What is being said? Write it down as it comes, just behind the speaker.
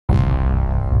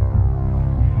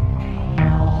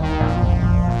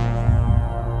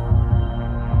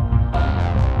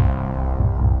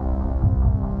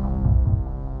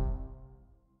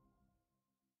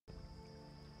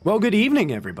Well, good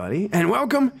evening, everybody, and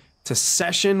welcome to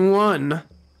Session 1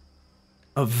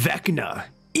 of Vecna,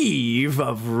 Eve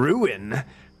of Ruin,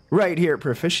 right here at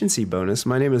Proficiency Bonus.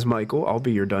 My name is Michael. I'll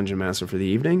be your Dungeon Master for the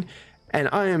evening, and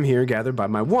I am here gathered by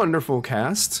my wonderful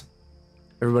cast.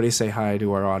 Everybody say hi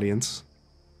to our audience.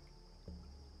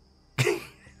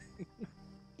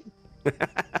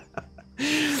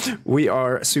 We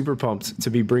are super pumped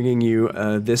to be bringing you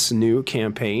this new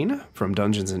campaign from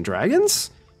Dungeons &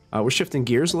 Dragons. We're shifting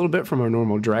gears a little bit from our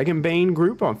normal Dragonbane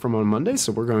group from on Monday,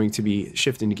 so we're going to be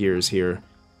shifting gears here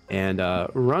and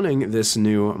running this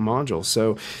new module.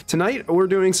 So tonight we're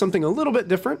doing something a little bit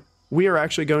different. We are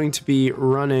actually going to be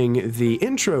running the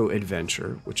intro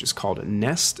adventure, which is called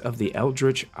Nest of the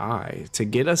Eldritch Eye, to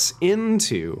get us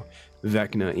into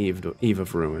Vecna, Eve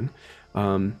of Ruin.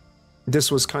 This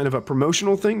was kind of a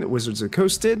promotional thing that Wizards of the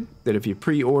Coast did, that if you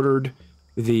pre-ordered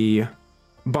the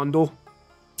bundle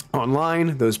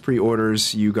online, those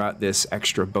pre-orders, you got this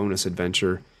extra bonus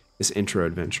adventure, this intro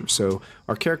adventure. So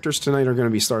our characters tonight are going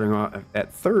to be starting off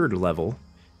at 3rd level,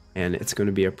 and it's going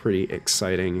to be a pretty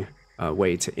exciting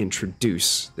way to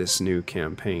introduce this new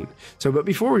campaign. But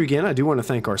before we begin, I do want to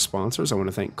thank our sponsors. I want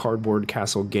to thank Cardboard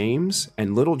Castle Games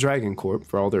and Little Dragon Corp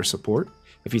for all their support.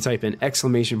 If you type in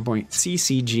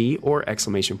 !CCG or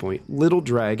 !Little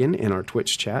Dragon in our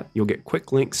Twitch chat, you'll get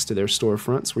quick links to their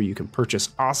storefronts where you can purchase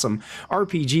awesome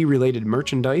RPG-related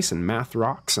merchandise and math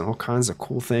rocks and all kinds of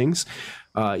cool things.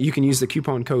 You can use the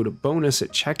coupon code BONUS at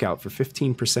checkout for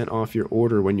 15% off your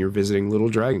order when you're visiting Little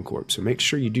Dragon Corp. So make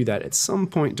sure you do that at some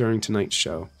point during tonight's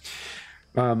show.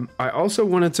 I also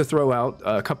wanted to throw out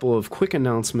a couple of quick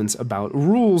announcements about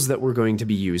rules that we're going to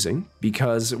be using,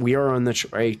 because we are on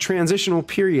a transitional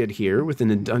period here within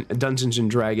the Dungeons &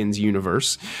 Dragons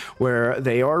universe, where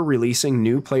they are releasing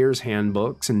new players'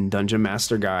 handbooks and Dungeon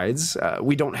Master guides.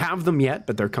 We don't have them yet,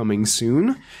 but they're coming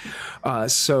soon.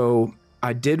 So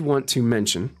I did want to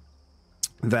mention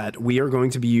that we are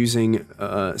going to be using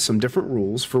some different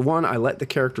rules. For one, I let the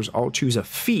characters all choose a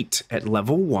feat at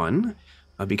level 1,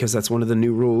 because that's one of the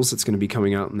new rules that's going to be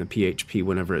coming out in the PHP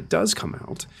whenever it does come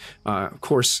out. Of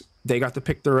course, they got to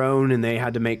pick their own, and they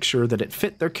had to make sure that it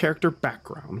fit their character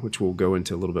background, which we'll go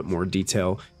into a little bit more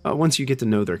detail once you get to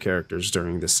know their characters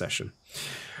during this session.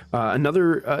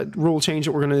 Another rule change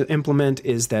that we're going to implement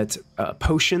is that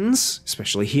potions,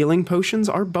 especially healing potions,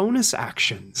 are bonus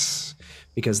actions,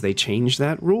 because they changed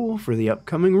that rule for the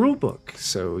upcoming rulebook.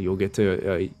 So you'll get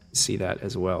to see that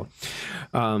as well.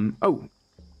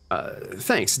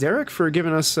 Thanks, Derek, for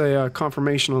giving us a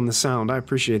confirmation on the sound. I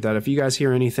appreciate that. If you guys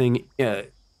hear anything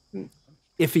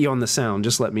iffy on the sound,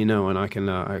 just let me know, and I can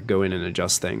go in and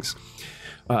adjust things.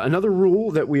 Another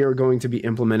rule that we are going to be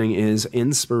implementing is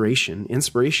inspiration.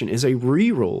 Inspiration is a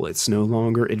reroll. It's no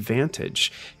longer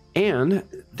advantage. And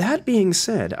that being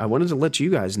said, I wanted to let you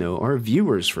guys know, our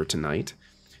viewers for tonight,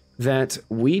 that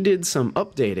we did some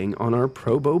updating on our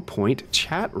Probo Point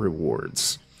chat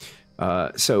rewards.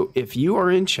 So if you are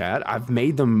in chat, I've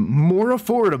made them more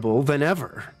affordable than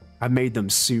ever. I've made them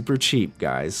super cheap,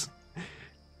 guys.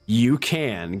 You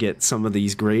can get some of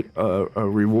these great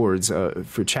rewards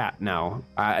for chat now.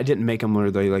 I didn't make them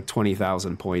like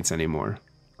 20,000 points anymore.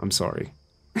 I'm sorry.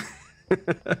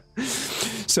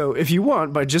 So if you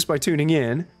want, by tuning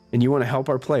in and you want to help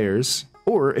our players,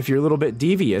 or if you're a little bit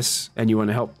devious and you want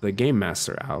to help the Game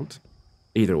Master out,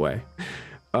 either way,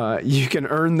 you can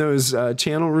earn those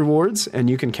channel rewards, and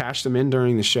you can cash them in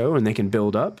during the show, and they can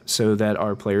build up so that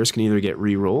our players can either get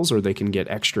re-rolls or they can get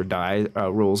extra die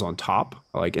rolls on top,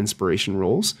 like inspiration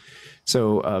rolls.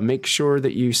 So make sure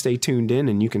that you stay tuned in,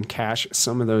 and you can cash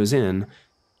some of those in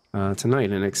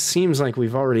tonight. And it seems like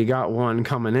we've already got one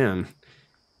coming in.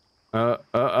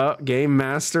 Game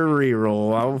Master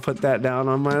re-roll. I'll put that down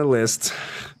on my list.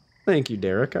 Thank you,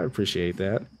 Derek. I appreciate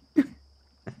that.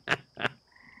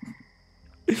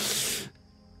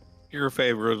 Your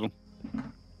favoritism.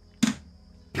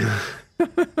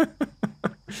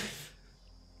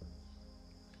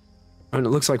 And it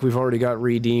looks like we've already got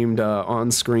redeemed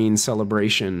on-screen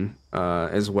celebration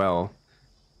as well.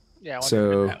 Yeah,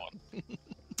 so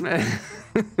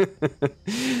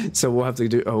so we'll have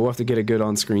to get a good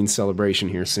on-screen celebration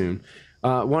here soon.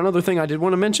 One other thing I did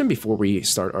want to mention before we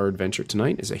start our adventure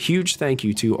tonight is a huge thank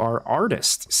you to our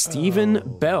artist, Stephen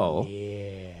Bell.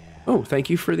 Yeah. Oh, thank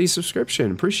you for the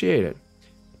subscription. Appreciate it.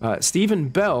 Stephen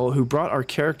Bell, who brought our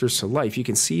characters to life. You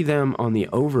can see them on the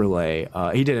overlay.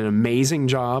 He did an amazing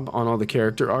job on all the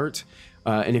character art.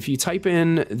 And if you type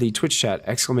in the Twitch chat,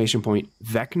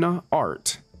 !Vecna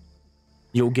art,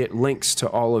 you'll get links to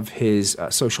all of his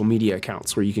social media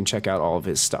accounts where you can check out all of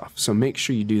his stuff. So make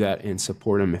sure you do that and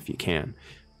support him if you can.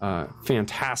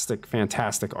 Fantastic,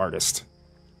 fantastic artist.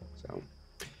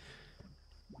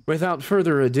 without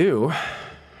further ado,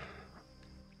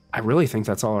 I really think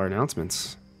that's all our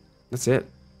announcements. That's it.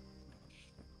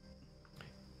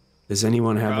 Does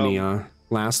anyone have any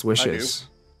last wishes?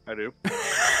 I do.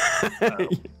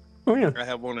 Oh yeah. I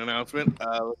have one announcement.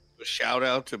 A shout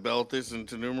out to Beltis and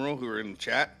to Numeral who are in the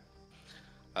chat.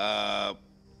 Gonna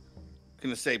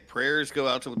say prayers go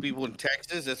out to the people in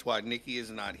Texas. That's why Nikki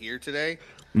is not here today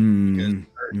because the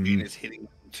hurricane is hitting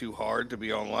too hard to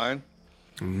be online.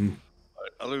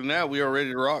 But other than that, we are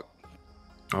ready to rock.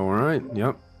 All right.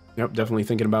 Yep. Definitely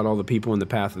thinking about all the people in the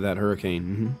path of that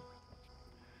hurricane.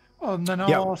 Well, and then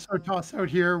I'll also toss out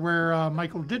here where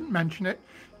Michael didn't mention it.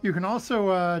 You can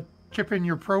also chip in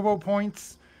your Provo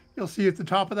points. You'll see at the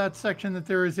top of that section that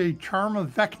there is a Charm of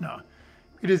Vecna.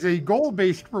 It is a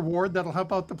goal-based reward that'll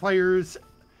help out the players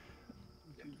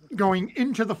going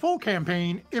into the full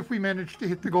campaign if we manage to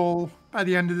hit the goal by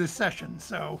the end of this session.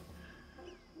 So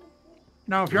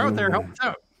now if you're out there, help us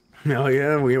out. Oh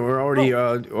yeah, we were already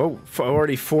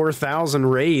already 4,000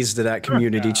 raised to that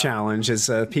community challenge as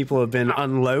people have been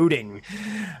unloading.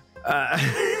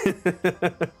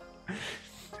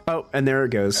 Oh, and there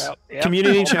it goes. Yep.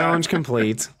 Community challenge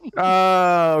complete.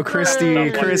 Oh,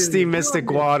 Christy Mystic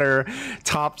Water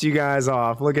topped you guys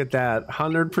off. Look at that.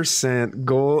 100%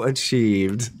 goal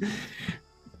achieved.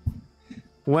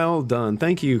 Well done.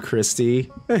 Thank you,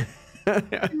 Christy.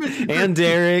 And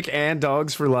Derek and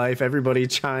Dogs for Life. Everybody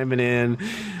chiming in.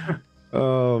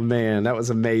 Oh, man, that was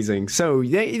amazing. So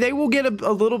they will get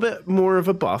a little bit more of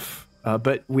a buff.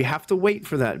 But we have to wait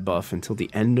for that buff until the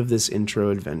end of this intro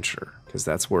adventure, because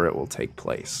that's where it will take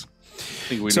place. I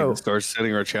think we need to start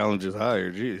setting our challenges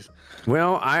higher. Jeez.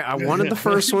 Well, I wanted the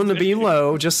first one to be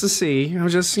low just to see.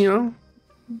 Just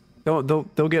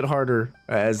they'll get harder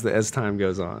as time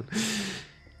goes on.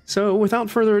 So without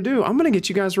further ado, I'm gonna get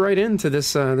you guys right into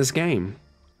this this game.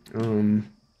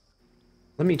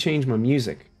 Let me change my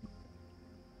music,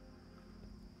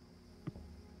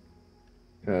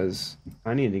 because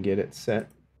I need to get it set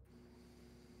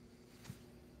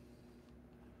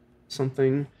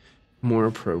something more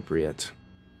appropriate.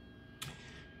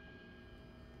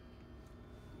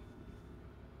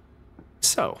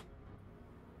 So,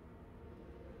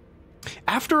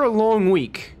 after a long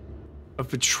week of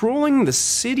patrolling the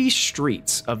city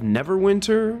streets of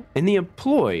Neverwinter in the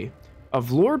employ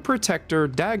of Lord Protector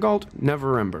Dagalt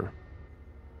Neverember,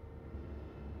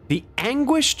 the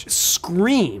anguished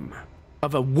scream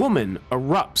of a woman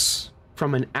erupts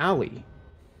from an alley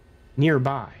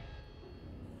nearby.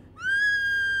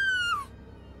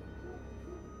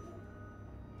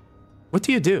 What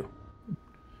do you do?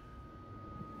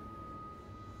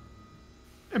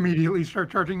 Immediately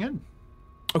start charging in.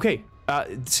 Okay,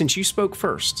 since you spoke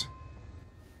first,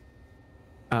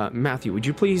 Matthew, would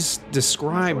you please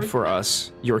describe for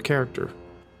us your character,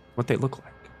 what they look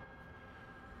like?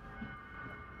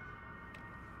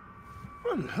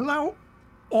 Well, allow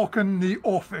Orkan the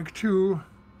Orphic to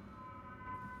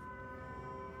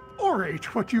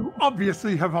orate what you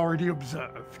obviously have already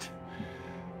observed.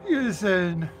 He is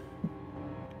an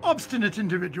obstinate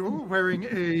individual wearing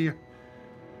a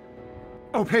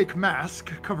opaque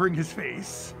mask covering his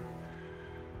face,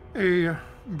 a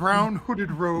brown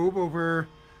hooded robe over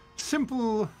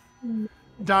simple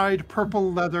dyed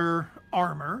purple leather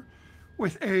armor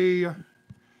with a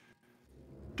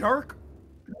dark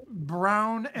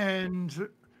brown and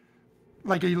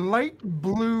like a light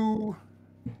blue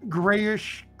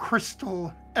grayish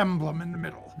crystal emblem in the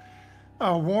middle.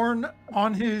 Worn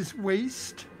on his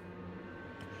waist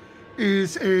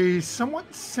is a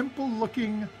somewhat simple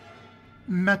looking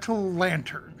metal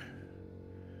lantern.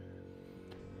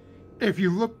 If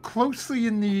you look closely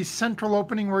in the central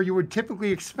opening where you would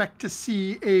typically expect to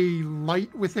see a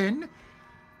light within,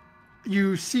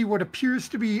 you see what appears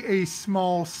to be a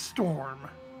small storm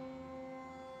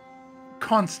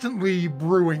constantly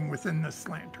brewing within this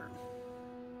lantern.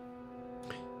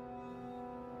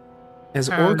 As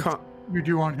Orkan, you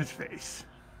do on his face.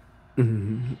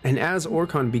 And as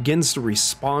Orkan begins to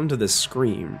respond to this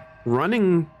scream,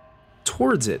 running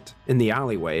towards it in the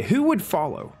alleyway, who would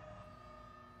follow?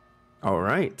 All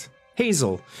right.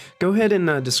 Hazel, go ahead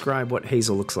and describe what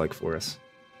Hazel looks like for us.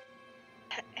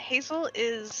 Hazel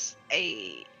is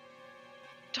a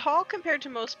tall compared to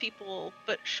most people,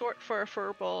 but short for a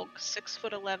furbolg,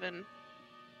 6'11"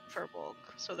 furbolg,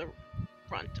 so the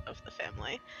runt of the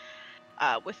family,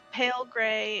 with pale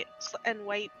gray and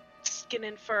white skin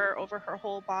and fur over her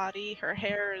whole body. Her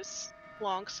hair is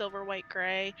long silver white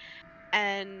gray,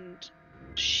 and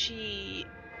she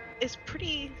is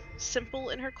pretty simple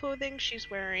in her clothing. She's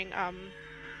wearing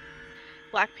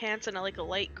black pants and a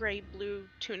light gray blue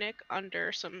tunic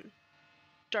under some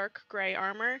dark gray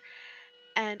armor,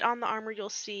 and on the armor you'll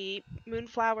see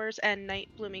moonflowers and night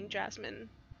blooming jasmine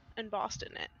embossed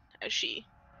in it as she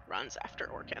runs after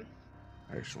Orkin.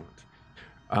 Excellent.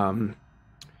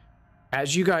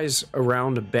 As you guys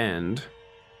around a bend,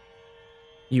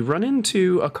 you run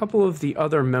into a couple of the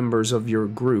other members of your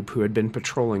group who had been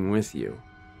patrolling with you.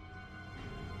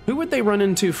 Who would they run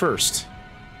into first?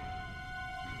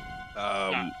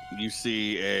 You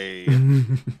see a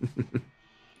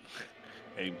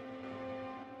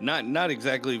not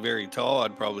exactly very tall.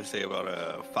 I'd probably say about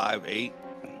a 5'8",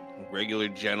 regular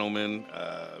gentleman,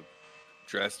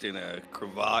 dressed in a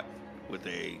cravat with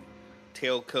a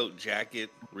tailcoat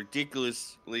jacket,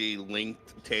 ridiculously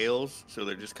length tails, so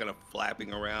they're just kind of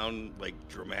flapping around like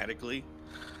dramatically.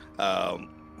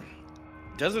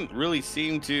 Doesn't really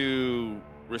seem to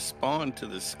respond to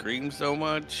the scream so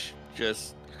much.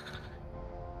 Just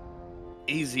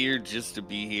he's here just to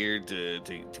be here to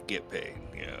get paid.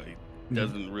 You know, he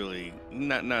doesn't really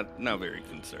not very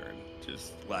concerned.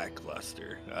 Just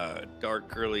lackluster. Dark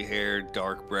curly hair,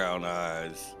 dark brown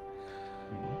eyes.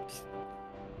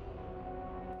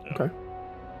 Okay.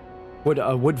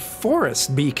 Would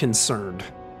Forrest be concerned?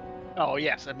 Oh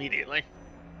yes, immediately.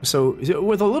 So,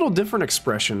 with a little different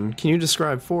expression, can you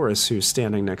describe Forrest, who's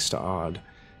standing next to Odd?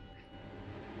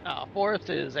 Forrest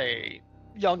is a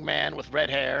young man with red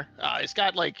hair. He's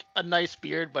got like a nice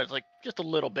beard, but it's like just a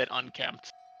little bit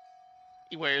unkempt.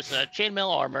 He wears chainmail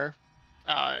armor.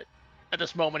 At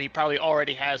this moment, he probably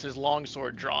already has his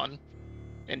longsword drawn,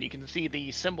 and you can see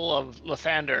the symbol of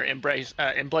Lathander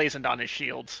emblazoned on his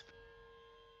shields.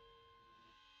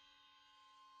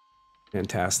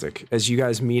 Fantastic. As you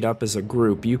guys meet up as a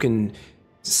group, you can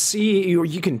see, or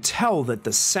you can tell that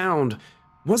the sound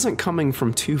wasn't coming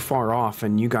from too far off,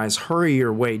 and you guys hurry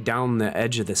your way down the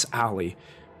edge of this alley.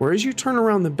 Where as you turn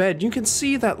around the bed, you can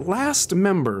see that last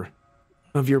member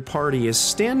of your party is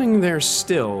standing there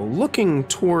still, looking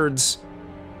towards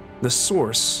the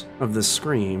source of the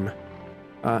scream.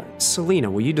 Selena,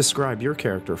 will you describe your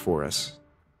character for us?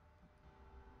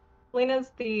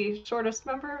 Selena's the shortest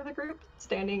member of the group,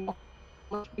 standing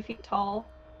 3 feet tall.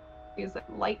 She's a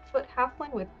Lightfoot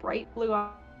halfling with bright blue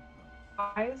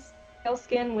eyes, pale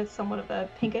skin with somewhat of a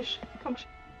pinkish complexion.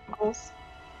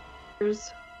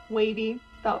 Ears wavy,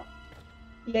 about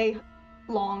yay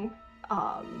long.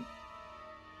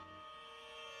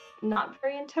 Not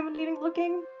very intimidating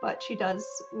looking, but she does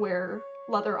wear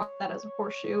leather on that as a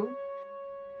horseshoe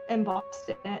embossed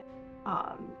in it,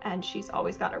 and she's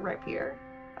always got a rapier,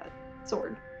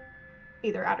 sword,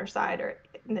 either at her side or,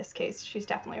 in this case, she's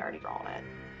definitely already drawn it,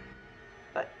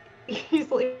 but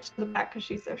easily to the back because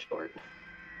she's so short.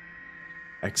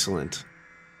 Excellent.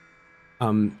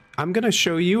 I'm going to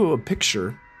show you a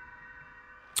picture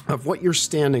of what you're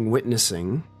standing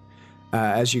witnessing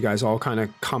as you guys all kind of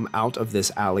come out of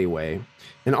this alleyway.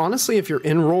 And honestly, if you're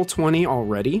in Roll20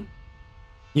 already,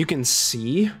 you can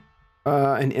see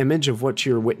an image of what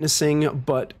you're witnessing,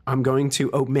 but I'm going to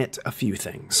omit a few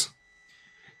things.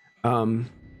 The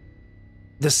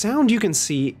sound you can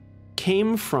see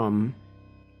came from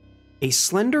a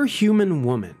slender human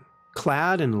woman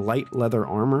clad in light leather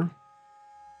armor.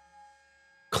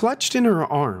 Clutched in her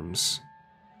arms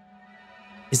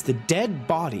is the dead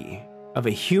body of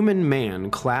a human man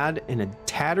clad in a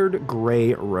tattered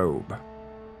gray robe.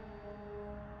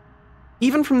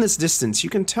 Even from this distance, you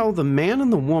can tell the man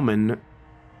and the woman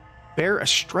bear a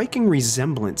striking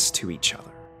resemblance to each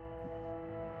other.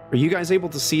 Are you guys able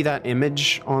to see that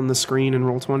image on the screen in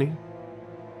Roll20?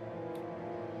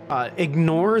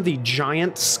 Ignore the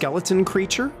giant skeleton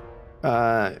creature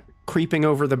creeping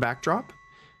over the backdrop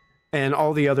and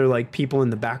all the other like people in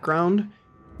the background.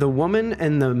 The woman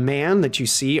and the man that you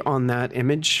see on that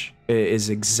image is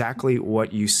exactly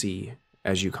what you see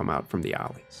as you come out from the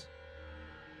alleys.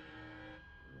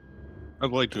 I'd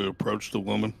like to approach the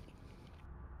woman.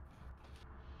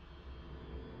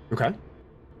 Okay.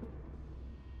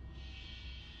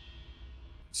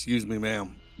 Excuse me,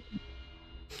 ma'am.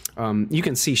 You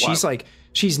can see she's like,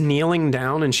 she's kneeling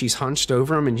down and she's hunched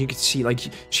over him, and you can see like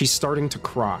she's starting to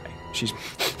cry. She's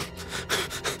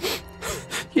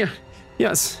yeah.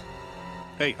 Yes.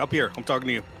 Hey, up here. I'm talking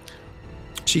to you.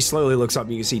 She slowly looks up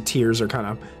and you can see tears are kind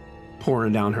of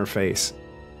pouring down her face.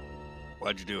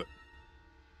 Why'd you do it?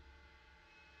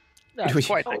 That's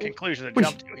quite the conclusion to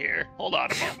jump to here. Hold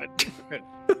on a moment.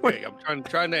 Hey, I'm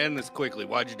trying to end this quickly.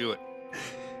 Why'd you do it?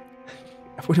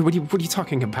 What are you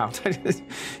talking about?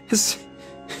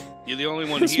 You're the only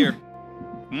one here.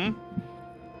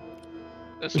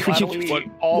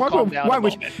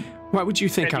 Why would you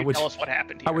think I would tell us what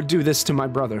happened here? I would do this to my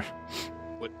brother?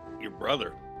 What, your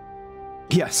brother?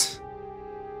 Yes.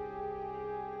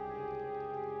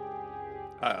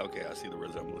 Okay, I see the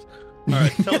resemblance. All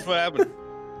right, tell us what happened.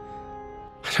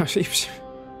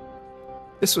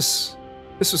 This was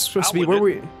supposed to be where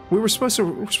we were supposed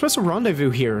to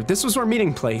rendezvous here. This was our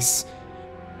meeting place.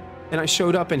 And I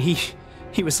showed up and he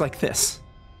was like this.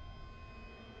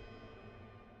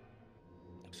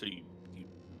 So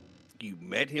you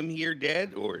met him here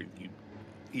dead, or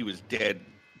he was dead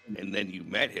and then you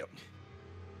met him?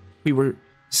 We were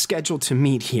scheduled to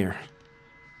meet here.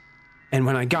 And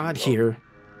when I got here,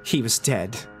 he was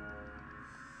dead.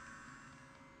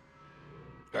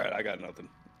 All right, I got nothing.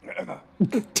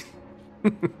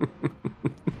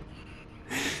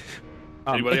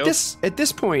 Anybody else? At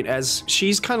this point, as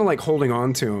she's kind of like holding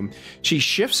on to him, she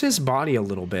shifts his body a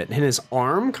little bit, and his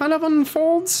arm kind of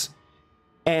unfolds.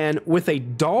 And with a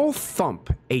dull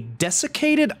thump, a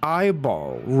desiccated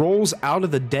eyeball rolls out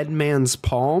of the dead man's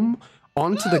palm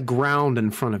onto the ground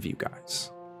in front of you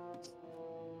guys.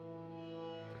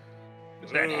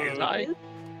 Is that his eye?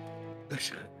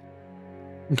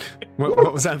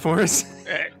 What was that for us?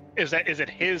 Is it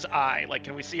his eye? Like,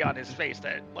 can we see on his face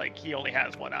that like he only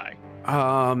has one eye?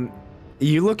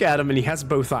 You look at him and he has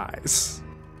both eyes.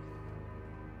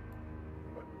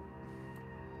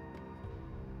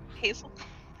 Hazel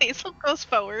goes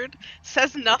forward,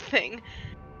 says nothing,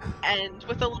 and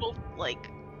with a little like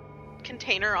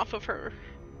container out of her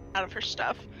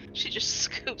stuff, she just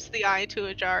scoops the eye into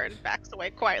a jar and backs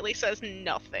away quietly, says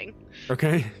nothing.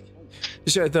 Okay.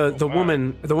 The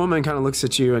woman kind of looks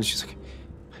at you and she's like,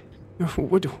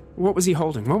 what was he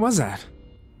holding? What was that?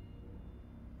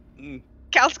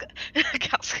 Kalska.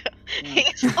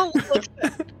 Hazel looks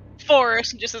at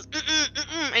Forrest and just says,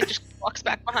 and just walks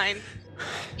back behind,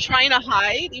 trying to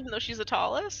hide, even though she's the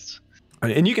tallest.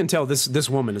 And you can tell this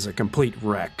woman is a complete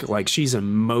wreck. Like, she's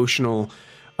emotional,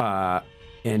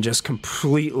 and just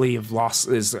completely lost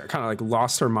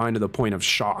her mind to the point of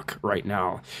shock right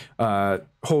now,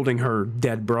 holding her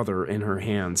dead brother in her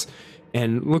hands,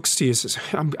 and looks to you and says,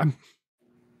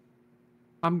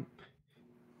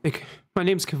 my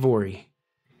name's Kavori.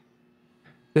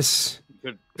 This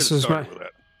is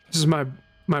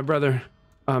my brother,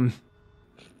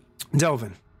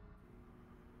 Delvin.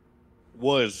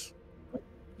 Was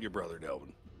your brother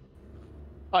Delvin?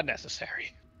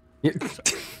 Unnecessary. Yeah.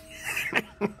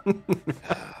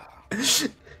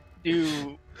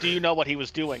 Do you know what he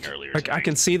was doing earlier? I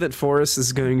can see that Forrest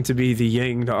is going to be the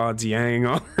yang to odds yang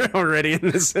already in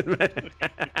this.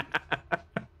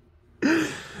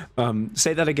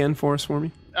 Say that again, Forrest, for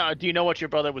me. Do you know what your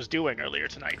brother was doing earlier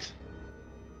tonight?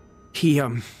 He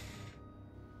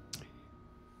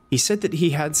said that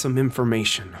he had some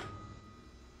information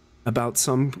about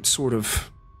some sort of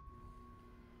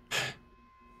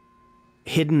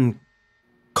hidden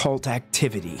cult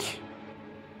activity.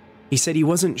 He said he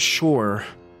wasn't sure,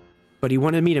 but he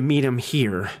wanted me to meet him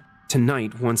here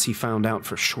tonight once he found out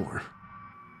for sure.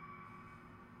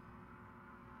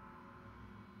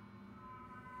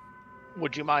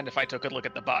 Would you mind if I took a look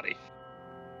at the body?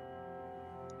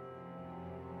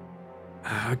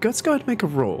 Let's go ahead and make a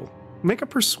roll. Make a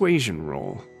persuasion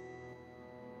roll.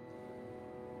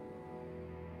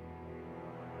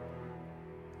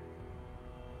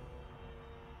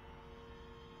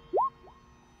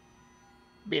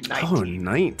 Be a 19. Oh,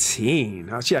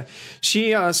 19. Yeah,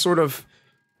 she sort of,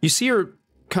 you see her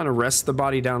kind of rest the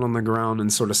body down on the ground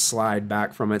and sort of slide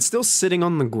back from it, still sitting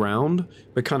on the ground,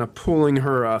 but kind of pulling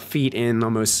her feet in,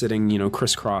 almost sitting,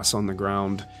 crisscross on the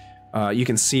ground. You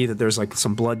can see that there's like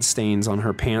some blood stains on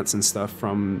her pants and stuff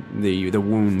from the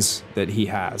wounds that he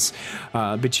has.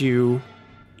 But you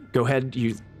go ahead,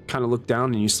 you kind of look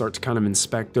down and you start to kind of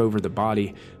inspect over the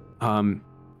body.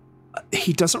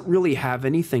 He doesn't really have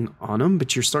anything on him,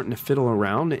 but you're starting to fiddle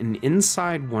around, and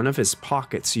inside one of his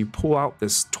pockets, you pull out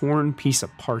this torn piece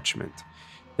of parchment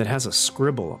that has a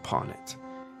scribble upon it.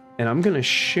 And I'm going to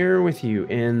share with you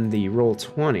in the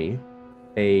Roll20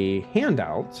 a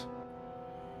handout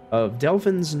of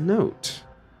Delvin's note.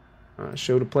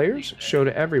 Show to players, show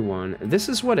to everyone. This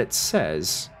is what it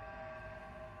says.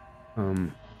 It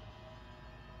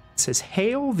says,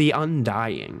 "Hail the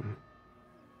Undying,"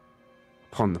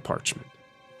 upon the parchment.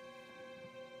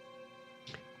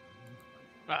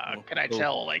 Can I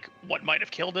tell, like, what might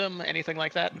have killed him? Anything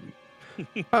like that?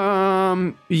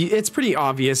 It's pretty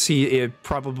obvious. It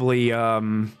probably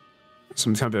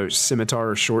some type of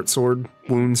scimitar or short sword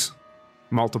wounds,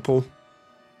 multiple.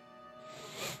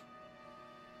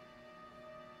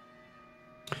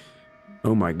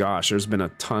 Oh my gosh, there's been a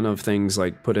ton of things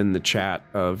like put in the chat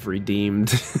of redeemed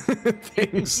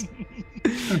things.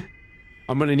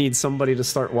 I'm gonna need somebody to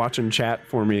start watching chat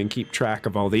for me and keep track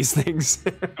of all these things.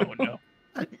 Oh no.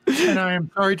 And I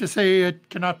am sorry to say it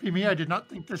cannot be me. I did not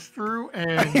think this through,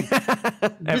 and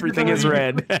Everything is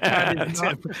red.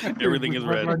 Everything is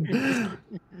red.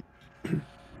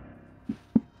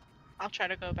 I'll try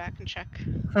to go back and check.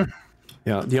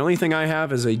 Yeah, the only thing I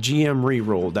have is a GM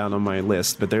reroll down on my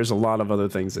list, but there's a lot of other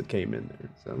things that came in there.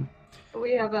 So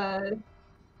We have a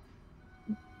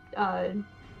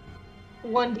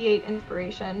 1d8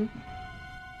 inspiration.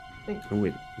 I think, oh,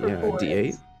 wait, for yeah, Forest,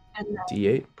 D8. and then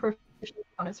D8. proficiency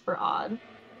bonus for odd.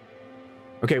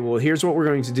 Okay, well, here's what we're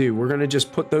going to do. We're going to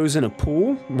just put those in a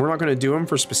pool. We're not going to do them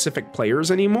for specific players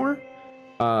anymore.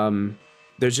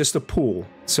 There's just a pool.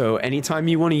 So anytime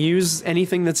you want to use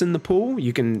anything that's in the pool,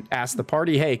 you can ask the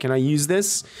party, hey, can I use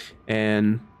this?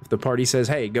 And if the party says,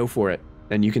 hey, go for it,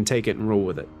 then you can take it and roll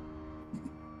with it.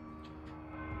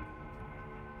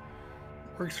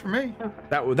 Works for me.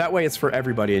 That way it's for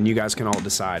everybody, and you guys can all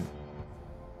decide.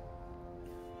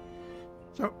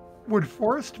 So, would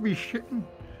Forrest be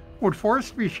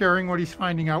sharing what he's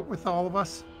finding out with all of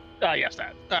us? Yes,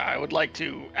 that. I would like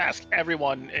to ask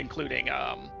everyone, including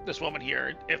this woman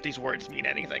here, if these words mean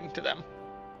anything to them.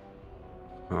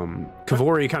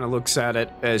 Kavori kind of looks at it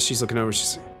as she's looking over.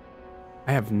 She's,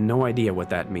 I have no idea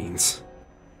what that means.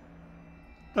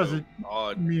 Does it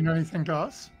mean anything to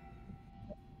us?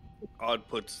 Odd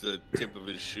puts the tip of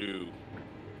his shoe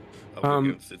up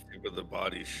against the tip of the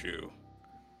body's shoe.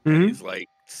 And he's like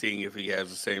seeing if he has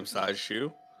the same size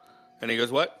shoe. And he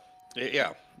goes, what?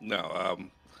 Yeah, no,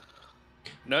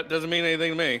 no, it doesn't mean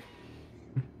anything to me.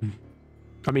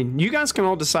 I mean, you guys can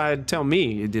all decide, tell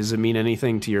me, does it mean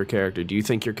anything to your character? Do you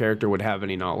think your character would have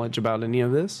any knowledge about any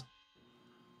of this?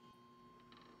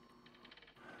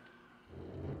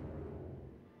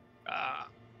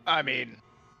 I mean,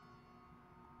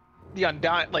 the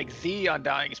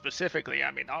Undying specifically,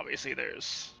 I mean, obviously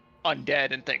there's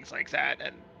undead and things like that,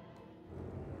 and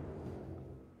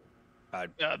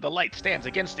the light stands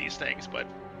against these things, but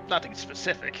nothing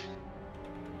specific.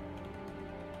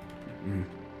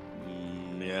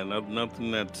 Yeah,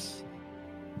 nothing that's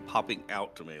popping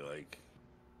out to me like.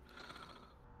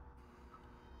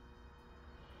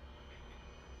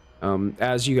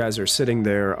 As you guys are sitting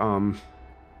there,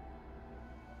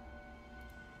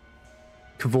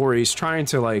 Kavori's trying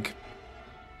to like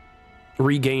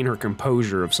regain her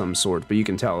composure of some sort, but you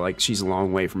can tell like she's a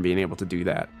long way from being able to do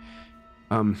that.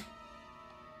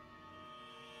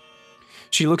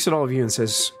 She looks at all of you and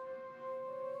says,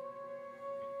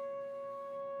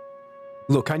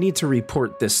 look, I need to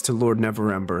report this to Lord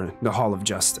Neverwinter, the Hall of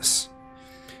Justice.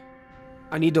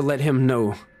 I need to let him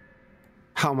know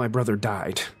how my brother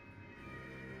died.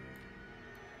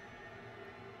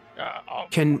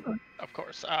 Of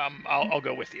course. I'll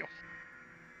go with you.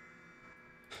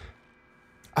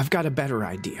 I've got a better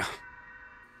idea.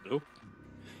 Nope.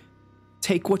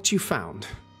 Take what you found.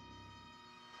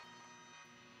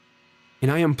 And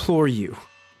I implore you,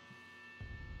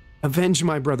 avenge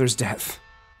my brother's death.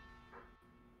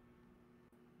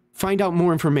 Find out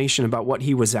more information about what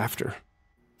he was after.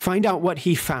 Find out what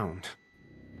he found.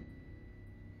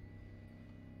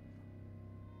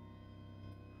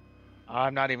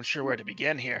 I'm not even sure where to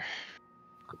begin here.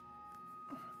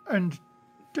 And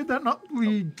did that not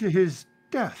lead to his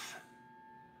death?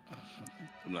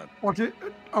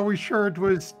 Are we sure it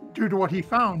was due to what he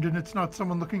found and it's not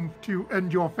someone looking to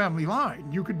end your family line?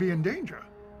 You could be in danger.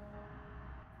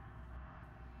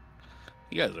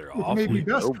 You guys are It awful. may be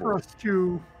best for us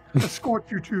to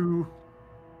escort you to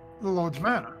the Lord's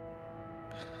Manor.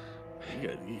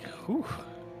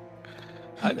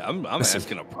 I'm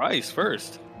asking a price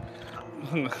first.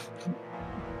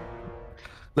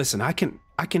 Listen, I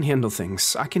can handle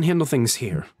things. I can handle things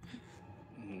here.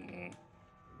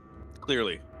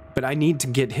 Clearly. But I need to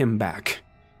get him back.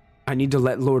 I need to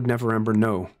let Lord Neverwinter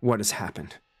know what has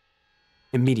happened.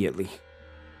 Immediately.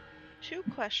 2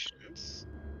 questions.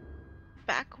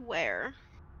 Back where?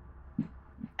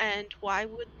 And why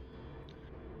would...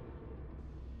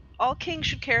 All kings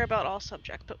should care about all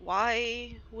subjects, but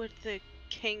why would the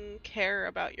king care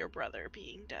about your brother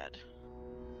being dead?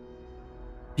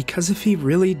 Because if he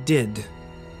really did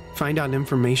find out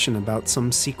information about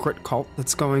some secret cult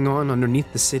that's going on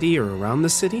underneath the city or around the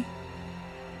city,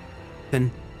 then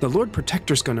the Lord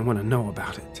Protector's going to want to know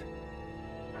about it.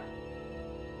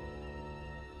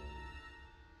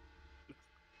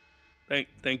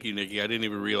 Thank you, Nikki. I didn't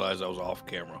even realize I was off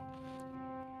camera.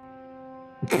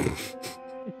 Oh,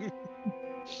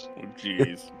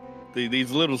 jeez.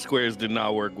 These little squares did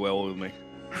not work well with me.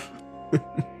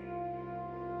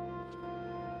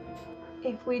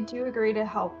 If we do agree to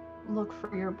help look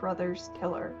for your brother's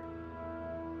killer,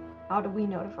 how do we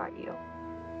notify you?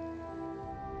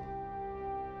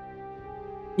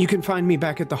 You can find me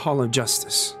back at the Hall of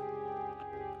Justice.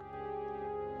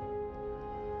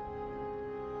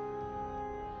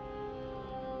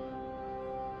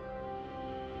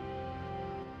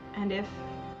 And if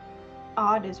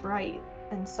Odd is right,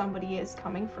 then somebody is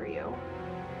coming for you.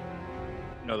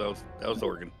 No, that was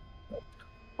Oregon.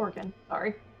 Oregon,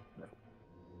 sorry.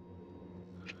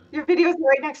 Your videos are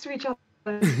right next to each other.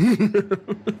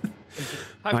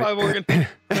 High five, Oregon.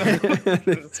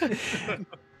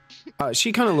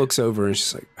 She kind of looks over and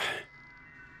she's like,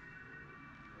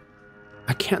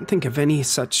 I can't think of any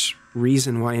such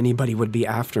reason why anybody would be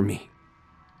after me.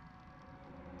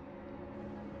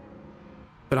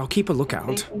 But I'll keep a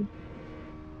lookout.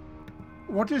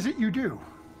 What is it you do?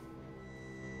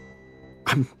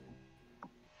 I'm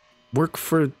work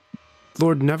for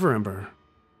Lord Neverwinter.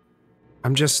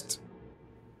 I'm just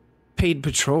paid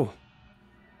patrol.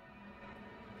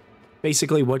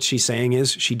 Basically, what she's saying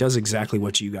is she does exactly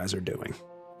what you guys are doing.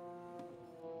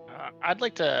 I'd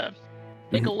like to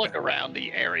take a look around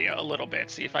the area a little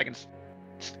bit, see if I can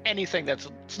anything that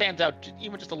stands out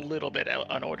even just a little bit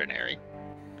unordinary.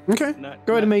 Okay.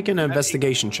 Go ahead and make an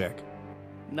investigation check.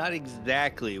 Not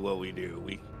exactly what we do.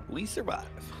 We survive.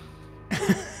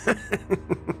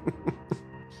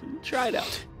 Try it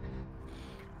out.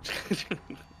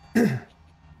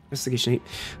 Investigation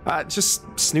 8. Just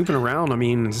snooping around. I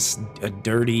mean, it's a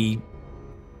dirty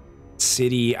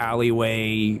city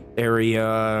alleyway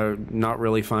area, not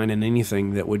really finding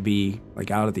anything that would be like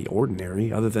out of the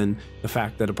ordinary, other than the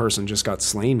fact that a person just got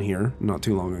slain here not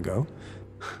too long ago.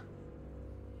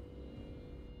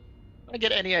 I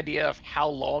get any idea of how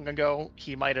long ago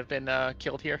he might have been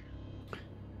killed here?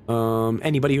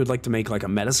 Anybody who would like to make like a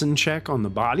medicine check on the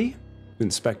body,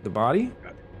 inspect the body,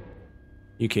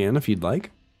 you can if you'd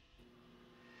like.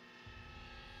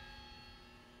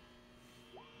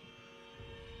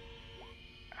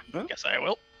 Guess I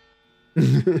will.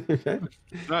 Okay.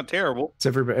 Not terrible. So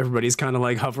everybody's kind of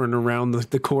like hovering around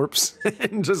the corpse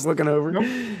and just looking over. Nope.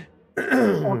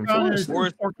 Orcon's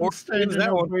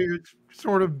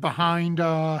sort of behind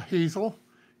Hazel,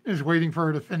 is waiting for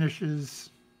her to finish his.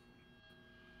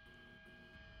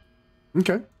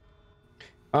 Okay.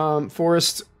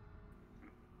 Forrest,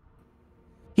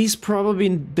 he's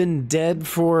probably been dead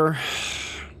for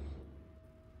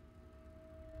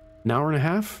an hour and a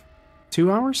half,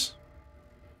 2 hours,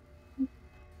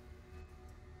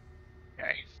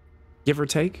 Okay. give or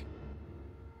take.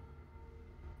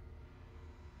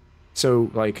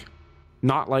 So, like,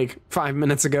 not like 5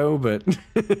 minutes ago, but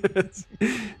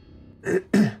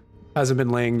hasn't been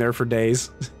laying there for days.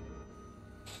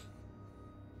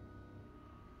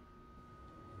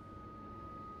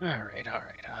 All right.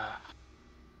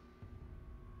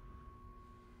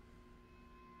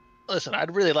 Listen,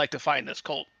 I'd really like to find this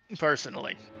cult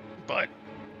personally, but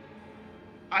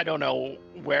I don't know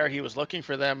where he was looking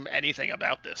for them, anything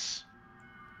about this.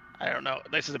 I don't know.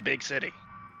 This is a big city.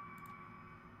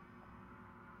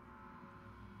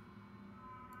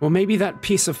 Well, maybe that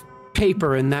piece of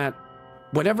paper and that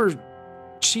whatever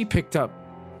she picked up,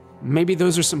 maybe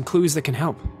those are some clues that can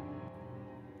help.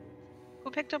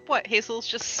 Who picked up what? Hazel's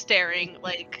just staring,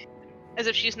 like, as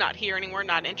if she's not here anymore,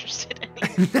 not interested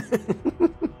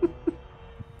anymore.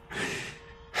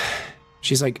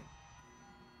 She's like,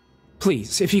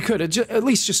 please, if you could, at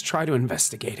least just try to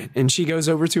investigate it. And she goes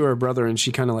over to her brother and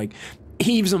she kind of like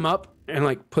heaves him up and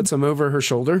like puts him over her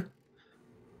shoulder.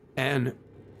 And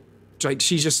like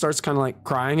she just starts kind of like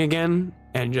crying again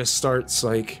and just starts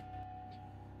like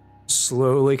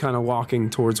slowly kind of walking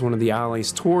towards one of the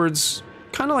alleys, towards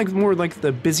kind of like more like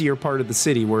the busier part of the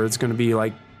city where it's going to be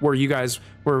like where you guys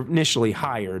were initially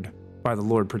hired by the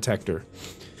Lord Protector.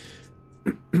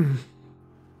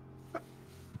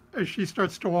 As she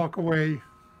starts to walk away,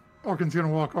 Orkin's going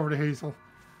to walk over to Hazel.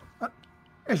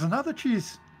 Hazel, now that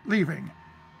she's leaving,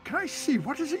 can I see,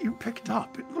 what is it you picked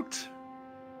up? It looked...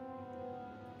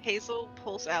 Hazel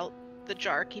pulls out the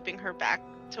jar, keeping her back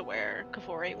to where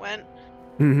Kavori went,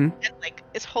 Mm-hmm. and like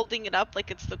is holding it up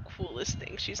like it's the coolest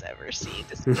thing she's ever seen.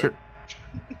 This kid,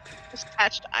 this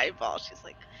patched eyeball. She's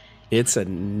like, It's a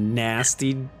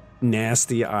nasty,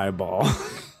 nasty eyeball.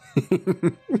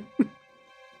 we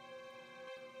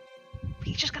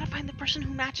just gotta find the person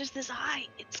who matches this eye.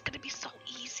 It's gonna be so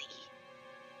easy.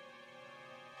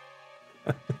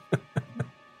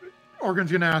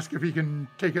 Orkin's going to ask if he can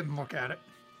take it and look at it.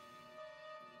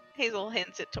 Hazel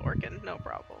hands it to Orkin, no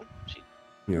problem. She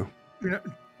Yeah. You know,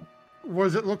 what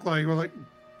does it look like? Well, like,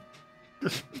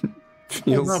 just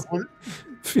Feels like an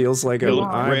Feels red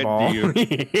eyeball. to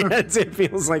you. Yes, it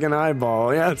feels like an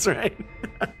eyeball. Yeah, that's right.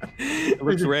 It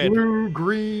looks is it red. blue,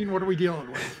 green? What are we dealing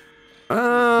with?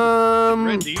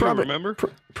 Red, do you probably remember?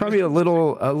 probably a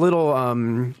little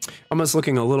almost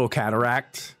looking a little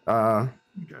cataract,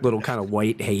 little kind of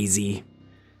white, hazy,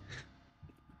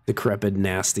 decrepit,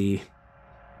 nasty.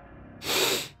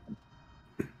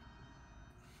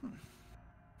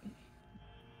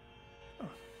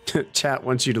 Chat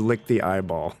wants you to lick the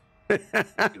eyeball. Do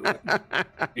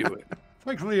it.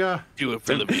 Thankfully, Do it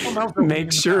for the viewers.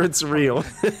 Make sure it's real.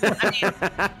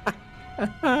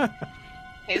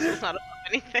 Hazel's not above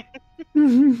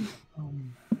anything.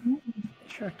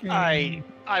 checking.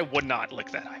 I would not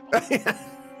lick that eyeball.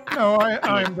 No,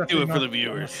 I'm Do it for the not-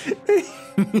 viewers.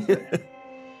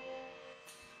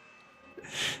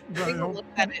 Hazel looks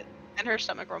at it, and her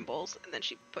stomach rumbles, and then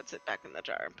she puts it back in the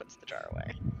jar and puts the jar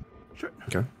away. Sure.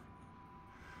 Okay.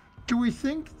 Do we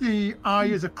think the eye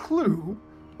is a clue,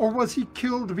 or was he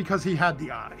killed because he had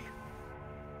the eye?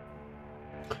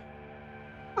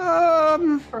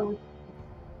 Or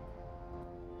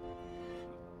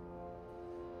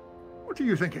What do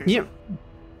you think, Hazel?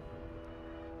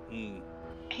 Yeah.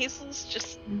 Hazel's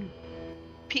just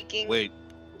peeking Wait,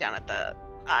 down at the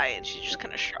eye, and she just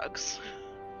kind of shrugs.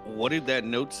 what did that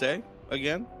note say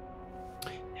again?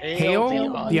 Hail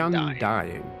the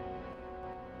Undying.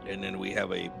 And then we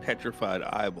have a petrified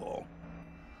eyeball.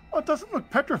 Well, it doesn't look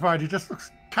petrified. It just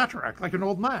looks cataract, like an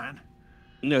old man.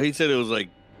 No, he said it was like.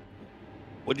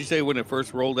 What did you say when it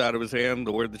first rolled out of his hand?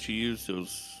 The word that you used it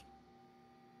was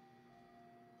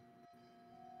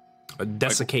A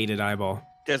desiccated eyeball.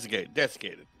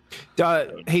 desiccated.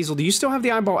 Hazel, do you still have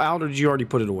the eyeball out, or did you already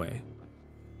put it away?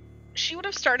 She would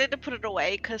have started to put it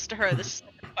away because to her this is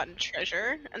like a fun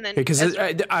treasure, and then Because as-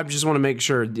 I just want to make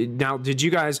sure. Now, did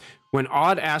you guys, when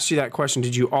Odd asked you that question,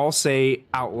 did you all say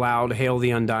out loud "Hail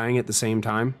the Undying" at the same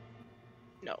time?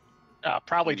 no,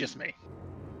 Probably just me.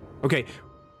 Okay.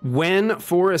 When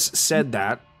Forrest said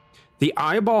that, the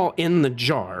eyeball in the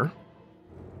jar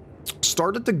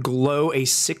started to glow a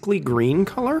sickly green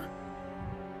color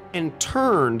and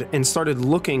turned and started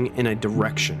looking in a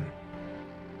direction.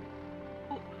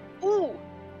 ooh,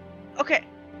 okay.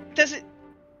 Does it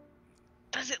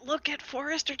look at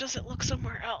Forest or does it look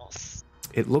somewhere else?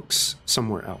 It looks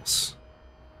somewhere else.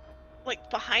 Like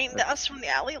behind us from the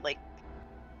alley? Like,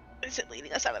 is it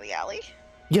leading us out of the alley?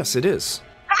 Yes, it is.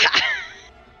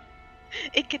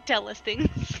 It could tell us things.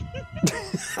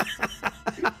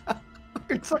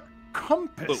 It's a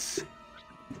compass.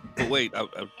 But wait, I'm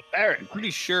Baron. pretty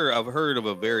sure I've heard of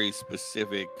a very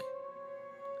specific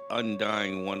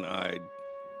undying one-eyed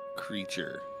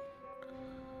creature.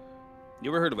 You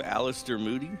ever heard of Alistair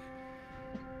Moody?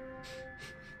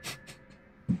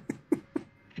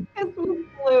 it's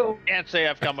blue. Can't say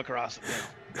I've come across it.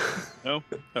 No?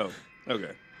 Oh,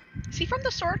 okay. Is he from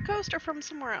the Sword Coast or from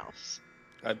somewhere else?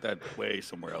 That way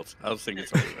somewhere else. I was thinking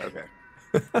something. Okay.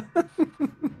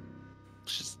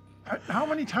 It's just How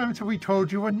many times have we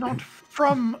told you we're not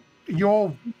from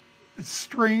your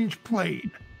strange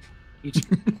plane? You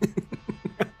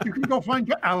can go find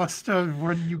your Alistair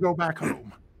when you go back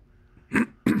home.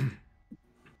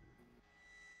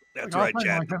 that's Like, I'll right, find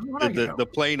Chad. my husband when I get The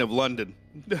plane of London.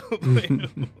 The plane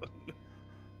of London.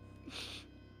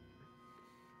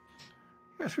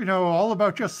 Yes, we know all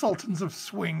about your sultans of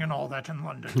swing and all that in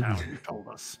London town. You told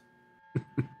us.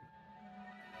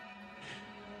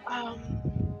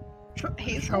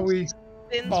 Hazel Shall we spins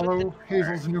with follow the jar.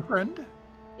 Hazel's new friend?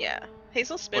 Yeah,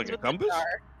 Hazel spins Like a with compass? the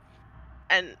jar,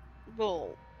 and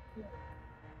will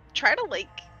try to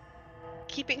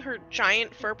keeping her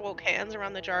giant furbolg hands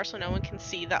around the jar so no one can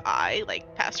see the eye.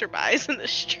 Like passerbys in the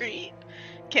street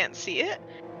can't see it,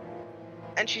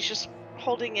 and she's just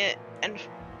holding it and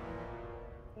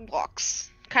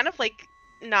walks, kind of like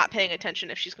not paying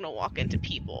attention if she's gonna walk into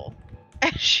people.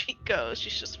 As she goes,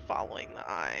 she's just following the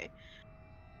eye.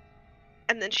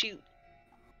 And then she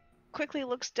quickly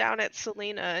looks down at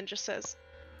Selena and just says,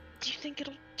 "Do you think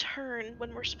it'll turn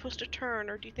when we're supposed to turn,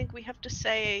 or do you think we have to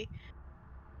say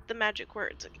the magic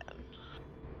words again?"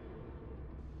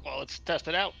 Well, let's test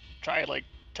it out. Try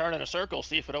turn in a circle,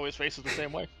 see if it always faces the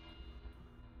same way.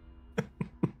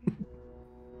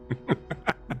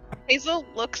 Hazel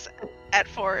looks at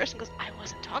Forrest and goes, "I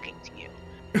wasn't talking to you."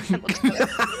 And looks at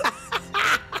her.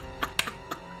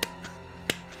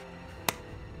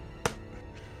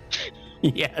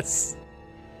 Yes.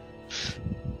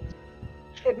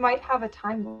 It might have a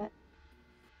time limit.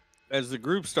 As the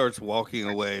group starts walking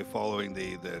away, following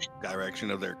the direction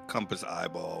of their compass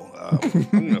eyeball,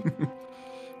 I'm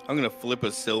gonna flip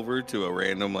a silver to a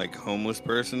random homeless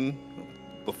person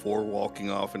before walking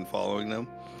off and following them.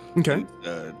 Okay.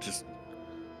 Just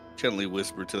gently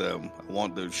whisper to them, "I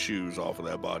want those shoes off of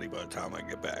that body by the time I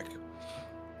get back."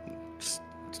 Just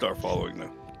start following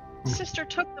them. Sister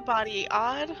took the body.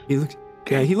 Odd.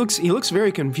 He looks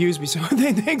very confused. So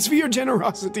thanks for your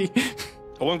generosity.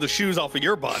 I want the shoes off of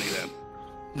your body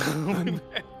then.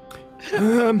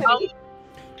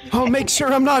 I'll make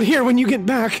sure I'm not here when you get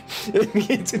back.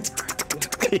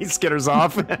 He skitters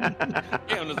off.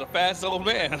 Damn, there's a fast old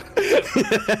man.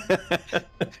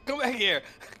 Come back here.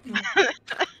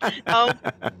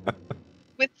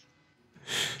 With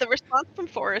the response from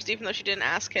Forrest, even though she didn't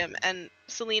ask him, and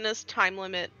Selena's time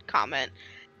limit comment,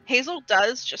 Hazel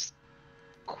does just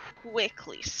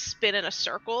quickly spin in a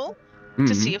circle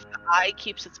to see if the eye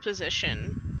keeps its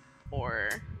position, or...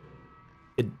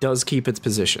 It does keep its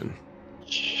position.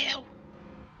 Ew.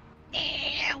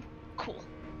 Cool.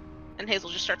 And Hazel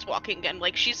just starts walking again,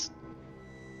 like she's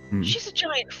a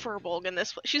giant furbolg in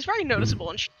this. She's very noticeable,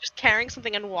 and she's just carrying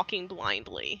something and walking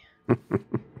blindly.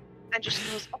 And just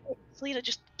goes, "Oh, Selena,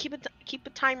 just keep a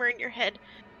timer in your head.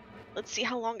 Let's see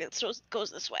how long it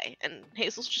goes this way." And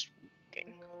Hazel's just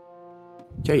walking.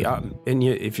 Okay, and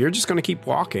if you're just going to keep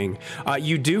walking,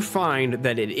 you do find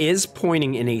that it is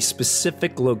pointing in a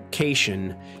specific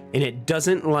location, and it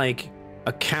doesn't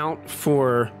account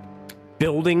for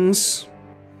buildings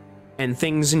and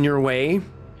things in your way.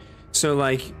 So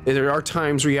there are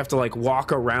times where you have to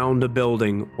walk around a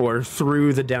building or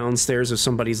through the downstairs of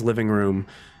somebody's living room.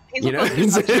 You know, I'm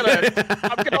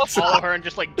gonna follow her and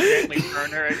just gently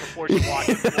turn her before she walks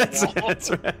into the wall. That's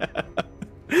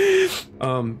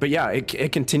right. But yeah,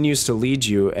 it continues to lead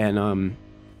you, and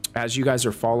as you guys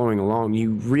are following along,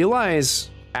 you realize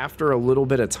after a little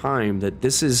bit of time that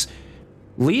this is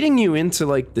leading you into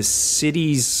the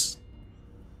city's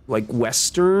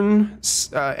western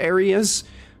areas,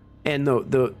 and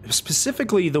the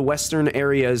specifically the western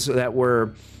areas that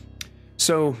were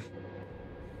so.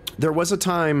 There was a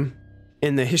time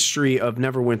in the history of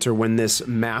Neverwinter when this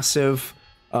massive,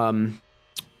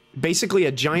 basically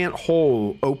a giant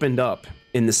hole opened up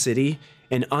in the city,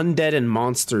 and undead and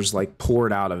monsters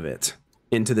poured out of it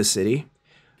into the city,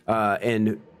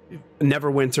 and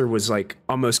Neverwinter was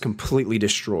almost completely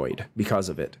destroyed because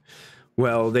of it.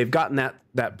 Well, they've gotten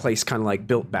that place kind of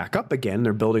built back up again.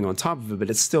 They're building on top of it,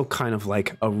 but it's still kind of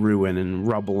a ruin and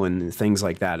rubble and things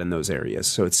like that in those areas.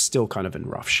 So it's still kind of in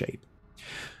rough shape.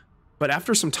 But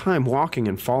after some time walking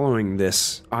and following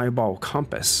this eyeball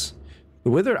compass,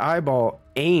 the withered eyeball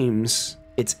aims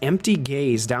its empty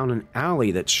gaze down an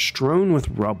alley that's strewn with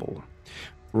rubble.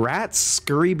 Rats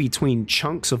scurry between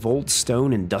chunks of old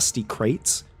stone and dusty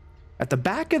crates. At the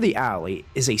back of the alley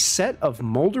is a set of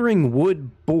moldering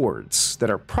wood boards that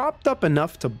are propped up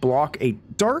enough to block a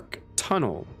dark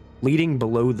tunnel leading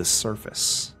below the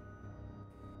surface.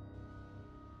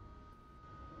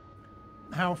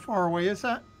 How far away is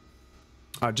that?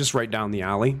 Just right down the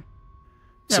alley.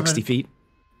 60 feet.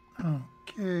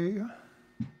 Okay.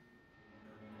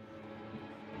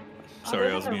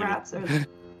 Sorry, I was muted.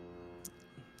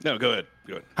 No, go ahead.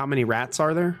 How many rats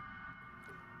are there?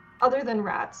 Other than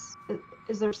rats,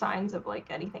 is there signs of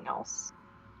anything else?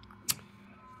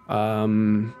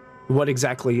 What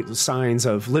exactly signs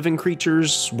of living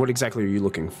creatures? What exactly are you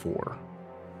looking for?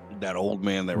 That old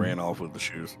man that ran off with the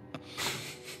shoes.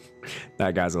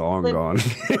 That guy's long gone.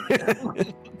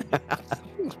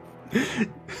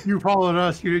 You followed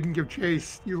us. You didn't give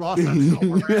chase. You lost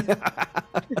that.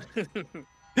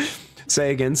 Say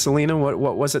again, Selena.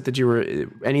 What was it that you were?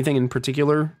 Anything in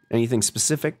particular? Anything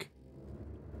specific?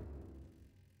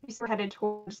 We were headed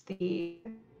towards the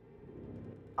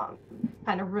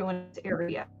kind of ruined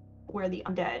area where the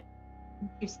undead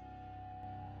used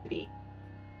to be.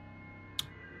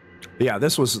 Yeah,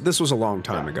 this was a long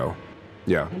time ago.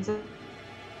 Yeah.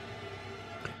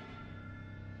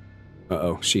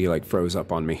 Uh-oh, she froze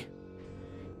up on me.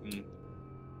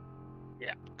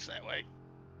 Yeah, looks that way.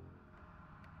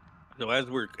 So as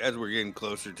we're getting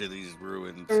closer to these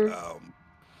ruins,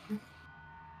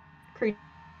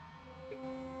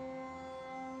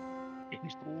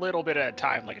 Just a little bit at a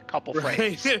time, a couple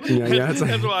frames. Yeah, that's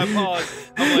why I paused.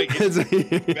 I'm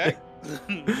back.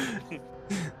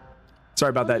 Sorry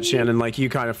about that, Shannon. You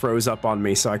kind of froze up on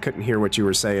me, so I couldn't hear what you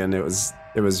were saying. It was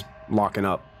locking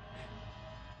up.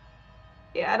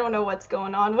 Yeah, I don't know what's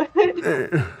going on with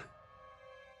it.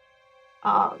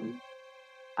 I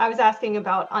was asking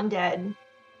about undead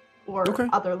or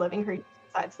other living creatures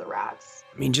besides the rats.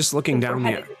 I mean, just looking down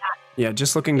down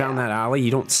that alley, you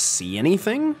don't see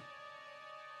anything.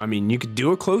 I mean, you could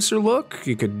do a closer look.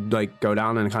 You could go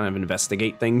down and kind of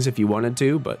investigate things if you wanted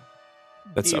to, but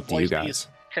that's up to you guys.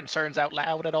 Concerns out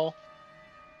loud at all?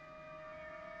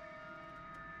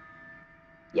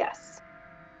 Yes.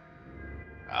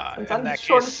 Since In I'm the that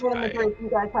shortest case, one in the group, you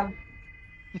guys have.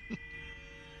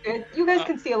 good. You guys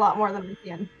can see a lot more than we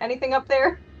can. Anything up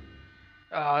there?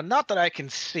 Not that I can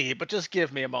see, but just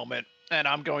give me a moment, and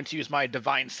I'm going to use my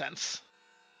divine sense.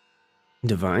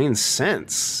 Divine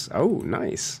sense. Oh,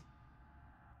 nice.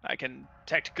 I can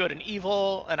detect good and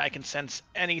evil, and I can sense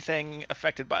anything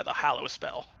affected by the Hallow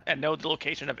spell, and know the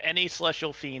location of any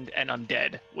celestial fiend and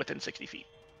undead within 60 feet.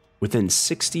 Within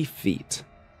 60 feet.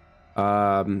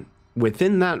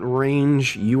 Within that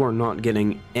range, you are not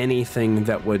getting anything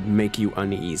that would make you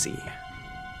uneasy.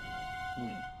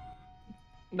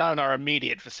 Not in our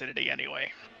immediate vicinity, anyway.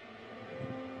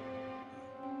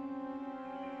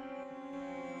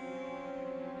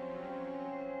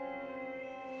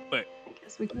 Wait,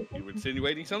 you were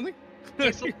insinuating something?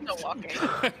 Hazel's still walking.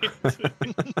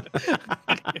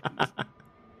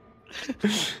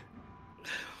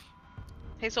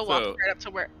 Hazel walks right up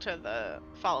to the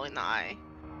following the eye.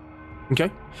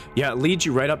 Okay. Yeah, it leads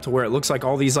you right up to where it looks like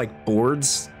all these like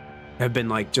boards have been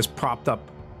like just propped up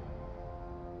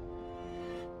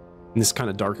in this kind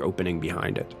of dark opening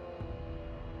behind it.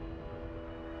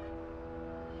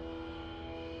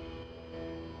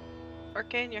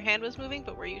 Orkin, your hand was moving,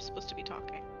 but were you supposed to be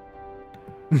talking?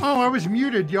 Oh, I was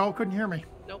muted. Y'all couldn't hear me.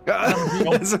 Nope.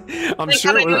 I'm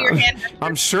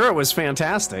sure it was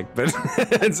fantastic, but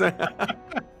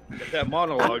that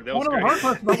monologue, that was One of the great. hard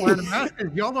parts about wearing a mask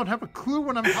is y'all don't have a clue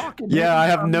when I'm talking. yeah, I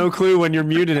have no clue when you're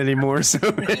muted anymore. So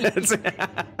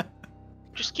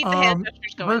Just keep the hand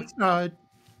gestures going.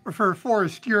 For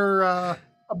Forrest, your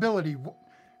ability,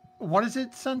 what is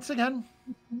it? Sense again?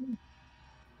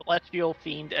 Celestial,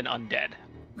 fiend, and undead.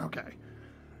 Okay.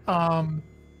 And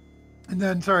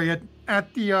then, sorry,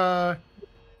 at the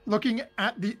looking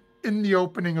at in the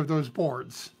opening of those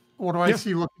boards, what do I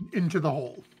see looking into the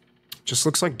hole? just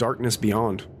looks like darkness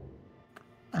beyond.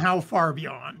 How far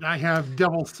beyond? I have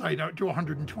devil's sight out to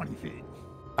 120 feet.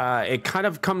 It kind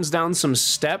of comes down some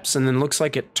steps and then looks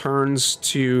like it turns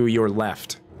to your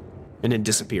left and it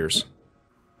disappears.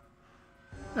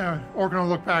 Orkin will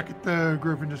look back at the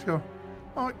group and just go,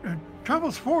 oh, it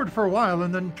travels forward for a while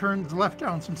and then turns left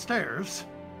down some stairs.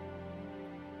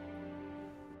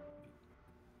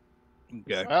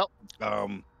 Okay. Well,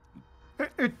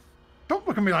 Don't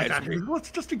look at me like that.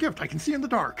 It's just a gift. I can see in the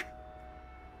dark.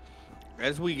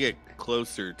 As we get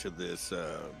closer to this,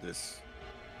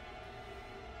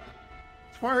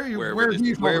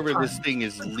 wherever this thing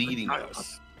is leading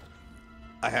us,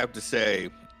 I have to say,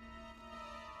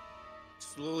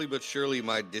 slowly but surely,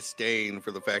 my disdain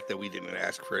for the fact that we didn't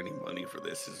ask for any money for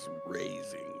this is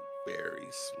raising very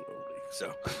slowly.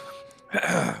 So,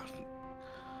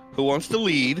 who wants to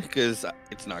lead? Because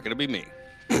it's not going to be me.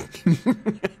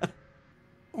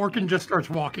 Orkin just starts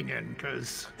walking in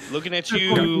because looking at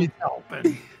you. Needs help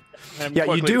and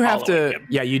Yeah, you do have to.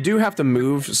 Yeah, you do have to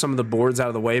move some of the boards out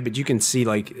of the way, but you can see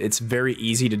like it's very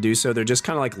easy to do so. They're just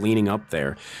kind of like leaning up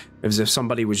there, as if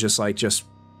somebody was just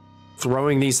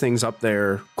throwing these things up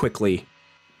there quickly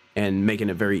and making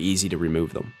it very easy to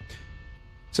remove them.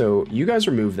 So you guys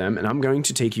remove them, and I'm going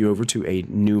to take you over to a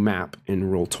new map in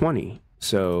Roll20.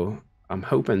 So I'm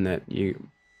hoping that you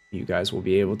guys will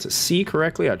be able to see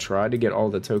correctly. I tried to get all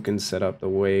the tokens set up the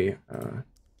way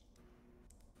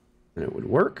and it would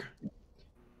work.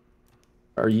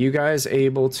 Are you guys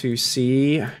able to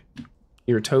see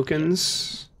your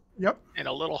tokens? Yep. In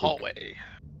a little hallway.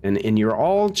 And you're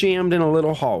all jammed in a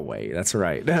little hallway. That's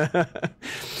right.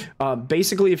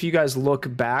 Basically, if you guys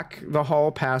look back the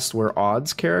hall past where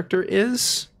Odd's character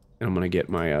is, and I'm going to get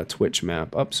my Twitch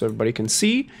map up so everybody can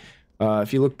see.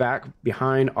 If you look back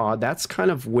behind Odd, that's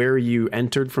kind of where you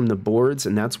entered from the boards,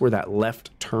 and that's where that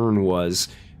left turn was.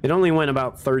 It only went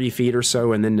about 30 feet or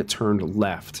so, and then it turned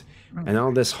left. And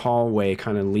now this hallway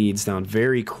kind of leads down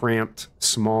very cramped,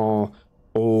 small,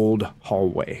 old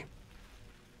hallway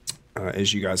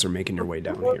as you guys are making your way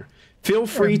down here. Feel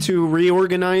free to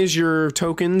reorganize your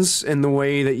tokens in the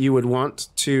way that you would want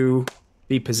to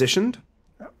be positioned.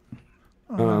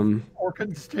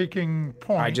 Orkin's taking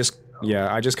point. I just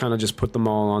kind of just put them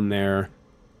all on there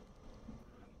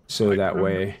so that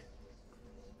way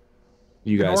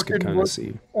you guys can kind of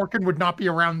see. Orkin would not be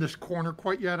around this corner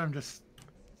quite yet. I'm just...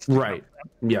 Right.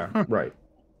 Yeah, right.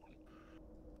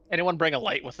 Anyone bring a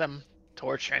light with them?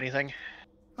 Torch, anything?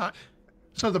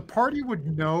 So the party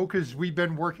would know, because we've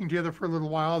been working together for a little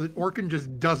while, that Orkin just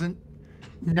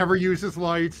never uses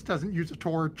lights, doesn't use a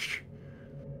torch.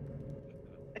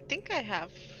 I think I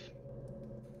have.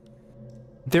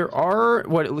 There are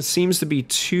what seems to be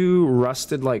two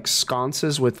rusted like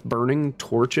sconces with burning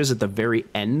torches at the very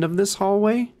end of this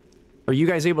hallway. Are you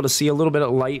guys able to see a little bit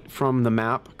of light from the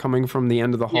map coming from the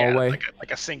end of the hallway? Yeah,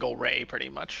 like a single ray, pretty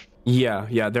much.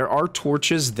 Yeah. There are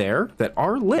torches there that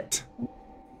are lit.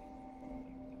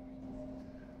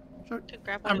 So, To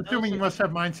grab one I'm of those assuming you and- must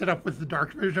have mine set up with the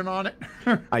dark vision on it.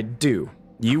 I do.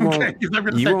 You Okay, 'cause I'm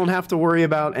gonna you say- won't have to worry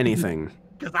about anything.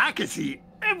 Because I can see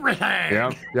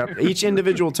everything. Yep. Each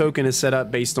individual token is set up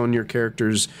based on your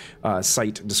character's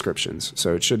site descriptions,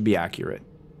 so it should be accurate.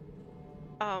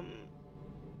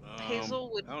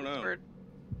 Hazel would I don't know. whisper.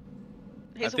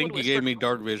 I Hazel think would you whisper gave me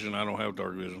dark vision. I don't have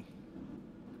dark vision.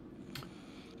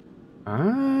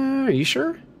 Are you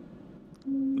sure?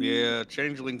 Yeah,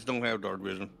 changelings don't have dark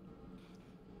vision.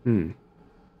 Hmm.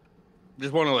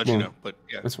 Just want to let you Well, know. But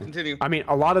yeah, that's fine. continue. I mean,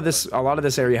 a lot of this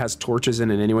area has torches in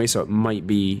it anyway, so it might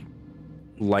be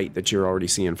light that you're already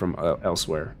seeing from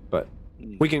elsewhere. But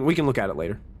we can look at it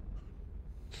later.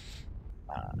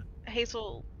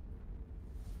 Hazel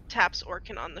taps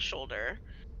Orkin on the shoulder.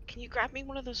 Can you grab me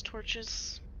one of those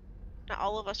torches? Not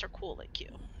all of us are cool like you.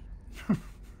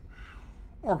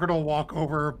 Orchid will walk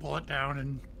over, pull it down,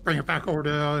 and bring it back over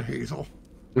to Hazel.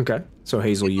 Okay. So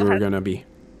Hazel, you are gonna be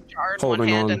Jar in Holding one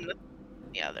hand on. and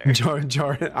the other.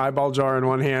 jar, eyeball jar in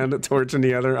one hand, torch in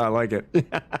the other. I like it.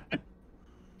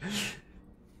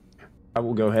 I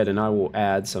will go ahead and I will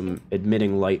add some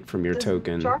admitting light from your This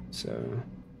token. jar? So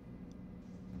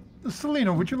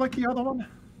Selena, would you like the other one? I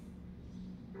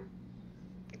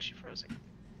think she froze it.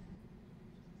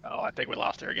 Oh, I think we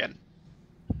lost her again.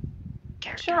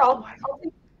 Sure, I'll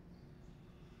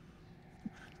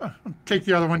Take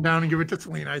the other one down and give it to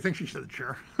Selena. I think she said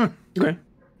sure. okay.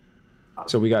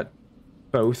 So we got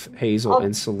both Hazel I'll-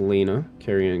 and Selena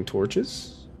carrying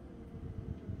torches.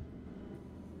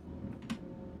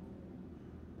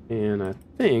 And I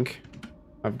think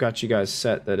I've got you guys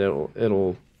set that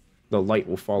the light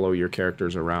will follow your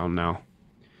characters around now.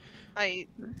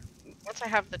 Once I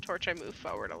have the torch, I move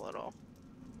forward a little.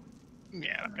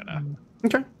 Yeah, I'm gonna.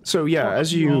 Okay. So yeah,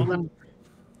 as you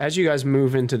guys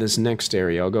move into this next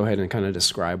area, I'll go ahead and kind of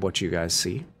describe what you guys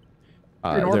see.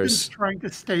 And Orchid's There's trying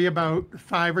to stay about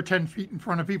 5 or 10 feet in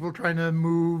front of people, trying to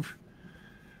move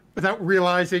without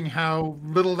realizing how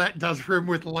little that does for him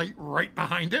with light right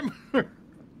behind him.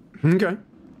 okay.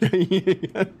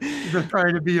 Just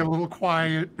trying to be a little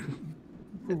quiet,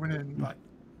 moving in, but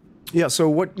Yeah, so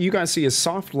what you guys see is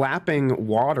soft lapping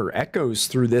water echoes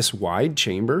through this wide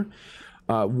chamber.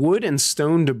 Wood and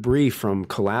stone debris from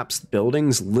collapsed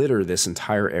buildings litter this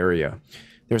entire area.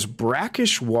 There's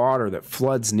brackish water that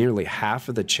floods nearly half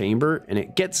of the chamber, and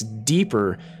it gets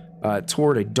deeper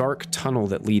toward a dark tunnel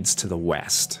that leads to the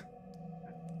west.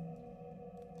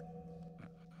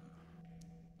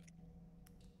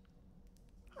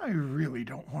 I really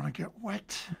don't want to get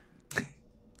wet.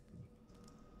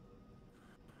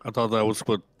 I thought that was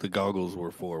what the goggles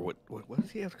were for. What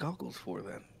does he have goggles for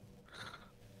then?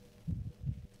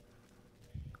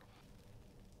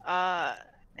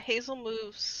 Hazel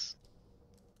moves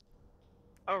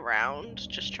around,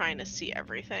 just trying to see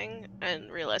everything,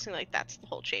 and realizing like that's the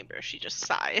whole chamber. She just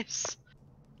sighs.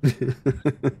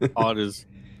 Odd is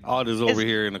over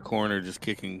here in the corner just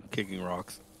kicking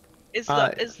rocks. Is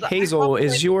the Hazel, eyeball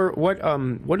is your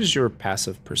what is your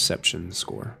passive perception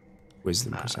score?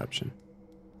 Wisdom perception.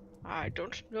 I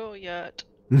don't know yet.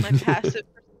 My passive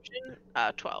perception,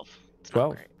 12. It's not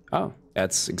 12. great. Oh,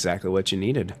 that's exactly what you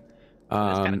needed.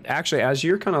 kinda- Actually, as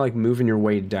you're kind of like moving your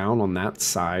way down on that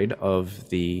side of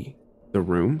the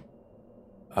room,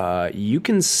 you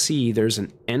can see there's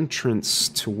an entrance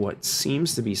to what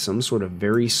seems to be some sort of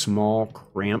very small,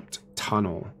 cramped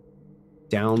tunnel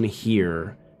down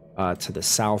here to the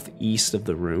southeast of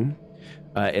the room.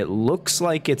 It looks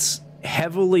like it's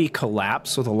heavily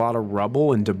collapsed with a lot of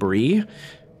rubble and debris,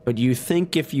 but you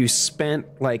think if you spent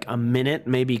like a minute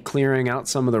maybe clearing out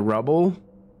some of the rubble,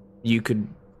 you could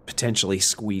potentially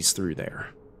squeeze through there.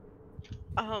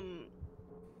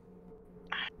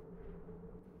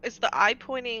 Is the eye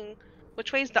pointing?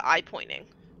 Which way is the eye pointing?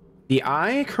 The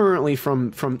eye currently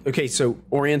from okay, so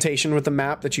orientation with the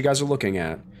map that you guys are looking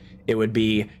at, it would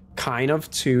be kind of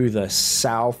to the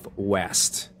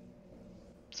southwest.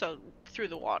 So through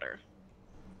the water.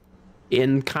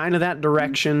 In kind of that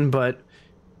direction, but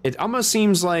it almost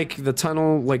seems like the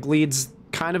tunnel like leads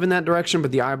kind of in that direction,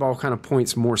 but the eyeball kind of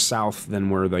points more south than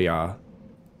where the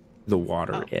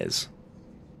water is.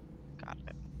 Got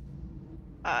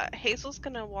it. Hazel's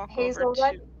gonna walk Hazel,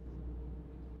 over to.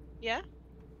 Yeah.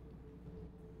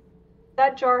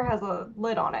 That jar has a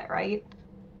lid on it, right?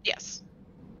 Yes.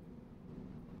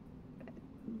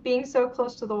 Being so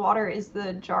close to the water, is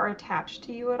the jar attached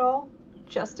to you at all?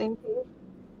 Just in case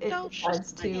it No, it's decides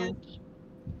just my to. hand.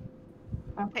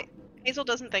 Okay. Hazel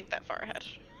doesn't think that far ahead.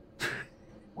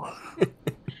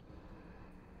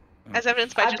 As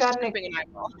evidenced by I've just got an scooping an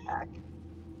eyeball. Back.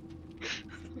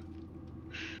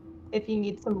 If you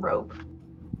need some rope.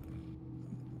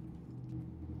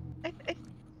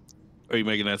 Are you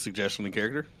making that suggestion in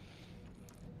character?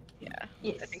 Yeah,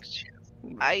 Yes. I think she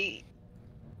is.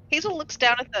 Hazel looks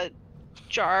down at the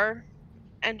jar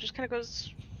and just kind of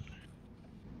goes,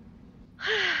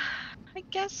 I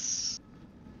guess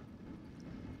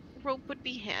rope would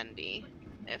be handy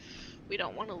if we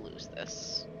don't want to lose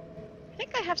this. I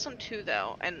think I have some too,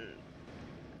 though, and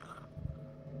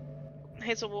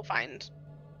Hazel will find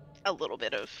a little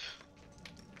bit of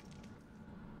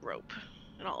rope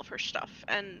and all of her stuff,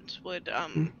 and would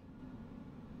kind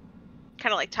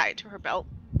of like tie it to her belt,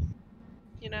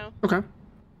 you know. Okay.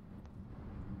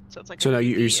 So it's like so now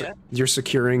you're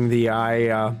securing the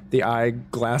eye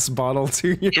glass bottle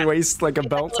to your waist like a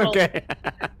belt. Okay.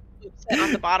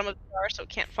 On the bottom of the jar so it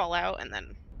can't fall out, and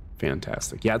then.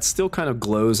 Fantastic. Yeah, it still kind of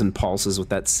glows and pulses with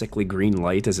that sickly green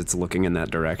light as it's looking in that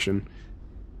direction.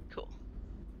 Cool.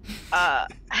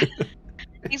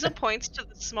 Hazel points to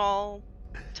the small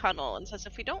tunnel and says,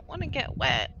 if we don't want to get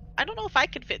wet, I don't know if I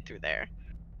could fit through there.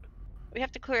 We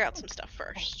have to clear out some stuff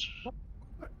first.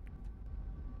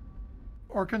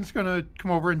 Orkin's gonna come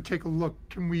over and take a look.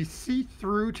 Can we see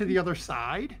through to the other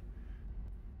side?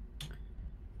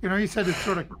 You know, you said it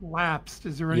sort of collapsed.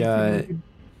 Is there anything?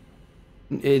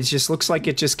 Yeah, it just looks like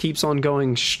it just keeps on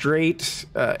going straight,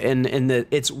 and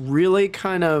it's really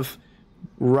kind of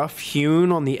rough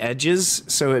hewn on the edges,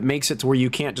 so it makes it to where you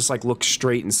can't just like look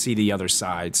straight and see the other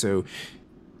side. So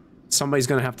somebody's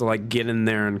gonna have to like get in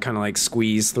there and kind of like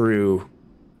squeeze through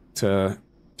to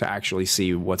actually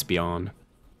see what's beyond.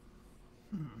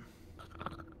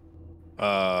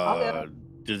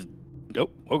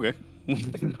 Nope. Okay.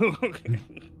 Okay.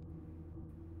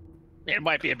 It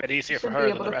might be a bit easier for her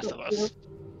than the rest of us.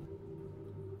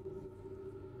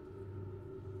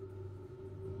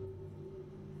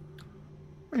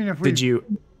 I mean, Did you,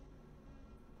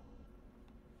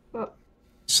 Well,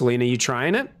 Selena? You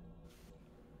trying it?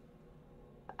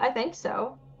 I think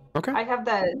so. Okay. I have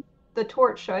the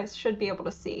torch, so I should be able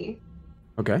to see.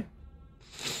 Okay.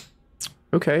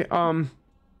 Okay.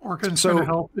 Orkin's gonna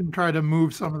help and try to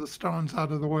move some of the stones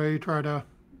out of the way. Try to.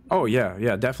 Oh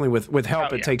yeah, definitely. With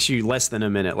help, it takes you less than a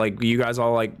minute. Like you guys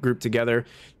all like group together,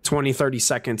 20, 30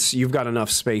 seconds. You've got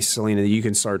enough space, Selena, that you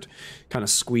can start kind of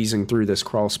squeezing through this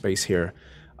crawl space here.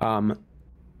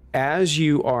 As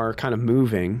you are kind of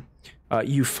moving,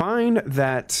 you find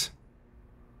that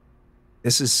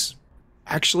this is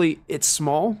actually, it's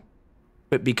small,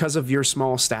 but because of your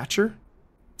small stature,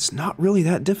 it's not really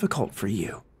that difficult for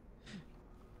you.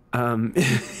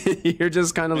 You're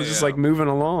just kind of just like moving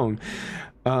along.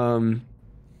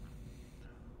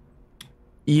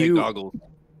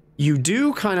 You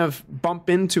do kind of bump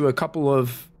into a couple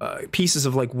of pieces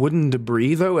of like wooden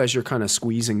debris though as you're kind of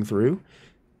squeezing through,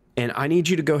 and I need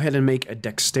you to go ahead and make a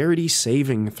dexterity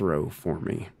saving throw for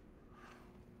me.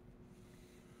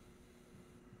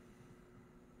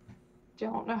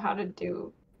 Don't know how to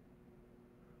do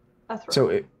a throw.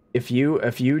 So if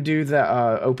you do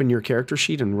the open your character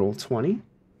sheet and roll 20,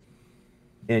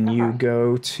 and you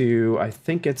go to, I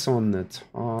think it's on the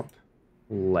top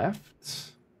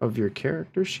left of your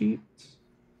character sheet,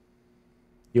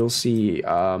 you'll see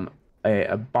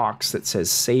a box that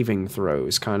says saving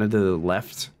throws, kind of to the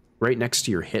left, right next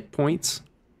to your hit points.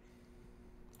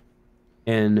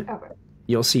 And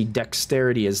you'll see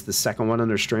dexterity as the second one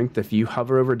under strength. If you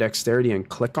hover over dexterity and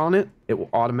click on it, it will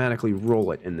automatically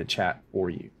roll it in the chat for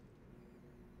you.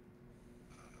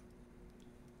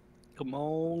 Come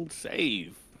on,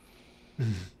 save.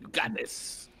 You got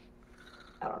this.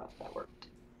 I don't know if that worked.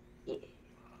 Yeah. Did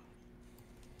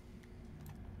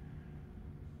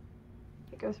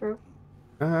it go through?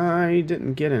 I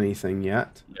didn't get anything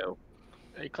yet. No.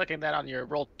 Are you clicking that on your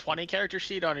Roll20 character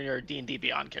sheet or on your D&D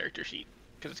Beyond character sheet?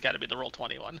 Because it's got to be the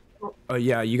Roll20 one.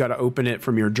 Yeah, you got to open it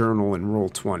from your journal and roll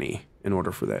 20 in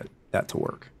order for that to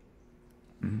work.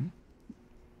 Mm-hmm.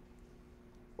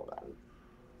 Hold on.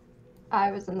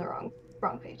 I was in the wrong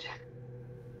page.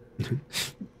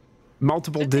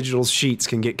 Multiple digital sheets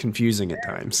can get confusing at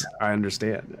times. I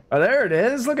understand. Oh, there it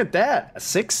is. Look at that. A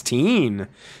 16.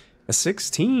 A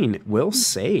 16 will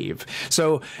save.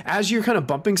 So as you're kind of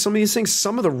bumping some of these things,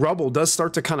 some of the rubble does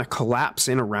start to kind of collapse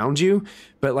in around you.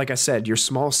 But like I said, your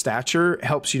small stature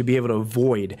helps you to be able to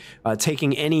avoid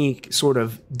taking any sort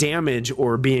of damage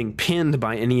or being pinned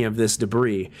by any of this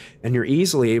debris. And you're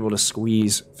easily able to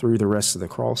squeeze through the rest of the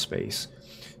crawl space.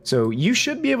 So you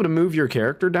should be able to move your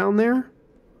character down there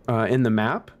in the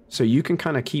map. So you can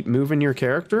kind of keep moving your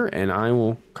character, and I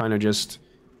will kind of just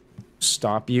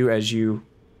stop you as you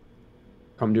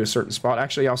come to a certain spot.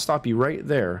 Actually, I'll stop you right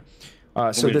there.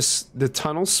 So the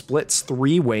tunnel splits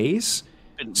 3 ways.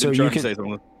 So you can say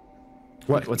something.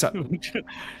 What's up?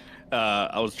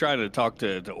 I was trying to talk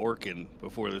to Orkin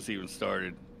before this even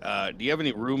started. Do you have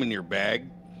any room in your bag?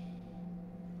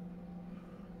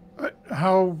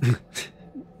 How?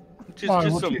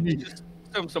 Just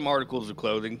some articles of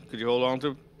clothing. Could you hold on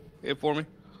to it for me?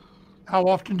 How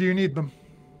often do you need them?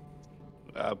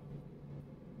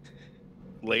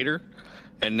 Later,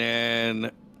 and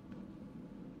then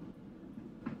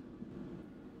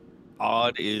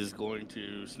Odd is going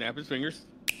to snap his fingers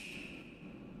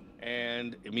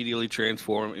and immediately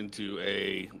transform into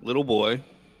a little boy.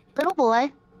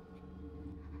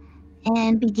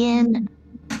 And begin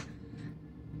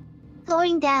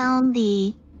going down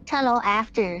the tunnel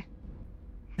after.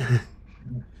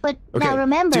 But Okay. now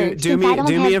remember, do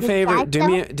me a favor. Do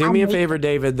me a favor,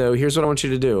 David. Though, here's what I want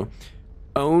you to do.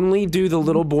 Only do the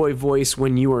little boy voice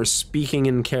when you are speaking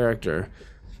in character,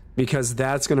 because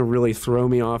that's going to really throw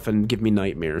me off and give me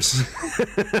nightmares.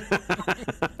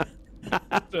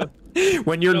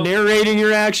 When you're narrating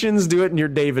your actions, do it in your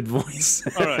David voice.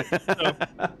 All right. So,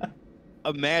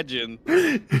 imagine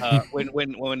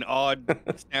when Odd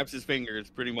snaps his fingers,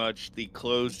 pretty much the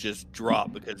clothes just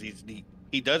drop because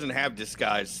he doesn't have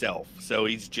disguised self, so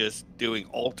he's just doing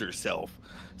alter self.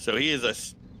 So he is a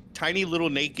tiny little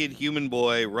naked human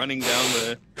boy running down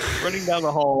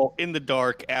the hall in the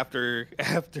dark after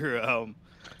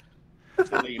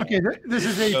Okay, this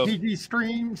is a PG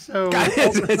stream, so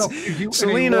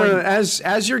Selena,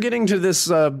 as you're getting to this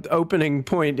opening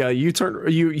point, you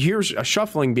hear a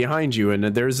shuffling behind you, and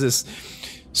there's this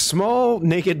small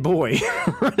naked boy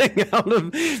running out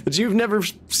of that you've never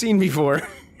seen before,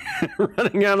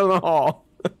 running out of the hall.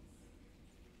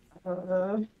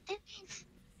 I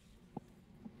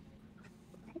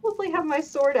probably have my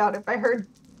sword out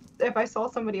if I saw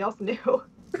somebody else new.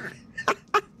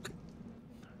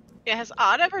 Yeah, has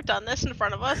Odd ever done this in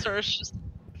front of us, or is just...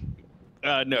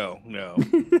 No. Lena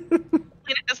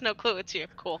has no clue it's you.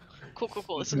 Cool.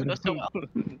 This is going to go so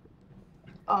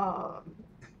well.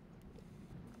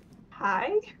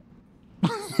 Hi?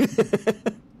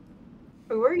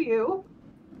 Who are you?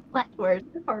 What? Where's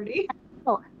the party?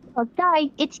 Oh,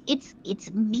 sorry. It's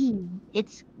me.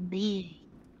 It's me.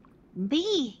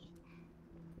 Me.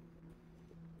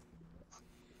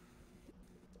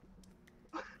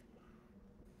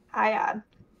 Hi, Ad.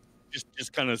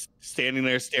 Just kind of standing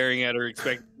there staring at her,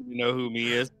 expecting to know who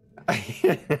me is.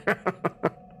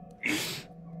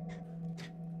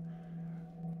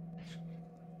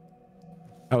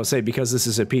 I would say, because this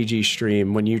is a PG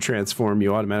stream, when you transform,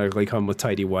 you automatically come with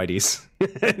tidy whities.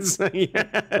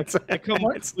 I come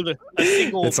with a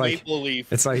single maple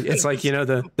leaf. It's like you know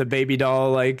the baby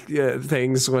doll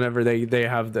things whenever they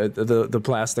have the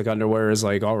plastic underwear is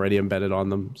like already embedded on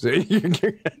them.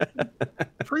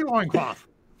 Free loincloth.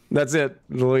 That's it,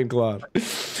 the loincloth.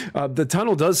 The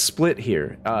tunnel does split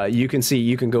here. You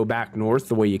can go back north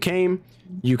the way you came.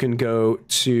 You can go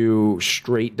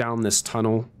straight down this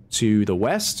tunnel to the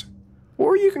west,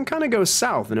 or you can kind of go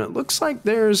south, and it looks like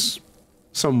there's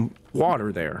some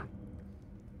water there.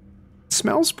 It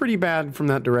smells pretty bad from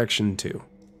that direction too.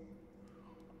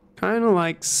 Kind of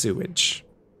like sewage.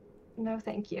 No,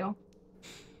 thank you.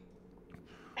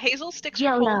 Hazel sticks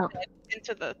her whole head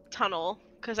into the tunnel,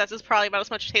 because that's probably about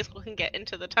as much as Hazel can get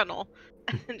into the tunnel,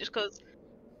 and just goes,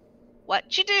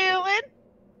 "What you doing?"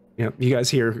 Yep, you guys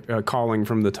hear calling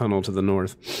from the tunnel to the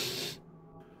north.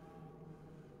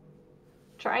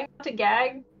 Trying not to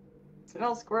gag.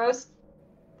 Smells gross.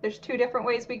 There's 2 different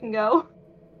ways we can go.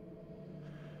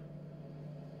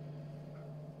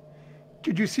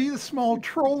 Did you see the small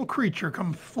troll creature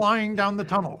come flying down the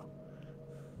tunnel?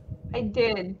 I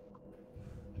did.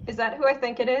 Is that who I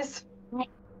think it is?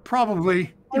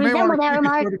 Probably. I You may want remember that to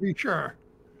remark. to be sure.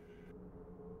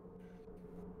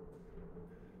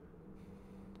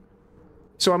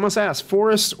 So I must ask,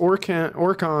 Forrest,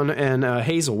 Orcon, and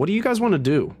Hazel, what do you guys want to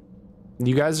do?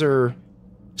 You guys are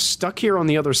stuck here on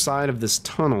the other side of this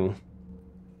tunnel.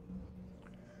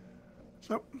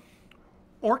 So,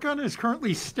 Orcon is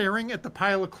currently staring at the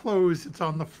pile of clothes that's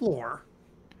on the floor.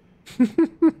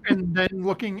 And then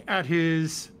looking at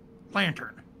his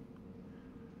lantern.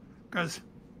 Because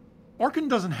Orcon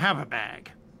doesn't have a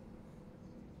bag.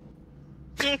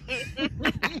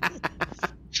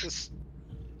 Just...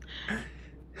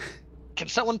 Can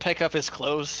someone pick up his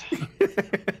clothes?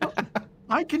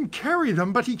 I can carry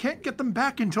them, but he can't get them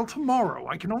back until tomorrow.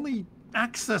 I can only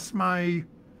access my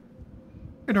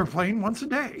inner plane once a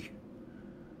day.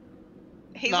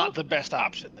 Hazel, Not the best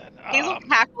option then. Hazel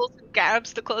cackles and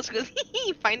grabs the clothes and goes,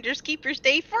 "Finders keepers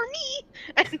day for me,"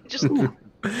 and just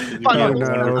bundles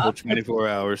them up. 24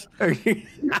 hours.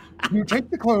 You take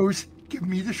the clothes, give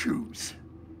me the shoes.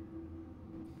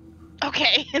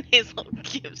 Okay, and Hazel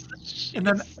gives the shoes. And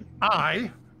then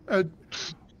I,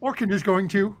 Orkin, is going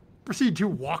to proceed to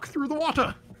walk through the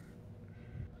water.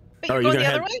 Wait, Oh, you're you're going the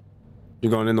gonna other way?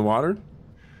 You're going in the water?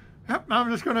 Yep,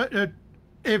 I'm just going to...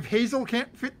 if Hazel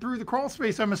can't fit through the crawl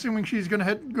space, I'm assuming she's going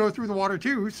to go through the water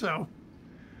too, so...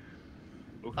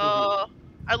 I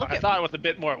look I at thought with a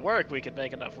bit more work, we could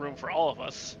make enough room for all of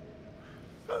us.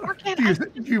 Orkin.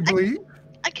 Do you believe?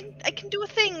 I can do a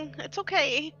thing. It's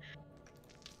okay.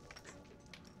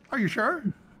 Are you sure?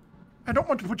 I don't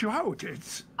want to put you out.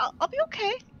 It's... I'll be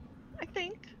okay. I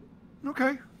think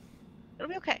Okay. it'll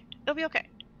be okay. It'll be okay.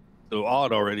 So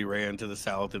Odd already ran to the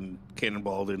south and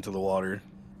cannonballed into the water.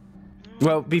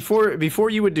 Well, before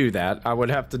you would do that, I would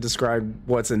have to describe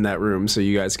what's in that room so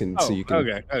you guys can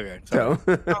Okay. Sorry. tell.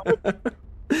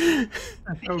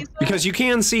 Because you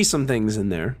can see some things in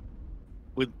there.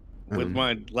 With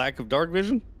my lack of dark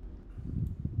vision?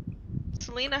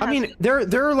 Selena. I mean, they're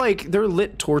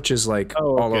lit torches all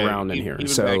okay. around in here. Even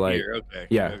So back like, here. Okay.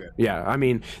 yeah, Okay. yeah. I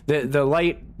mean, the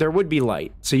light, there would be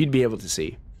light, so you'd be able to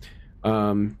see.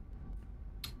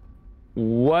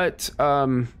 What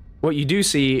you do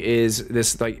see is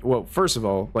this, well, first of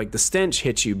all, the stench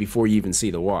hits you before you even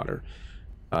see the water.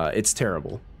 It's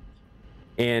terrible,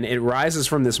 and it rises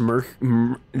from this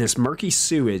murky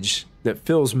sewage that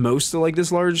fills most of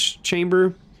this large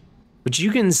chamber. But you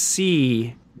can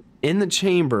see in the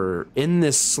chamber, in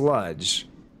this sludge,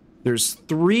 there's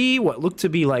 3 what look to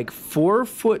be 4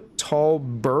 foot tall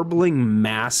burbling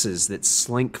masses that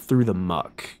slink through the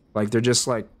muck. They're just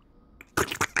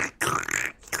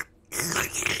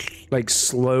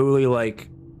slowly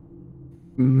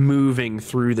moving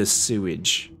through the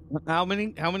sewage. How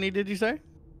many did you say?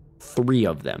 3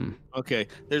 of them. Okay.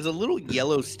 There's a little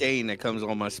yellow stain that comes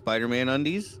on my Spider-Man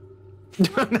undies.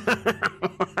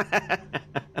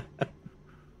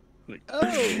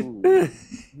 Oh.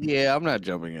 Yeah, I'm not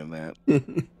jumping in that.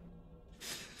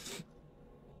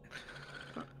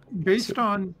 Based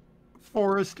on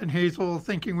Forrest and Hazel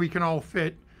thinking we can all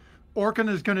fit, Orkin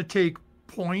is going to take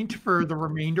point for the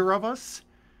remainder of us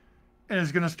and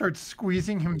is going to start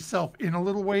squeezing himself in a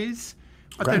little ways,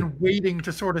 but then waiting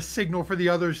to sort of signal for the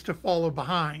others to follow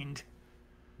behind.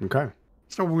 Okay.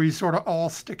 So we sort of all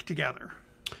stick together.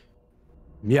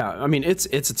 Yeah, I mean, it's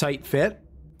a tight fit,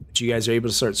 but you guys are able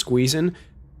to start squeezing.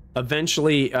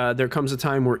 Eventually, there comes a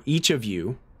time where each of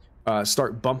you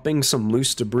start bumping some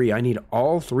loose debris. I need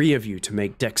all 3 of you to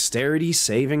make dexterity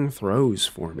saving throws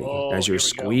for me as you're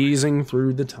squeezing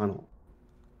through the tunnel.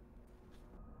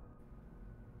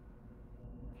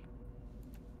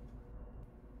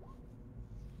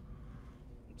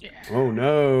 Yeah. Oh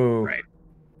no. Right.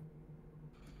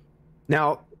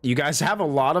 Now, you guys have a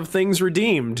lot of things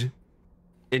redeemed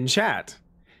in chat.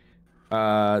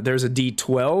 There's a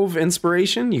D12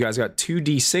 inspiration. You guys got 2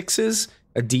 D6s,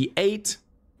 a D8.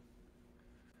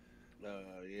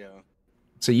 Yeah.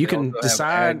 So you can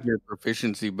decide add your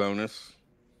proficiency bonus.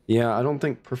 Yeah, I don't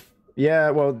think.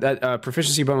 That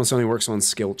proficiency bonus only works on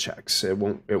skill checks. It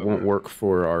won't work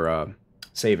for our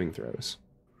saving throws.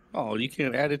 Oh, you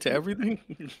can't add it to everything?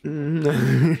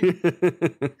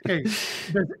 Okay,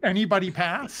 does anybody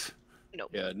pass?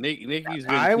 Nope. Yeah, Nikki's.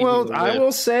 I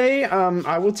will say.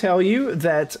 I will tell you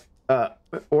that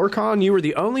Orcon, you were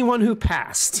the only one who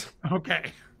passed.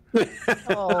 Okay.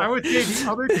 I would say the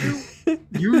other 2,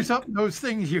 use up those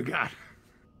things you got.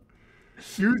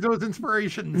 Use those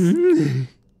inspirations.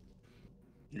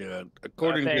 Yeah,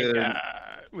 according to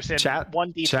we said Chat-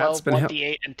 1d12, chat's been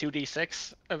 1d8, and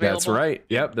 2d6 available. That's right.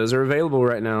 Yep, those are available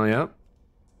right now. Yep.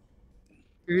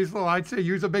 Hazel, I'd say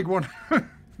use a big one.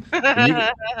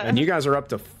 And you guys are up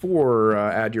to 4.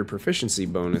 Add your proficiency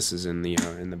bonuses in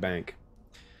the bank.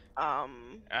 I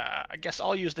guess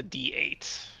I'll use the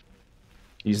d8.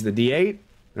 Use the D8.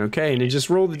 Okay, and you just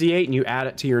roll the D8 and you add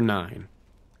it to your 9.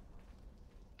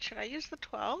 Should I use the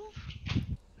 12?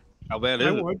 how bad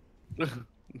is it?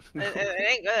 It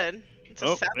ain't good. It's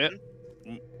a 7.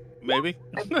 Yeah. Maybe.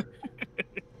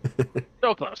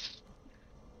 So close.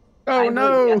 Oh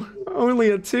no!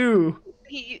 Only a 2.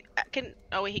 He can.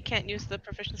 Oh wait, he can't use the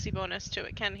proficiency bonus to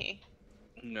it, can he?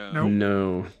 No. Nope.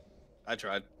 No. I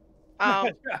tried.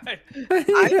 No,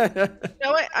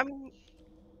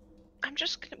 I'm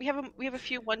just gonna. We have a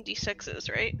few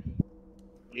 1d6s, right?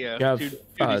 Yeah. You have,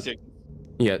 2d6.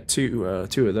 Yeah, two of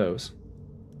those.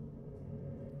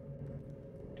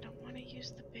 I don't want to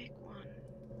use the big one.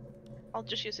 I'll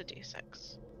just use a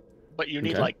d6. But you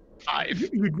need Okay. 5.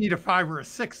 You'd need a 5 or a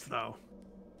 6, though.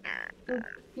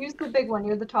 Use the big one.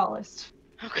 You're the tallest.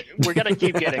 Okay. We're gonna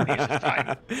keep getting these. It's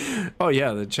fine. Oh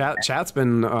yeah, the chat's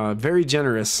been very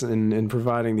generous in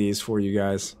providing these for you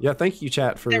guys. Yeah, thank you,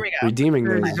 chat, for There we go. redeeming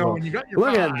There those you as go. well. And you got your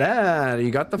Look at 5. that. You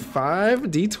got the 5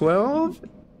 D12.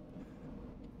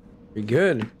 Very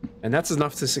good. And that's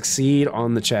enough to succeed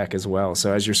on the check as well.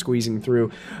 So as you're squeezing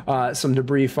through, some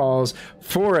debris falls.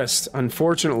 Forrest,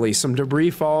 unfortunately, some debris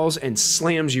falls and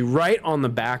slams you right on the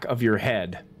back of your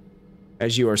head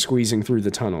as you are squeezing through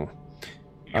the tunnel.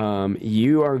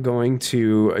 You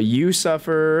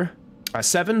suffer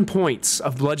 7 points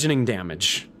of bludgeoning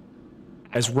damage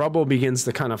as rubble begins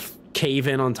to kind of cave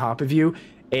in on top of you,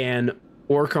 and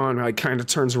Orcon kind of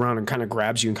turns around and kind of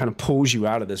grabs you and kind of pulls you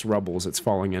out of this rubble as it's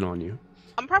falling in on you.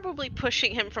 I'm probably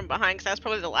pushing him from behind because I was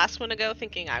probably the last one to go,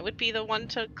 thinking I would be the one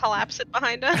to collapse it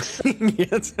behind us.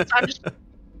 Yes. So I'm just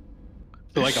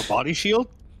So like a body shield?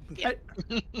 Yeah.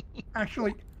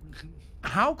 Actually,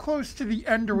 how close to the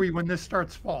end are we when this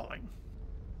starts falling?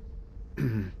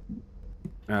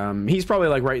 He's probably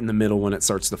like right in the middle when it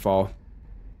starts to fall.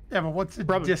 Yeah, but what's the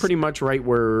Probably pretty much right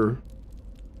where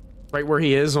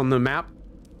he is on the map.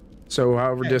 So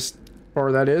however just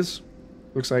far that is.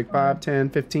 Looks like 5, 10,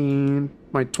 15,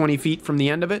 like 20 feet from the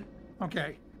end of it.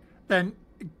 Okay. Then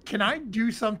can I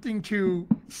do something to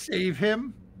save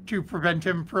him, to prevent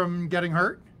him from getting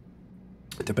hurt?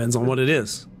 It depends on what it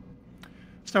is.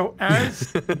 So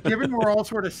given we're all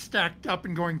sort of stacked up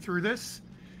and going through this,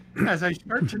 as I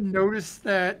start to notice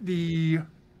that the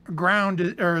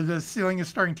the ceiling is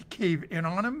starting to cave in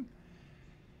on him,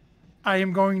 I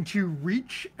am going to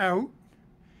reach out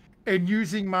and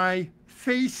using my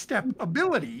phase step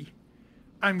ability,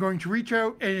 I'm going to reach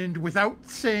out and without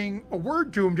saying a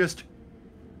word to him, just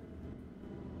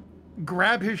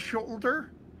grab his shoulder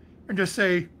and just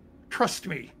say, "Trust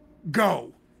me,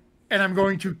 go." And I'm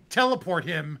going to teleport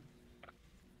him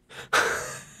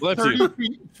 30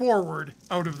 feet forward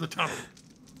out of the tunnel.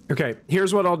 Okay,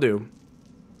 here's what I'll do.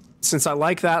 Since I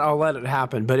like that, I'll let it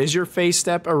happen. But is your phase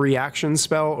step a reaction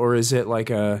spell, or is it like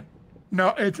a... No,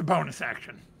 it's a bonus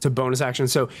action. It's a bonus action.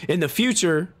 So in the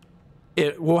future,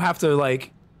 we'll have to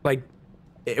like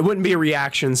it wouldn't be a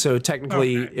reaction, so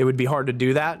technically it would be hard to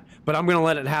do that. But I'm gonna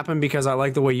let it happen because I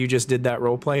like the way you just did that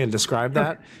role play and described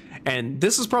that. And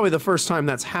this is probably the first time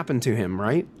that's happened to him,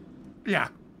 right? Yeah.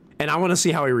 And I want to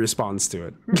see how he responds to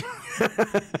it.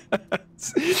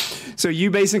 So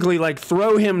you basically like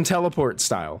throw him teleport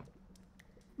style.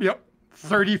 Yep.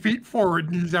 30 feet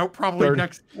forward, and he's out probably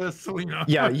next to Selena.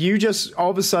 Yeah, you just all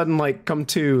of a sudden like come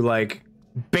to like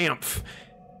bamf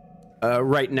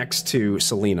right next to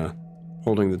Selena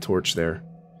holding the torch there.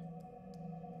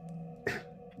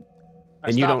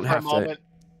 And you don't have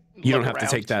to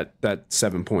take that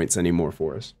 7 points anymore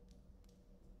for us.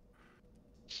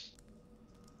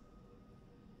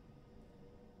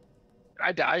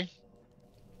 I die.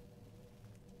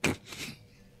 You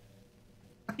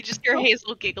just hear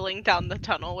Hazel giggling down the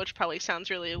tunnel, which probably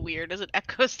sounds really weird as it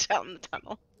echoes down the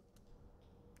tunnel.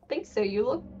 I think so. You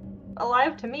look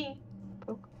alive to me.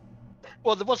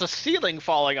 Well, there was a ceiling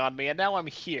falling on me, and now I'm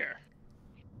here.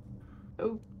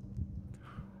 Oh.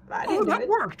 That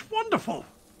worked. Wonderful.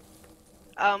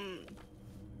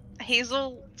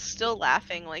 Hazel, still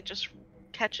laughing, like just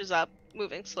catches up,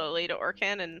 moving slowly to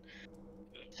Orcan and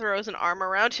throws an arm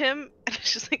around him. And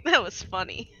it's just like, that was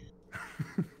funny.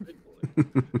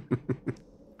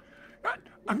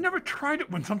 I've never tried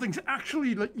it when something's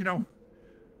actually, like,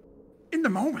 in the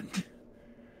moment.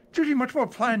 It's usually much more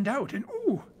planned out. And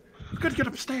I've got to get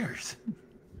upstairs.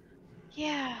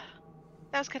 Yeah,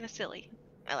 that was kind of silly.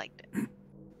 I liked it.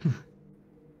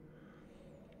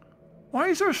 Why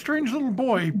is there a strange little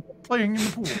boy playing in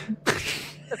the pool?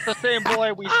 It's the same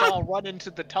boy we saw run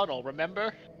into the tunnel,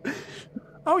 remember?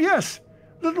 Oh, yes.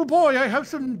 Little boy, I have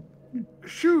some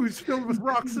shoes filled with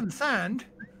rocks and sand.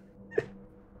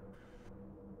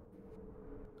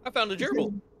 I found a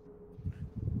gerbil.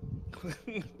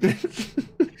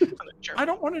 I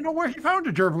don't want to know where he found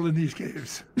a gerbil in these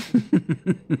caves.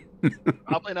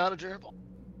 Probably not a gerbil.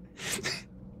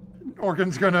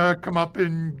 Organ's gonna come up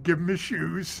and give him his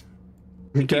shoes.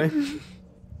 Okay.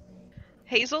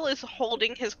 Hazel is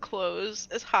holding his clothes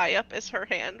as high up as her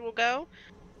hand will go.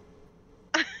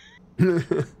 Do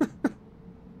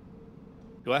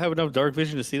I have enough dark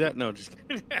vision to see that? No, just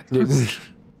kidding.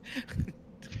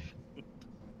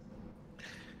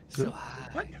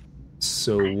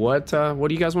 So what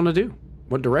do you guys want to do?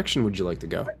 What direction would you like to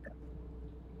go?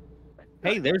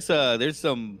 Hey, there's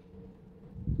some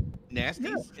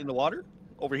nasties in the water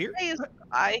over here. Hey, is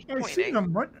I I see pointing.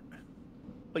 them. What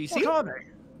Oh, you see are them?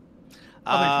 they?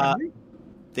 Are they friendly?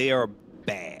 They are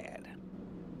bad.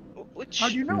 Which How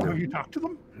do you know? Have you talked to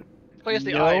them? Where's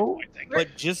the eye pointing?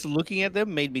 But just looking at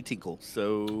them made me tinkle.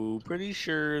 So pretty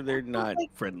sure they're not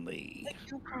friendly.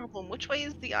 No problem. Which way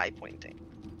is the eye pointing?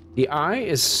 The eye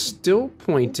is still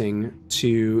pointing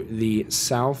to the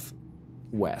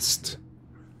southwest.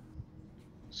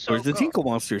 So Where's the tinkle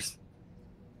monsters?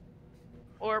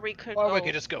 Or we could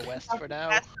just go west for now.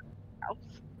 west, south.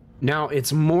 Now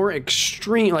it's more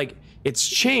extreme, like it's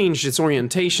changed its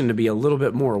orientation to be a little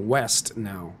bit more west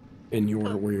now in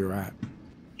where you're at.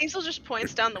 Hazel just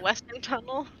points down the western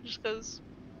tunnel. Just goes,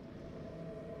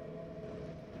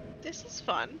 this is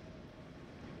fun.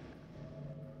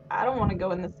 I don't want to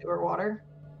go in the sewer water.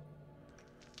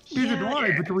 Neither do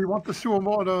I, but do we want the sewer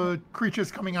water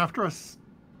creatures coming after us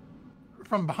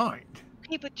from behind?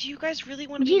 Okay, but do you guys really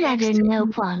want to be You next got to no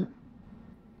fun.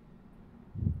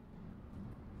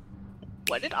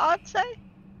 What did Odd say?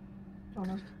 Don't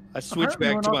know. I switch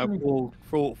Apparently back to we're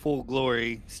my not full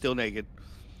glory, still naked.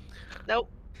 Nope.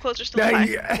 Clothes are still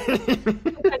fine.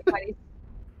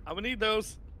 I'm gonna need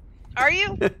those. Are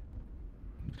you?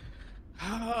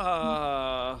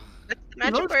 Ah. That's the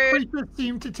magic Those word. creatures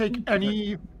seem to take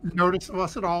any notice of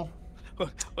us at all.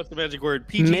 What's the magic word?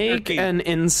 PG-13. Make an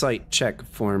insight check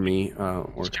for me,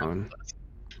 Orcon.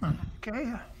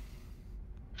 Okay.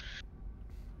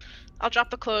 I'll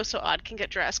drop the clothes so Odd can get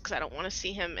dressed because I don't want to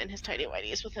see him in his tighty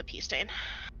whities with a pee stain.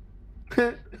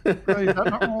 Is that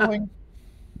not rolling?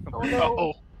 Oh no.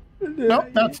 Oh, Nope,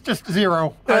 that's just a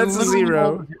 0. I That's a literally 0.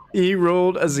 rolled a 0. He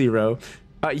rolled a 0.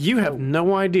 You have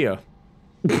no idea.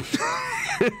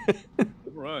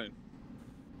 Right.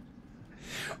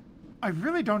 I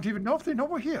really don't even know if they know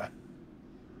we're here.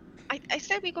 I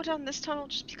say we go down this tunnel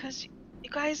just because you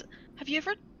guys have you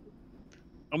ever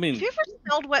I mean,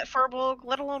 smelled wet furbolg,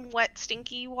 let alone wet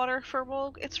stinky water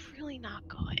furbolg? It's really not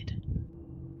good.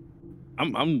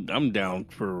 I'm down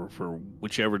for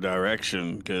whichever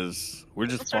direction because we're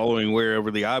just following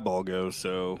wherever the eyeball goes.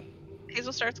 So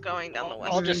Hazel starts going down the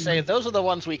west. I'll just say those are the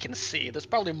ones we can see. There's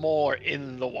probably more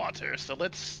in the water, so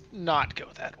let's not go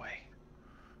that way.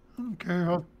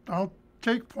 Okay, I'll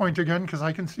take point again because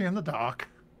I can see in the dark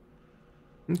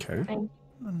Okay.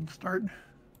 and start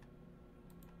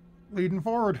leading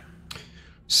forward.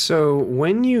 So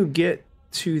when you get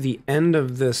to the end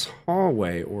of this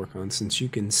hallway, Orcon, since you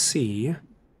can see,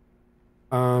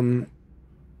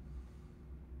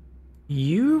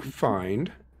 you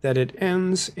find that it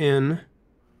ends in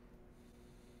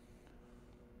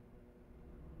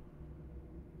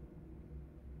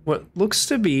what looks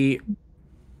to be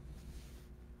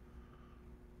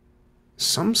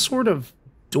some sort of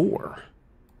door.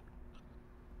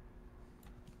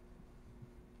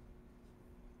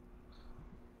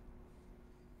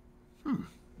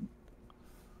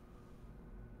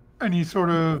 Any sort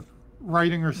of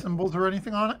writing or symbols or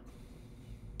anything on it?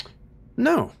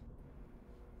 No.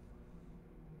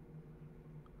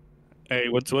 hey,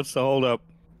 what's the holdup?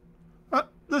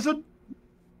 There's a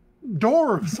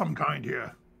door of some kind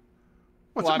here.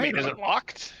 What's Well, it I made mean, is of? it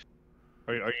locked?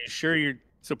 Are you sure you're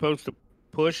supposed to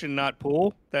push and not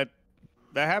pull? That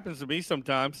happens to me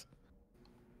sometimes.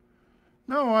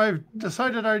 No, I've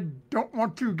decided I don't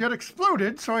want to get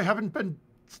exploded, so I haven't been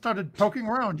started poking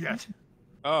around yet.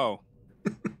 Oh,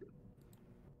 Can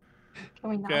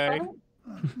we knock Okay. on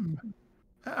it?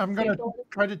 I'm gonna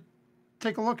try to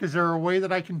take a look. Is there a way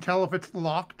that I can tell if it's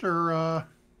locked or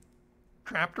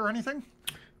trapped or anything?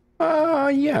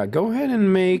 Yeah, go ahead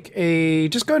and make a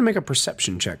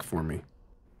perception check for me.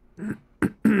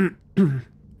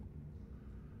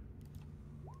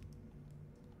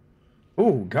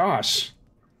 Oh gosh.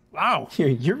 Wow.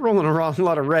 You're rolling around a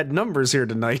lot of red numbers here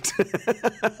tonight.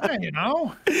 Hey, you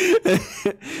know, yeah,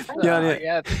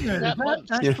 Yeah, is that that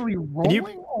much. actually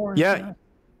rolling or? is yeah. that-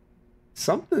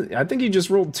 Something. I think you just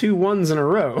rolled 2 1s in a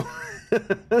row.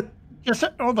 Just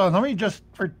hold on. Let me just.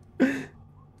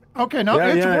 Okay, no,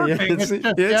 it's working. It's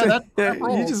just, that's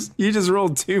roll. You just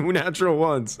rolled 2 natural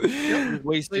ones. you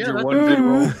wasted Yeah, your that's- one good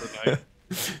roll tonight.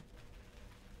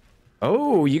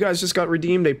 Oh, you guys just got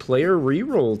redeemed a player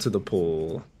reroll to the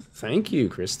pool. Thank you,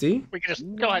 Christy. We can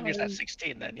just go ahead and use that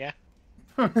 16 then, yeah?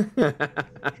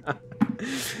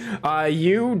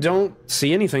 You don't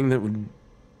see anything that would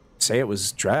say it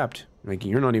was trapped. Like,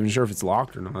 you're not even sure if it's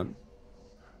locked or not.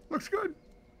 Looks good.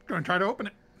 Gonna try to open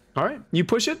it. All right, you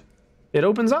push it. It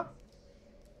opens up.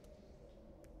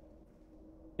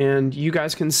 And you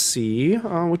guys can see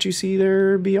what you see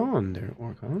there beyond there,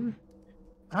 Orcon.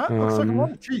 Looks like a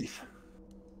lot of teeth.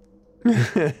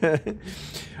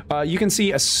 You can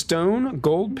see a stone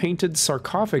gold-painted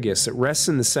sarcophagus that rests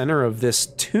in the center of this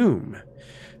tomb.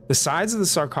 The sides of the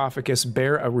sarcophagus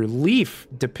bear a relief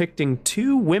depicting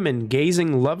 2 women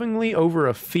gazing lovingly over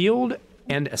a field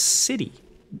and a city.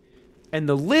 And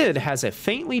the lid has a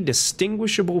faintly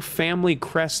distinguishable family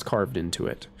crest carved into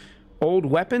it. Old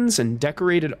weapons and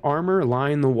decorated armor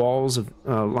line the walls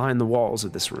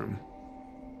of this room.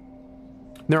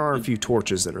 There are a few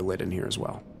torches that are lit in here as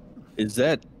well. Is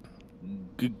that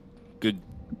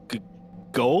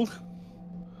gold?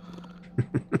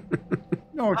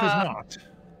 No, it is not.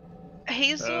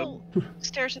 Hazel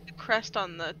stares at the crest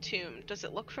on the tomb. Does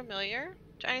it look familiar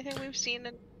to anything we've seen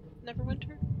in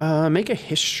Neverwinter? Make a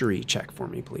history check for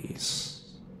me, please.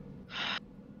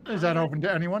 Is that open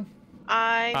to anyone?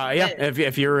 Yeah,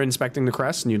 if you're inspecting the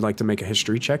crest and you'd like to make a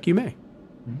history check, you may.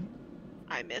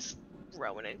 I miss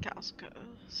Rowan and Kalska.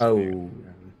 Oh.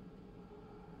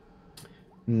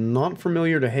 Not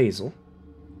familiar to Hazel.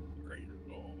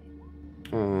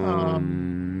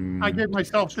 I gave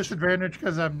myself disadvantage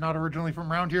because I'm not originally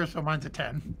from around here, so mine's a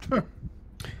 10.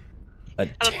 A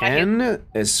 10,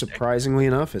 is surprisingly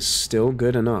enough, is still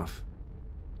good enough.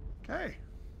 Okay.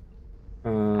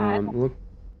 Look,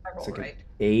 it's like an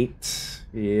 8.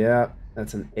 Yeah,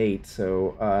 that's an 8.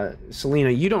 So,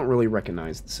 Selena, you don't really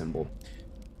recognize the symbol.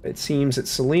 It seems that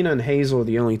Selena and Hazel are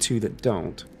the only two that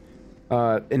don't.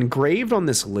 Engraved on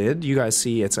this lid, you guys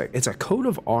see it's a coat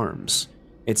of arms.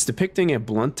 It's depicting a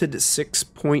blunted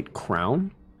 6-point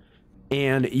crown.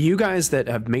 And you guys that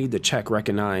have made the check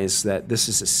recognize that this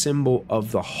is a symbol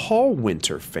of the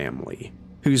Hallwinter family,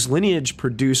 whose lineage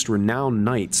produced renowned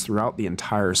knights throughout the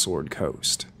entire Sword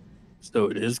Coast. So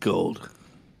it is gold.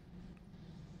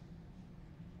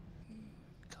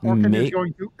 Orkin is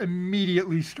going to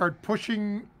immediately start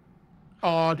pushing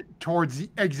Odd towards the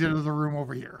exit of the room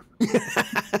over here.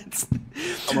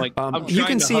 I'm like, you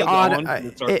can see Odd.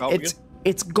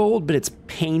 It's gold, but it's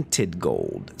painted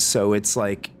gold. So it's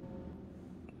like,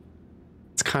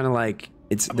 it's kind of like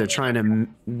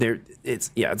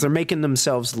they're making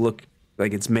themselves look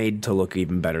like it's made to look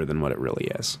even better than what it really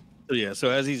is. Yeah,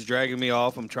 so as he's dragging me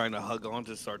off, I'm trying to hug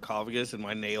onto the sarcophagus, and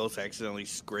my nails accidentally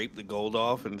scrape the gold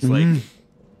off, and it's like,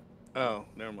 oh,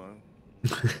 never mind.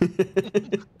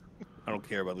 I don't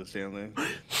care about this damn thing.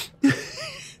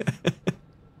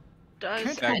 Back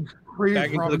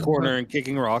into the corner and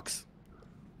kicking rocks.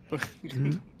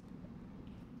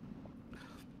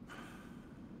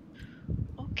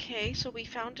 Okay, so we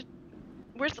found it.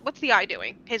 What's the eye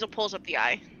doing? Hazel pulls up the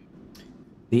eye.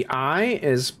 The eye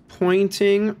is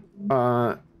pointing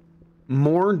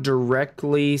more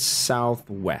directly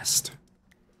southwest.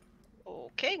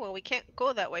 Okay, well, we can't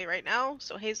go that way right now,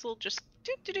 so Hazel just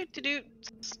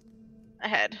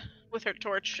ahead with her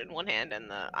torch in one hand and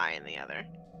the eye in the other.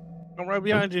 I'm right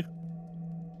behind you.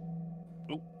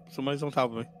 Oh, somebody's on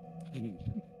top of me.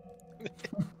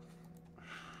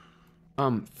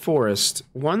 Forrest,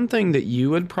 one thing that you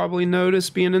would probably notice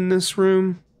being in this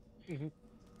room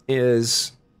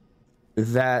is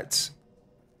that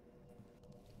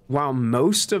while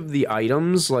most of the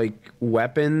items, like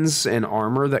weapons and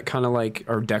armor that kind of like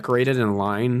are decorated and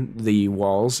line the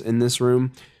walls in this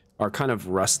room are kind of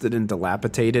rusted and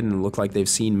dilapidated and look like they've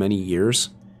seen many years,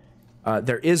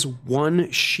 there is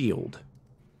one shield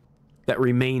that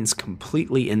remains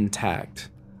completely intact.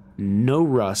 No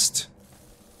rust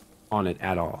on it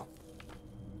at all.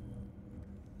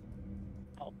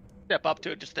 I'll step up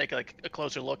to it, just take like a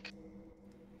closer look.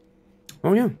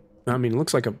 Oh yeah, I mean, it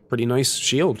looks like a pretty nice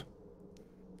shield.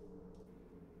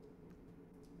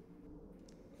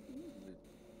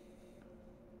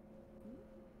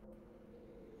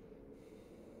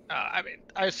 I mean,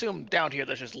 I assume down here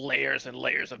there's just layers and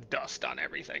layers of dust on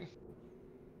everything.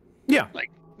 Yeah.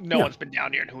 Like, no one's been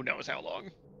down here in who knows how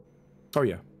long. Oh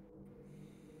yeah.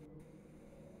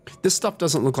 This stuff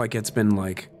doesn't look like it's been,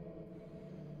 like,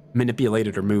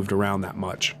 manipulated or moved around that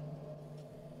much.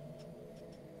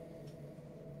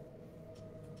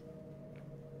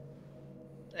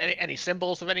 Any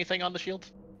symbols of anything on the shield?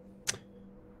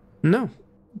 No.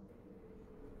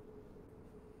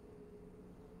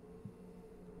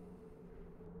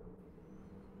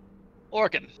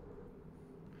 Orkin.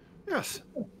 Yes.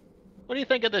 What do you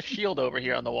think of this shield over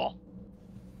here on the wall?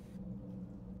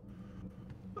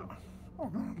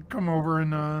 I'll come over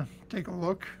and take a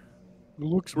look. It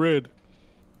looks red.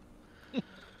 Well,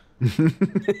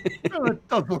 it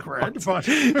does look red, but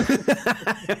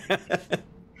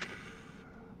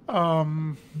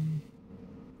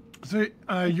so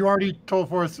you already told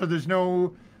for us, so there's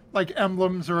no like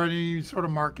emblems or any sort of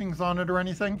markings on it or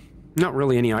anything? Not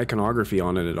really any iconography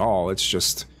on it at all. It's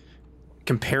just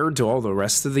compared to all the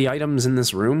rest of the items in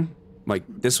this room, like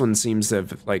this one seems to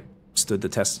have like stood the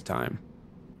test of time.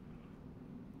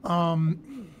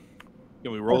 Can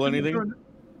we roll anything?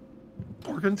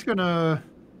 Orkin's gonna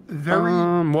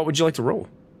What would you like to roll?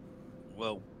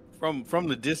 Well, from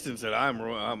the distance that I'm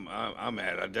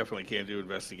at, I definitely can't do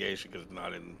investigation because it's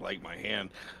not in like my hand.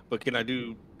 But can I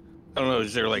do? I don't know.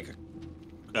 Is there like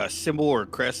a symbol or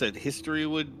crest that history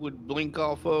would blink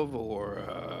off of, or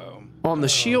on the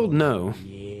shield? No.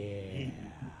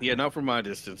 Yeah, not from my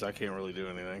distance. I can't really do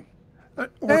anything.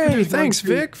 Hey, thanks,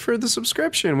 Vic, for the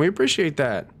subscription. We appreciate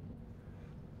that.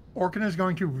 Orkin is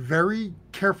going to very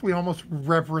carefully, almost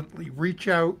reverently, reach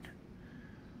out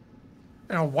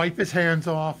and wipe his hands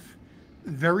off,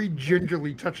 very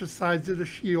gingerly touch the sides of the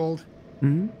shield,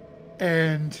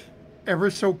 and ever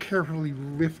so carefully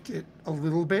lift it a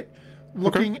little bit,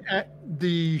 looking at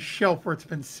the shelf where it's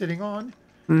been sitting on.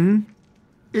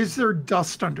 Is there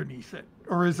dust underneath it?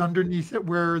 Or is underneath it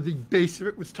where the base of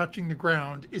it was touching the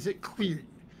ground, is it clean?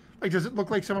 Like, does it look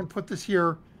like someone put this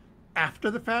here after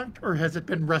the fact, or has it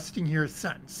been resting here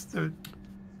since?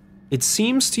 It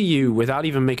seems to you, without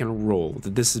even making a roll,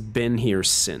 that this has been here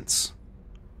since.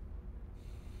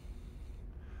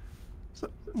 So,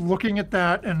 looking at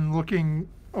that and looking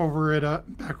over it,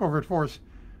 back over at Forrest,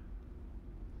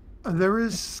 there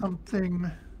is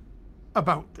something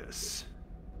about this.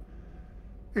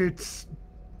 If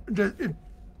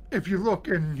you look,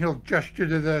 and he'll gesture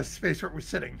to the space where it was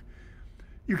sitting,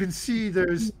 you can see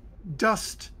there's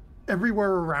dust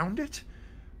everywhere around it,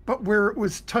 but where it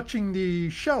was touching the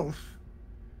shelf,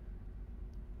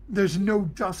 there's no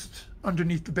dust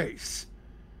underneath the base.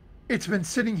 It's been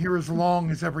sitting here as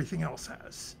long as everything else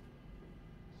has.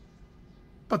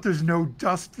 But there's no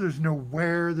dust, there's no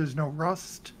wear, there's no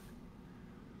rust.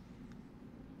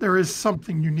 There is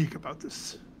something unique about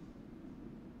this.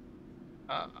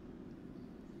 I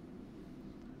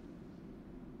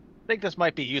think this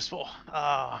might be useful.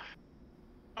 I'm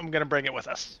gonna bring it with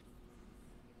us.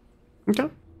 Okay.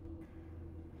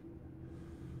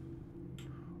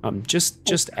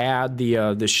 Just add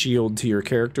the shield to your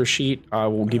character sheet. I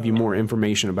will give you more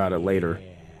information about it later.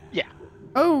 Yeah.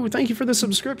 Oh, thank you for the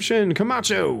subscription,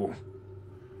 Camacho.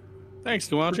 Thanks,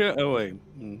 Camacho. Oh wait.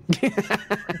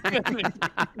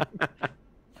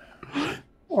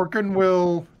 Orkin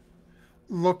will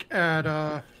look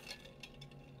at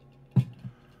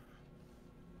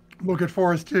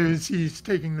Forrest as he's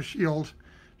taking the shield.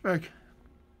 Like,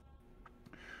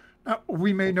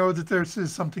 we may know that there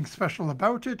is something special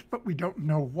about it, but we don't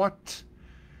know what.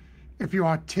 If you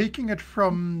are taking it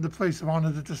from the place of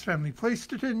honor that this family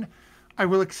placed it in, I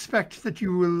will expect that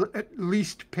you will at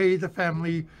least pay the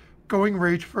family going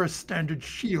rate for a standard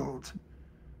shield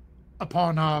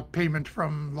upon payment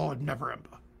from Lord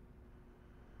Neverwinter.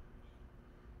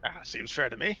 Seems fair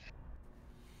to me.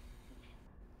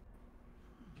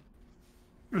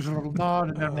 There's a little nod,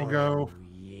 and then we'll go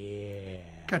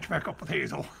catch back up with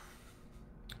Hazel.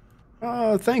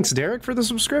 Thanks, Derek, for the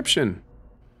subscription.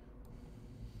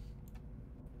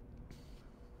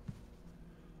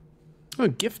 Oh,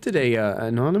 gifted a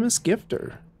anonymous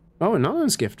gifter. Oh,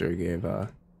 anonymous gifter gave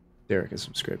Derek a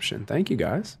subscription. Thank you,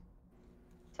 guys.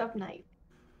 Tough night.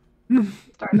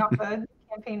 Starting off the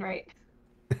campaign right.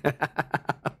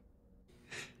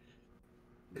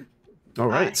 All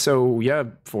right, so yeah,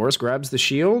 Forrest grabs the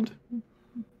shield.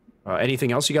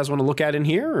 Anything else you guys want to look at in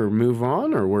here, or move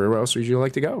on, or where else would you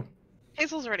like to go?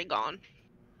 Hazel's already gone.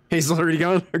 Hazel's already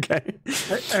gone? Okay.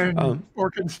 And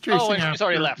Orkin's chasing and she's after.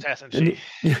 already left, hasn't she?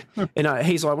 And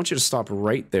Hazel, I want you to stop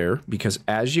right there, because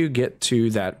as you get to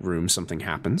that room, something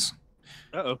happens.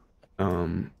 Uh-oh.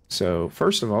 So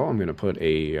first of all, I'm going to put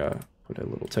a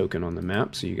little token on the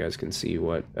map so you guys can see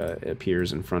what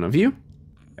appears in front of you.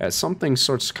 As something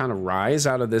starts to kind of rise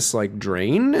out of this like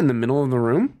drain in the middle of the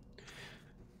room.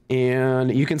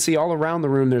 And you can see all around the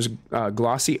room there's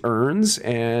glossy urns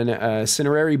and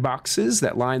cinerary boxes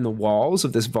that line the walls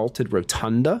of this vaulted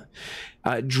rotunda.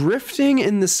 Drifting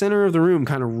in the center of the room,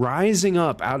 kind of rising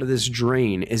up out of this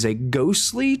drain, is a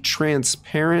ghostly,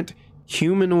 transparent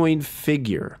humanoid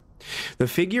figure. The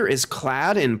figure is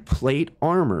clad in plate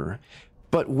armor,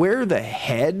 but where the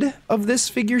head of this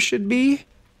figure should be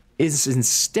is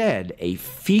instead a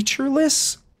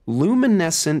featureless,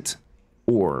 luminescent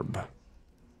orb.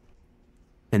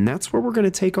 And that's where we're going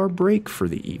to take our break for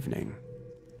the evening.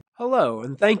 Hello,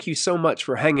 and thank you so much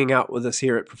for hanging out with us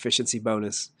here at Proficiency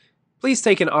Bonus. Please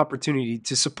take an opportunity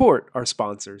to support our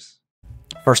sponsors.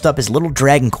 First up is Little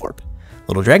Dragon Corp.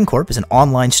 Little Dragon Corp is an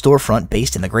online storefront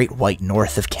based in the Great White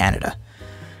North of Canada.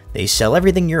 They sell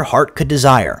everything your heart could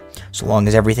desire, so long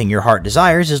as everything your heart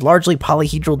desires is largely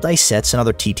polyhedral dice sets and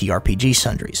other TTRPG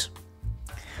sundries.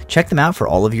 Check them out for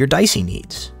all of your dicey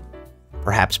needs.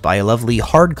 Perhaps buy a lovely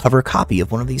hardcover copy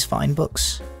of one of these fine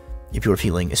books. If you're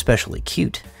feeling especially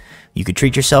cute, You could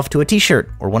treat yourself to a t-shirt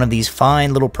or one of these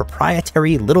fine little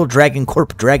proprietary Little Dragon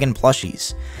Corp dragon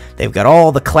plushies. They've got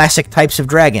all the classic types of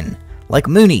dragon, like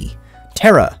Mooney,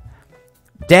 Terra,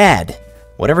 Dad,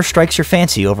 whatever strikes your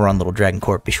fancy over on Little Dragon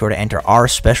Corp. Be sure to enter our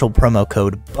special promo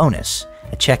code BONUS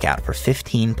at checkout for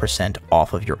 15%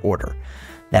 off of your order.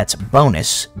 That's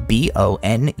BONUS,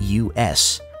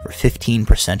 BONUS, for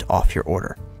 15% off your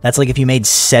order. That's like if you made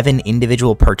 7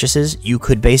 individual purchases, you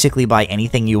could basically buy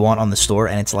anything you want on the store,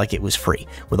 and it's like it was free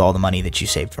with all the money that you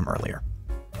saved from earlier.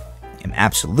 I'm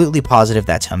absolutely positive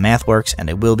that's how math works, and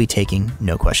I will be taking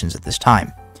no questions at this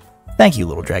time. Thank you,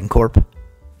 Little Dragon Corp.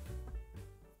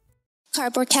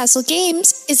 Cardboard Castle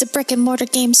Games is a brick-and-mortar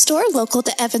game store local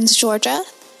to Evans, Georgia.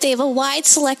 They have a wide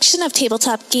selection of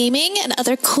tabletop gaming and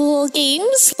other cool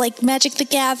games like Magic the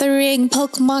Gathering,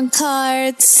 Pokemon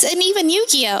cards, and even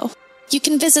Yu-Gi-Oh! You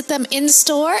can visit them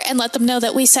in-store and let them know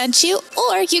that we sent you,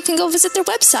 or you can go visit their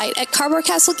website at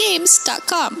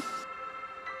cardboardcastlegames.com.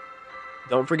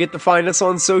 Don't forget to find us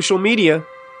on social media.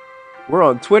 We're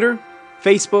on Twitter,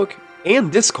 Facebook,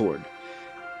 and Discord.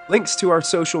 Links to our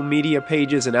social media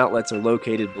pages and outlets are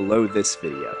located below this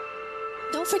video.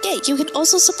 Don't forget, you can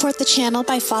also support the channel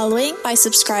by following, by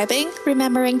subscribing,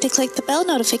 remembering to click the bell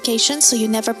notification so you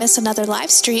never miss another live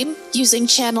stream, using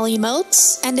channel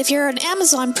emotes, and if you're an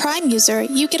Amazon Prime user,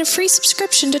 you get a free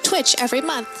subscription to Twitch every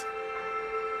month.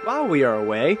 While we are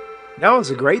away, now is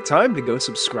a great time to go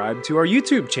subscribe to our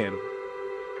YouTube channel.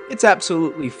 It's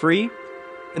absolutely free,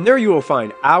 and there you will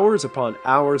find hours upon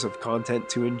hours of content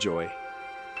to enjoy.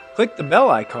 Click the bell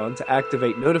icon to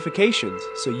activate notifications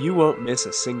so you won't miss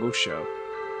a single show.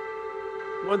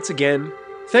 Once again,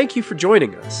 thank you for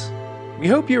joining us. We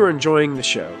hope you are enjoying the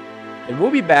show, and we'll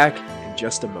be back in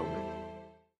just a moment.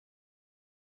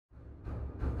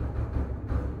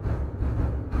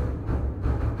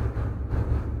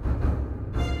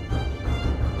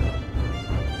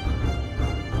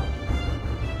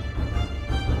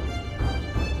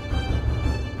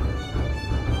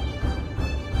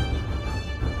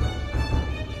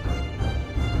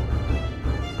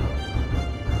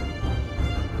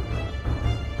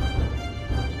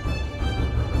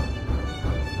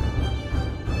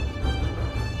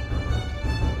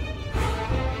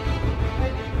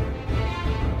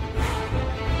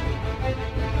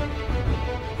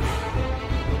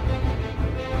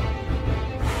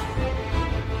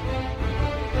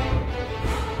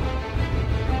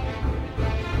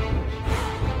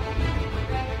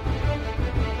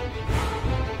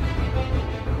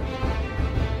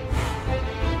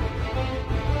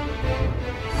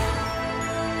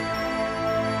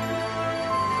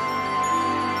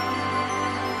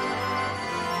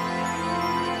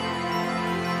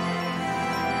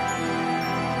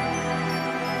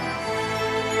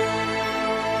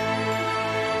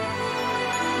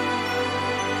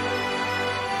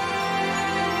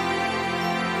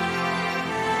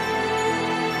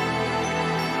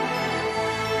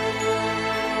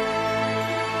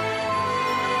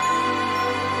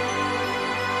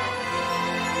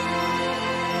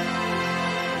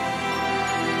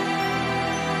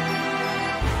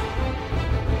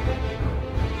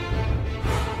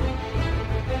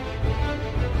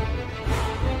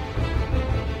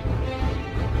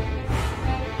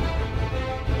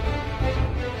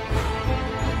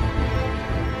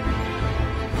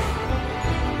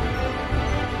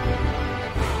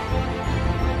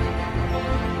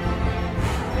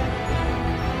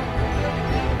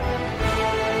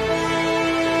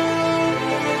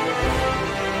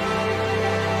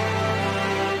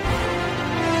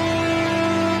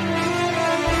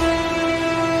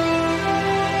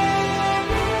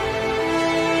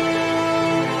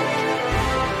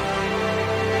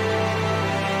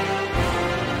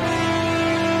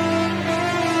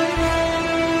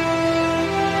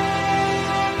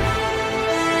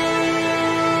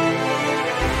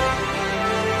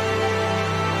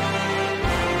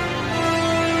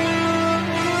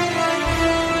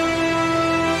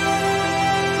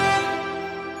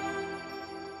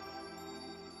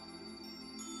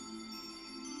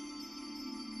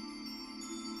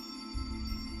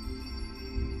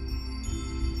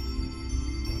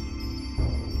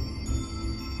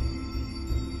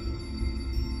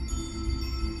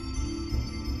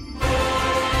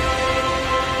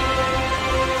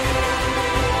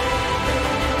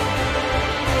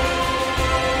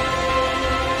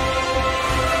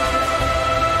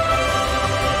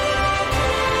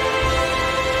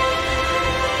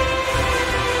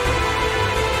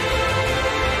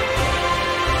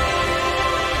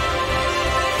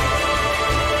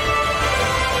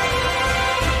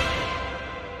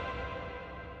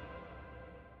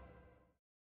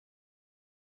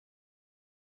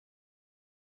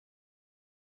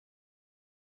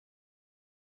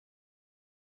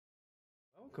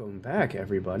 Welcome back,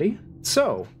 everybody.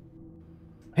 So,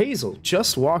 Hazel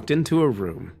just walked into a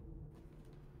room,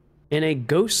 and a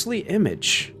ghostly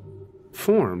image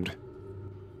formed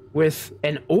with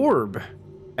an orb,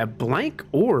 a blank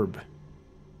orb,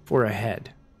 for a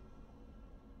head.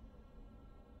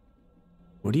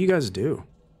 What do you guys do?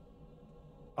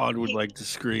 Odd would like to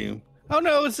scream. Oh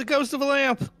no, it's the ghost of a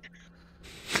lamp!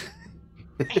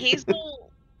 Hazel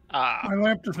My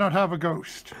lamp does not have a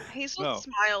ghost. Hazel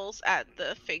smiles at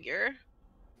the figure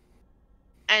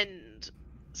and,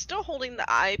 still holding the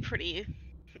eye pretty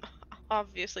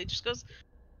obviously, just goes,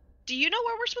 "Do you know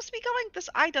where we're supposed to be going? This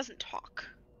eye doesn't talk."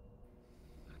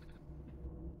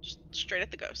 Just straight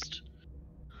at the ghost.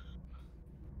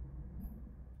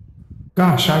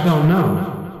 Gosh, I don't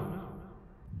know.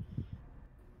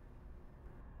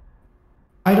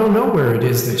 I don't know where it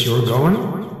is that you're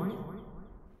going.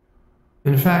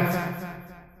 In fact,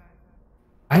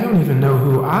 I don't even know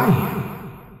who I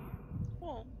am.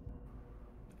 Oh.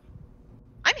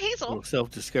 I'm Hazel.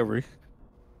 Self-discovery.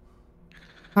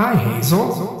 Hi,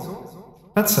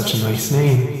 Hazel. That's such a nice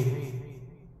name.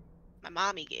 My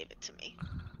mommy gave it to me.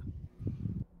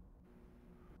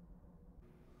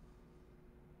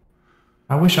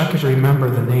 I wish I could remember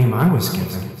the name I was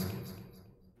given.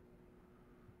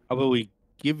 How about we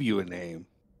give you a name?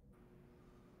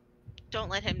 Don't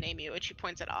let him name you, and she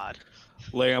points at Odd.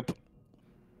 Lamp.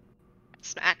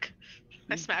 Smack.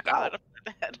 I smack Odd up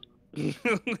the head.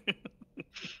 I'm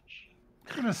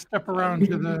gonna step around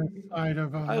to the side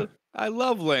of. I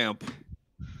love Lamp.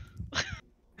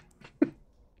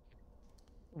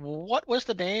 What was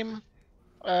the name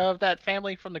of that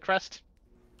family from the crest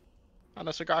on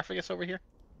the sarcophagus over here?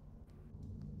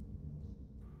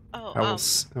 Oh,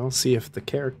 I'll see if the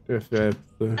character, if the.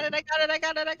 I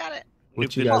got it. What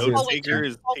If you the guys note do? taker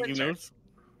is All taking Winter.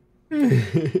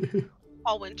 notes.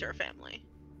 All Winter family.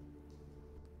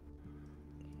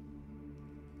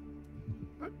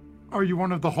 Are you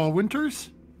one of the Hallwinters?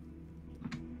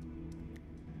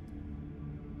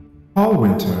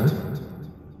 Hallwinter?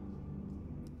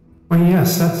 Well,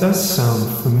 yes, that does sound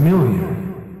familiar.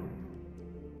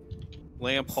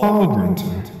 Lamp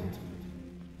Hallwinter.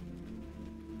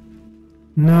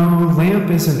 No,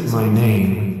 Lamp isn't my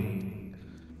name.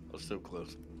 Oh, so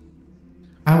close.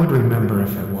 I would remember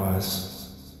if it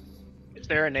was. Is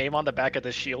there a name on the back of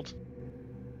this shield?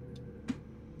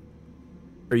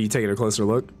 Are you taking a closer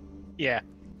look? Yeah.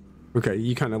 Okay,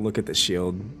 you kind of look at the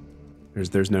shield.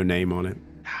 There's no name on it.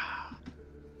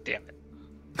 Damn it.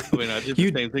 I mean, I did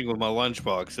the same thing with my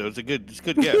lunchbox, so it's a good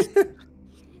guess.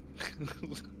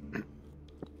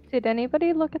 Did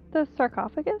anybody look at the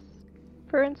sarcophagus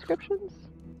for inscriptions?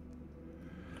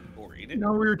 Or read it?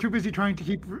 No, we were too busy trying to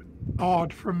keep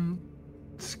Odd from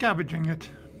scavenging it.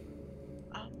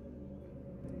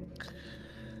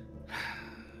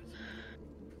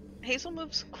 Hazel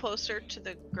moves closer to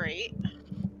the grate,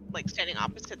 like standing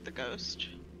opposite the ghost.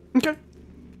 Okay.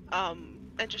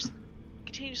 And just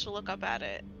continues to look up at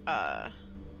it.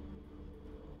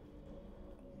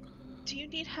 Do you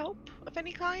need help of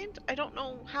any kind? I don't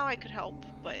know how I could help,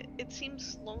 but it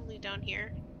seems lonely down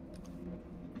here.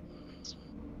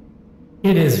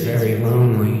 It is very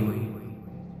lonely.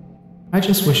 I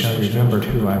just wish I remembered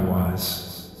who I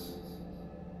was.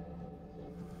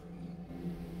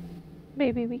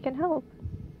 Maybe we can help.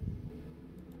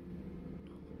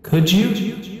 Could you?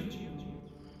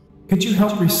 Could you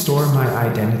help restore my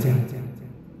identity?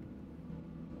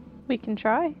 We can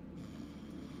try.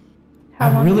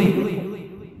 I've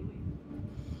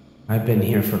been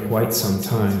here for quite some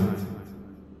time.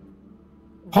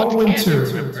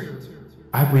 Hallwinter.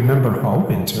 I remember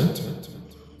Hallwinter.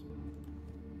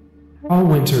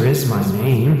 Hallwinter is my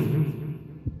name,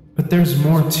 but there's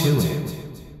more to it.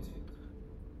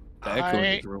 The echo in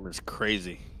this room is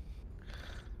crazy.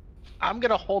 I'm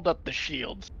gonna hold up the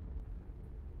shield.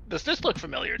 Does this look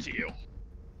familiar to you?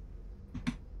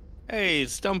 Hey,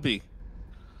 Stumpy.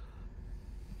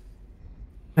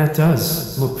 That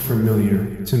does look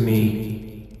familiar to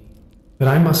me, but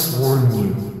I must warn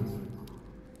you.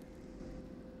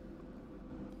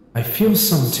 I feel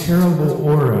some terrible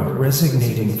aura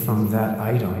resonating from that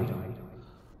item.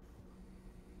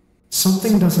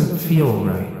 Something doesn't feel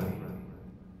right.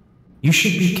 You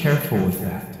should be careful with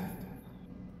that.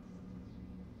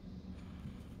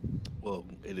 Well,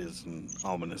 it is an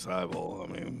ominous eyeball. I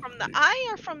mean, From the eye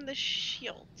or from the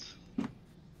shield?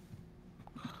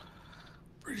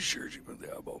 pretty sure she put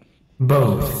the eyeball.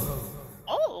 Both.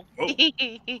 Oh.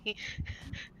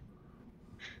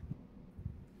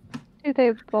 Do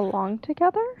they belong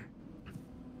together?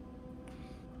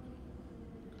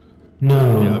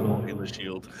 No. The eyeball in the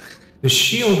shield. The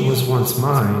shield was once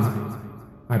mine.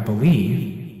 I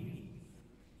believe.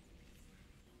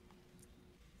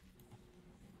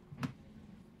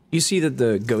 You see that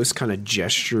the ghost kind of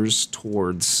gestures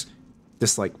towards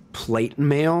this like plate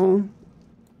mail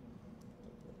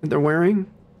that they're wearing.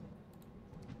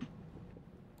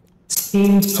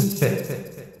 Seems to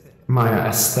fit my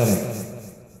aesthetic.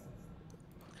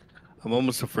 I'm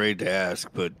almost afraid to ask,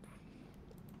 but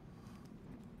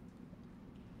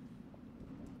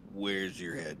where's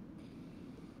your head?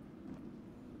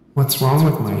 What's wrong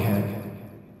with my head?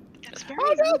 That's very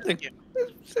rude of you.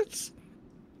 It's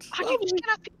How do you just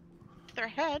cannot be with their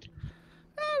head?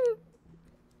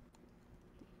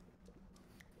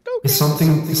 Is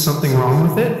something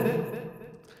wrong with it?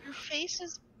 Your face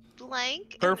is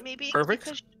blank, Perf- and maybe it's perfect.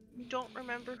 because you don't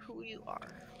remember who you are.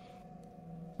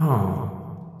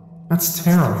 Oh, that's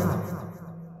terrible.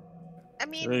 I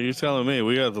mean, You're telling me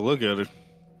we got to look at it.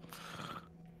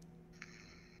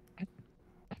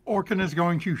 Orkin is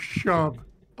going to shove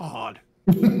Odd.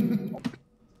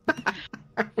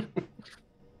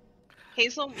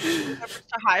 Hazel remembers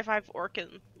to high five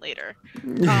Orkin later.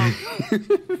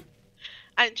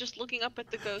 And just looking up at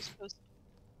the ghost goes,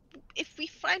 if we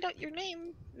find out your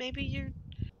name, maybe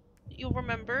you'll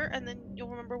remember, and then you'll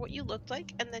remember what you looked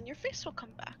like, and then your face will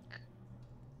come back.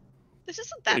 This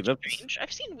isn't that strange.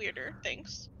 I've seen weirder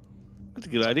things. That's a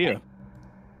good idea.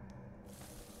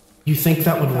 You think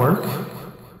that would work?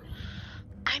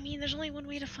 I mean, there's only one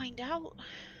way to find out.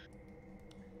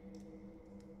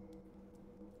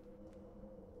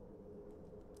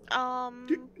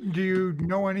 Do you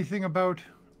know anything about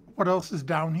what else is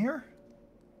down here?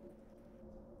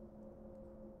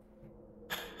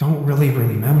 Don't really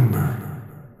remember.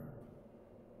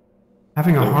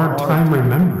 Having a hard time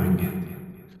remembering it.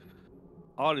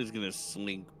 Odd is gonna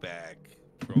slink back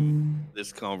from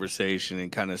this conversation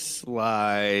and kind of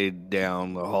slide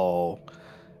down the hall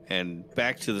and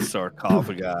back to the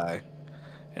sarcophagi.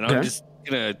 And I'm just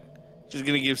gonna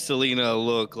give Selena a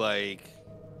look like,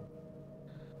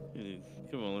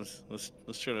 come on,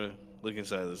 let's try to look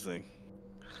inside this thing.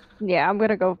 Yeah, I'm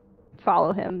gonna go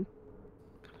follow him.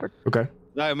 Okay.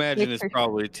 I imagine it's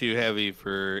probably too heavy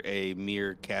for a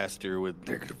mere caster with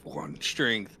 -1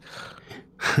 strength.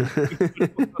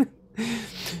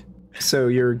 So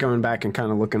you're going back and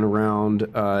kind of looking around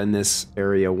in this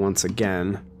area once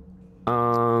again.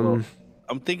 Well,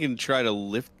 I'm thinking try to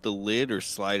lift the lid or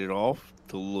slide it off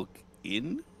to look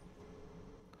in.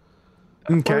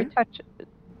 Okay.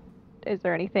 Is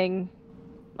there anything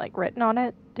like written on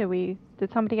it? Did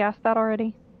somebody ask that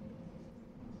already?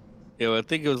 Yeah, well, I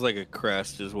think it was like a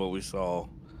crest is what we saw,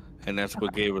 and that's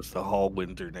what gave us the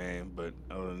Hallwinter name. But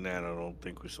other than that, I don't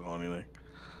think we saw anything.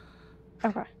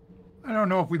 Okay. I don't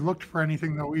know if we looked for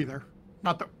anything though either.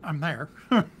 Not that I'm there.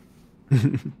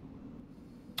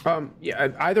 Yeah,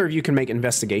 either of you can make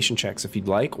investigation checks if you'd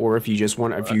like, or if you just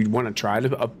want, if you want to try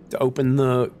to open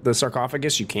the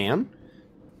sarcophagus, you can.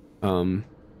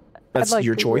 That's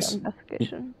your choice.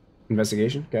 Investigation.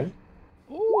 Investigation. Okay.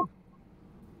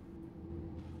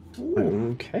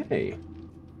 Okay.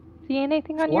 See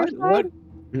anything on your side?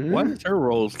 Why does her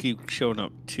rolls keep showing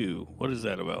up too? What is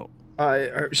that about?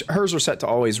 Hers are set to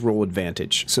always roll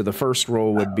advantage. So the first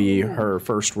roll would be her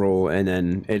first roll, and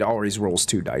then it always rolls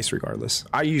 2 dice regardless.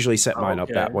 I usually set mine up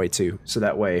that way too. So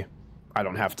that way I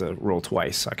don't have to roll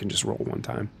twice. I can just roll one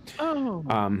time. Oh,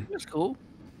 that's cool.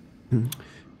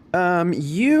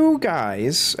 You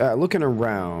guys, looking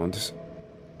around,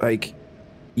 like,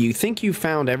 you think you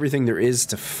found everything there is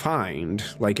to find,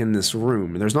 like in this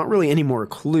room. There's not really any more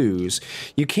clues.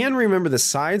 You can remember the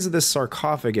sides of this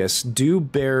sarcophagus do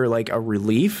bear like a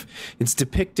relief. It's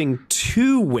depicting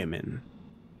 2 women,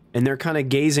 and they're kind of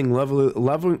gazing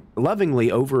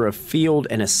lovingly over a field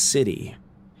and a city.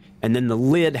 And then the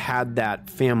lid had that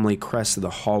family crest of the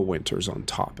Hallwinters on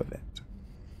top of it.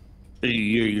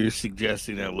 You're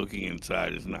suggesting that looking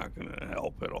inside is not going to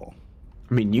help at all.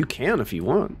 I mean, you can if you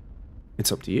want. It's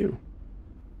up to you.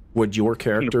 Would your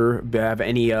character have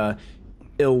any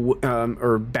ill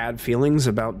or bad feelings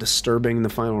about disturbing the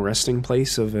final resting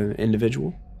place of an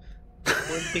individual?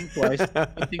 Think twice.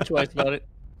 Think twice about it.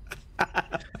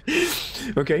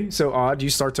 Okay, so Odd,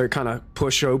 you start to kind of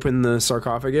push open the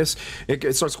sarcophagus.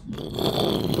 It starts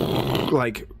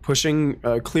like pushing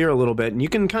clear a little bit, and you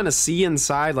can kind of see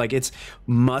inside, like it's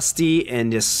musty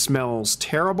and just smells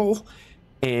terrible.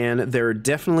 And there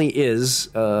definitely is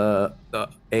a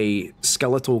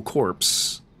skeletal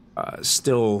corpse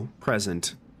still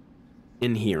present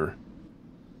in here.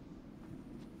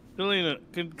 Selena,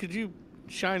 could you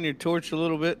shine your torch a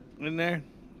little bit in there?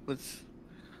 Let's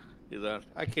do that.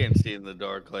 I can't see in the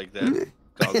dark like that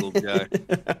goggle guy.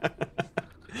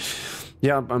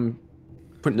 Yeah, I'm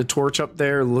putting the torch up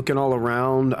there, looking all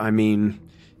around. I mean,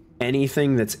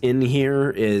 anything that's in here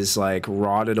is like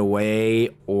rotted away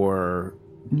or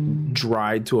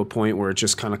dried to a point where it's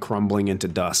just kind of crumbling into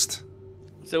dust.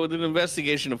 So with an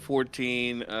investigation of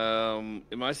 14, am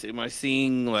I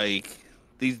seeing like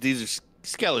these are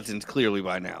skeletons clearly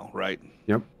by now, right?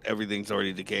 Yep. Everything's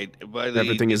already decayed.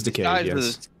 Everything is decayed,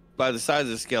 yes. By the size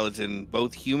of the skeleton,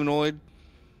 both humanoid.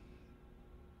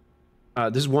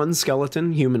 There's one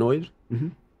skeleton, humanoid. Mm-hmm.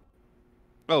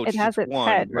 Oh, it has its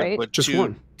head, right? But just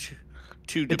one.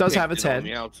 Two it does have its head on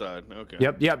the outside. Okay.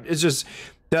 Yep. It's just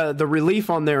the relief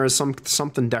on there is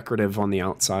something decorative on the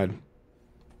outside.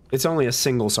 It's only a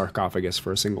single sarcophagus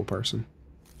for a single person.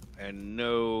 And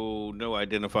no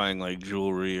identifying like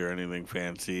jewelry or anything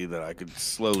fancy that I could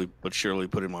slowly but surely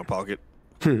put in my pocket.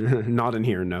 Not in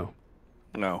here, no.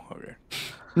 No, okay.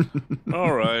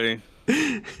 Alrighty.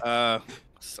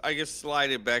 I guess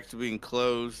slide it back to being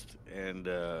closed and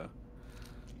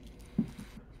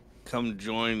come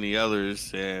join the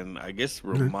others, and I guess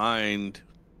remind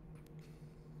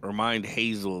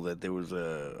Hazel that there was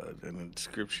an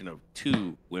inscription of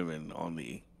 2 women on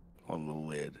the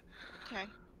lid. Okay.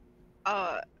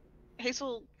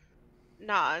 Hazel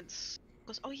nods.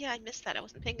 Goes, "Oh yeah, I missed that. I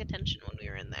wasn't paying attention when we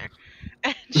were in there."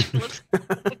 And she looks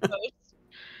at the ghost.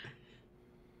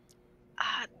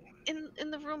 In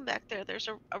the room back there, there's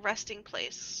a resting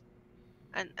place,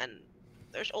 and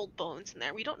there's old bones in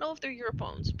there. We don't know if they're your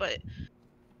bones, but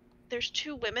there's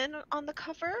 2 women on the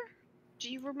cover.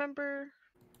 Do you remember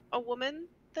a woman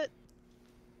that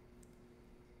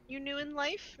you knew in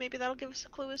life? Maybe that'll give us a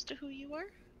clue as to who you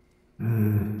were.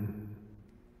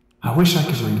 I wish I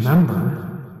could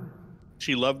remember.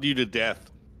 She loved you to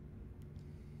death.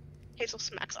 Hazel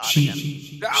smacks off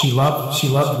She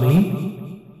loved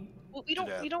me. Well, we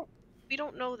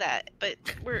don't know that, but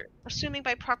we're assuming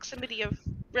by proximity of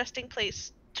resting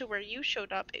place to where you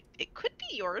showed up, it could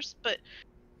be yours, but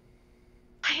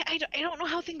I don't know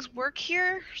how things work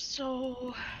here,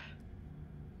 so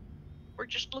we're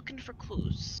just looking for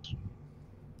clues.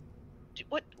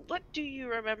 What do you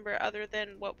remember other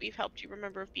than what we've helped you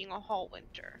remember of being a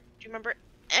Hallwinter? Do you remember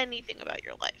anything about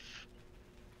your life?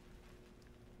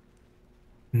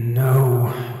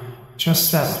 No,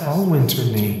 just that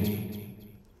Hallwinter name.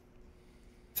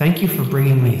 Thank you for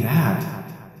bringing me that.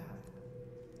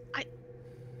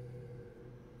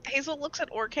 Hazel looks at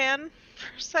Orcan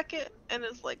for a second and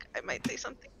is like, I might say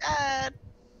something bad.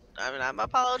 I mean, I'm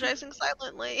apologizing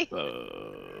silently.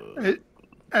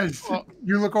 As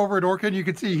you look over at Orcan, you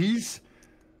can see he's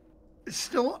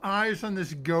still eyes on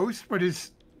this ghost, but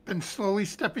has been slowly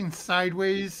stepping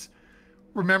sideways,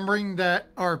 remembering that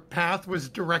our path was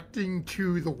directing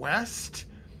to the west,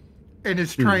 and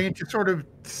is trying to sort of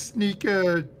sneak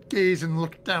a gaze and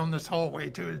look down this hallway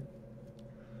to it.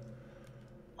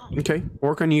 Okay.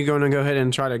 Orcan, you going to go ahead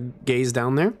and try to gaze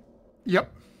down there? Yep.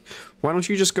 Why don't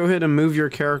you just go ahead and move your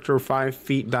character 5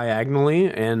 feet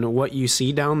diagonally, and what you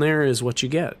see down there is what you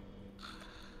get.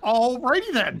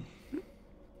 Alrighty then.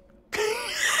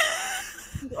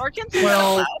 Orcan's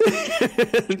well,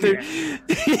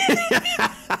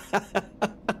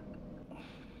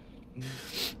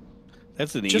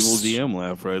 that's an evil DM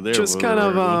laugh right there. Just kind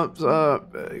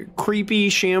of creepy,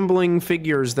 shambling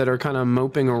figures that are kind of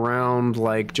moping around,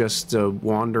 like just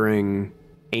wandering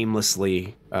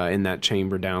aimlessly in that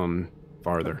chamber down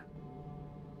farther.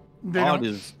 They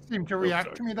don't seem to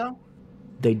react to me, though?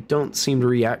 They don't seem to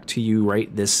react to you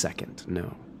right this second,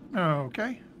 no. Oh,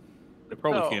 okay. They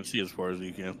probably can't see as far as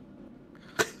you can.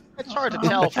 It's hard to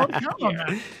tell from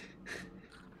here.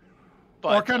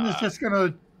 But Orcan is just going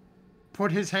to put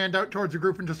his hand out towards the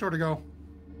group and just sort of go,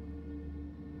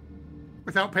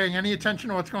 without paying any attention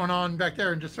to what's going on back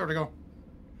there, and just sort of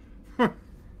go.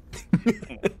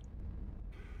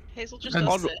 Hazel just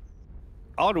does it.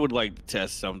 Odd would like to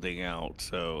test something out,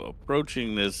 so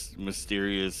approaching this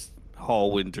mysterious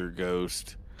Hallwinter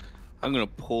ghost, I'm going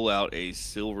to pull out a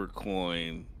silver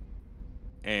coin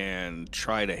and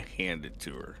try to hand it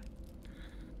to her.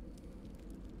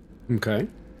 Okay.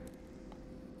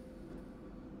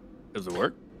 Does it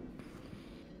work?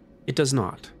 It does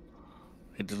not.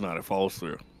 It does not. It falls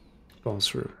through. Falls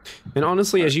through. And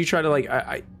honestly, as you try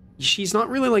to she's not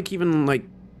really even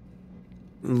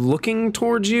looking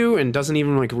towards you, and doesn't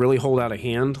even really hold out a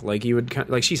hand. Like you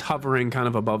would she's hovering kind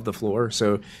of above the floor,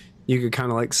 so you could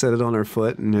kind of set it on her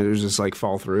foot, and it would just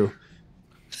fall through.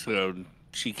 So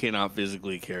she cannot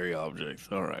physically carry objects.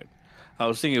 All right. I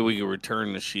was thinking we could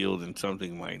return the shield and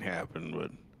something might happen,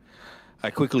 but I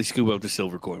quickly scoop up the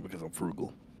silver coin because I'm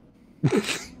frugal.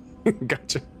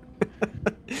 Gotcha.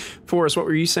 Forrest, what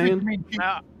were you saying?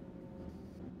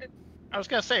 I was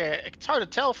gonna say it's hard to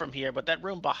tell from here, but that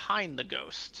room behind the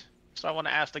ghost. So I want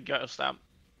to ask the ghost, do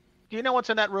you know what's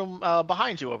in that room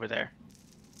behind you over there?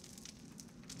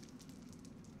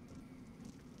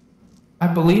 I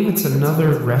believe it's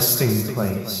another resting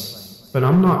place, but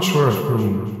I'm not sure of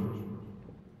whom.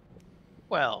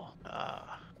 Well,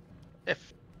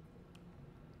 if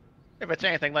it's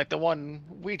anything like the one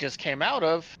we just came out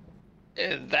of,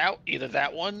 either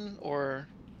that one or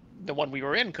the one we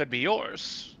were in could be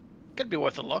yours. Could be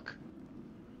worth a look.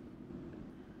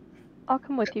 I'll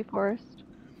come with you, Forrest.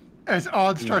 As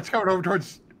Odd starts coming over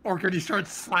towards Orchid, he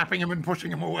starts slapping him and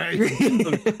pushing him away.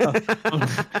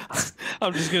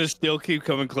 I'm just gonna still keep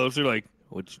coming closer. Like,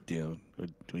 what you doing? What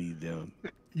are you doing?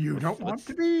 You don't want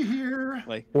to be here.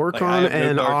 Orcon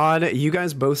and Odd, you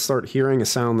guys both start hearing a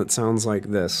sound that sounds like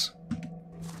this.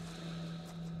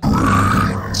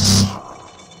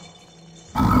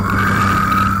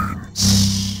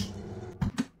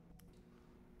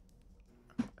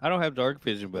 I don't have dark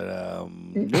vision, but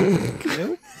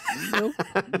nope.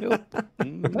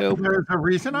 There's a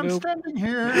reason I'm standing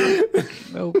here.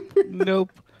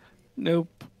 Nope.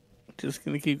 Just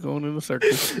gonna keep going in a circle.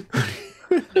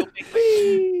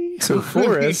 So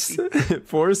Forrest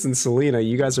and Selena,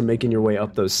 you guys are making your way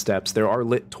up those steps. There are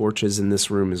lit torches in this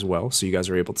room as well, so you guys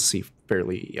are able to see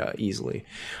fairly easily.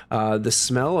 The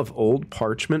smell of old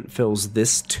parchment fills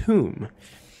this tomb.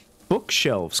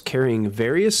 Bookshelves carrying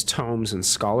various tomes and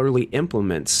scholarly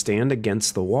implements stand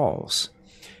against the walls.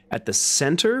 At the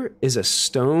center is a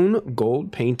stone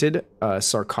gold-painted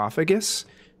sarcophagus,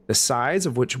 the sides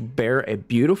of which bear a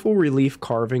beautiful relief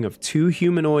carving of two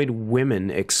humanoid women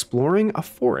exploring a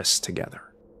forest together.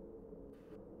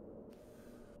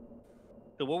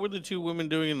 So what were the two women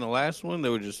doing in the last one? They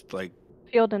were just like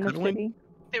Field in the cuddling? city.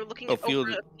 They were looking Oh, over field.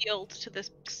 a field to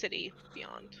this city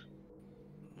beyond.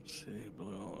 Let's see,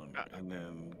 and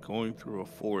then going through a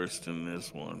forest in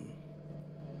this one.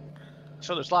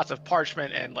 So there's lots of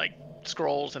parchment and like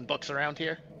scrolls and books around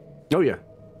here. Oh yeah.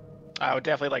 I would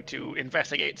definitely like to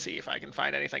investigate, see if I can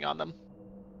find anything on them.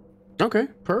 Okay,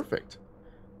 perfect.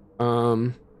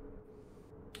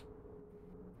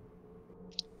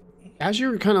 As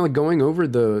you're kind of like going over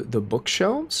the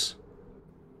bookshelves,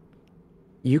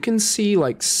 you can see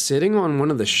like sitting on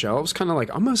one of the shelves, kind of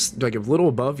like almost like a little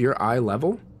above your eye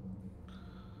level,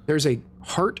 there's a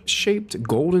heart-shaped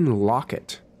golden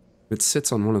locket that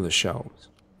sits on one of the shelves.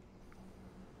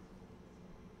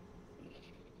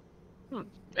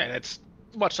 And it's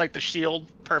much like the shield,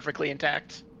 perfectly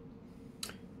intact.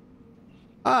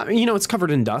 It's covered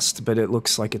in dust, but it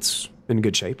looks like it's in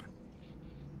good shape.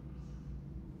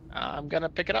 I'm gonna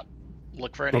pick it up.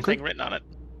 Look for anything written on it.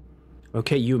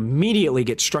 Okay, you immediately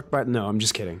get struck by... No, I'm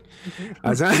just kidding.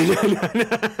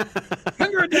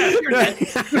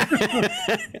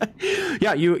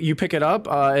 Yeah, you pick it up.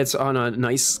 It's on a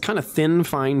nice, kind of thin,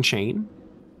 fine chain.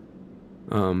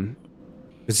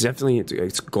 It's definitely...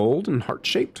 It's gold and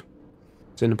heart-shaped.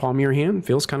 It's in the palm of your hand.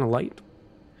 Feels kind of light.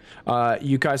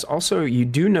 You guys also... You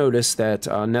do notice that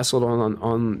nestled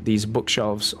on these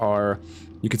bookshelves are...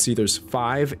 You can see there's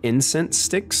 5 incense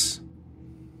sticks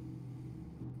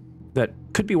that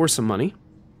could be worth some money,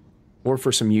 or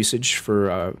for some usage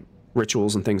for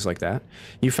rituals and things like that.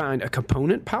 You find a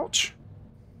component pouch.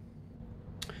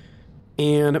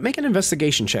 And make an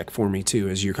investigation check for me, too,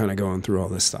 as you're kind of going through all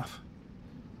this stuff.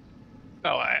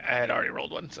 Oh, I had already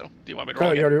rolled one, so do you want me to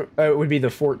roll again? You already, it would be the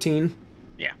 14?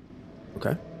 Yeah.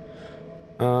 Okay.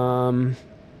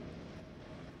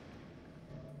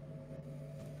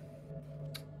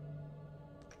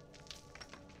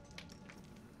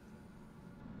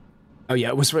 Oh yeah,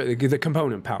 it was for the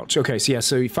component pouch. Okay, so yeah,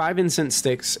 so 5 incense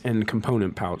sticks and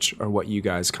component pouch are what you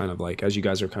guys kind of like, as you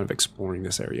guys are kind of exploring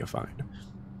this area, find.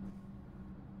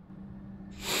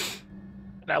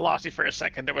 And I lost you for a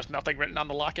second. There was nothing written on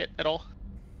the locket at all?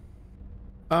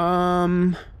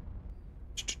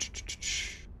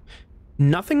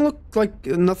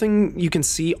 Nothing you can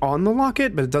see on the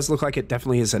locket, but it does look like it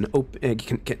definitely is an open.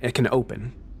 It can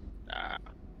open.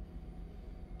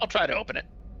 I'll try to open it.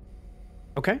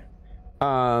 Okay.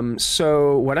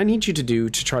 So what I need you to do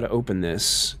to try to open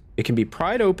this, it can be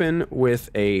pried open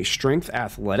with a strength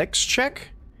athletics check,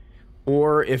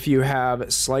 or if you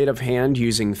have sleight of hand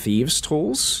using thieves'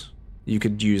 tools, you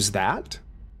could use that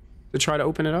to try to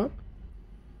open it up.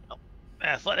 Oh,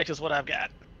 athletics is what I've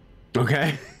got.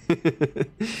 Okay.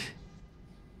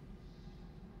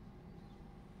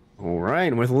 All right,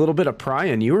 and with a little bit of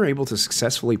prying, you were able to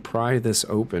successfully pry this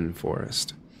open,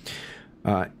 Forrest.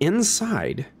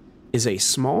 Inside is a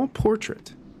small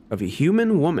portrait of a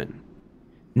human woman,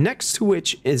 next to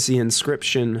which is the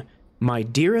inscription, "My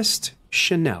dearest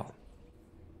Chanel."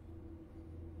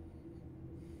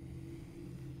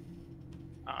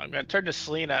 I'm gonna turn to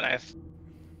Selena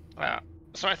and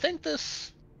so I think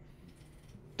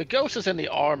the ghost is in the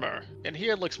armor, and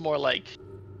here it looks more like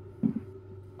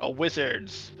a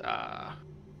wizard's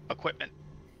equipment.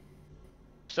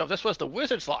 So if this was the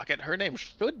wizard's locket, her name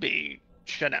should be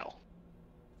Chanel.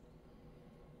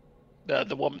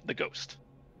 The woman, the ghost.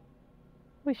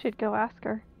 We should go ask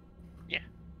her. Yeah.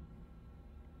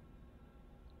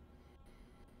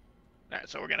 Alright,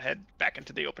 so we're gonna head back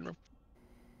into the open room.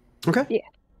 Okay. Yeah.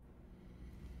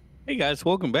 Hey guys,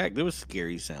 welcome back. There was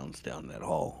scary sounds down that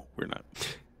hall. We're not.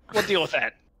 We'll deal with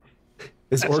that.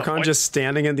 Is Orcon just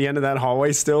standing at the end of that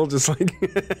hallway still, just like...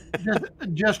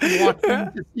 just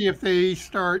watching to see if they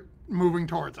start moving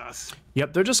towards us.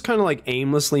 Yep, they're just kind of like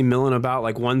aimlessly milling about.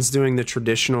 Like one's doing the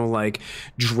traditional like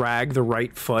drag the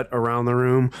right foot around the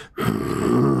room.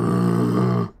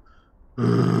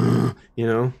 You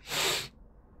know?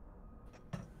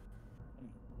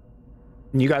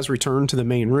 And you guys return to the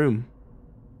main room.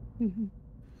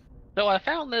 So I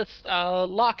found this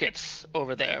lockets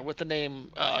over there with the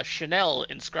name Chanel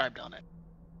inscribed on it.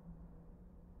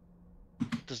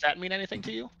 Does that mean anything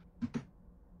to you?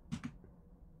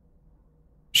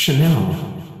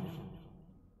 Chanel.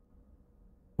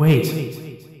 Wait.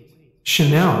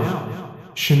 Chanel.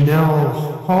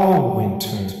 Chanel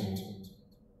Hallwinter.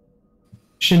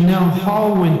 Chanel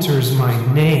Hallwinter's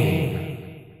my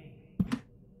name.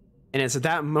 And it's at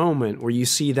that moment where you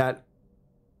see that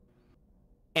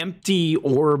empty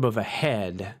orb of a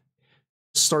head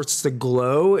starts to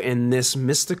glow, and this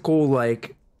mystical,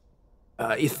 like,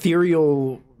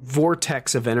 ethereal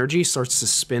vortex of energy starts to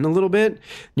spin a little bit.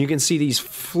 You can see these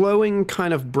flowing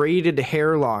kind of braided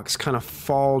hair locks kind of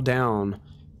fall down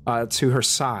to her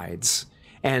sides.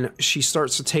 And she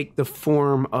starts to take the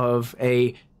form of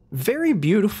a very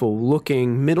beautiful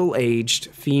looking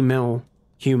middle-aged female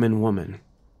human woman.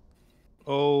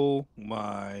 Oh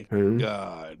my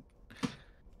God.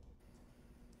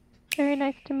 Very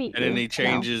nice to meet you. And then he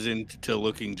changes into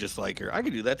looking just like her. I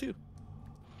could do that too.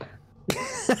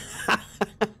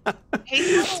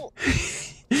 Hazel.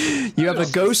 You have the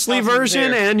ghostly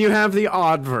version and you have the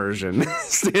odd version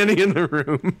standing in the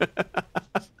room.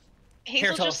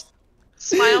 Hazel just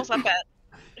smiles up at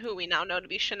who we now know to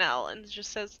be Chanel and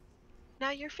just says, "Now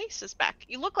your face is back.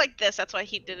 You look like this." That's why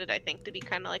he did it, I think, to be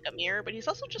kind of like a mirror, but he's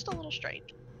also just a little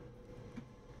strange.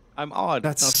 I'm odd.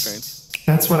 That's not strange.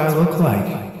 That's what I look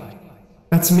like.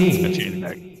 That's me.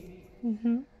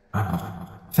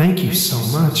 Thank you so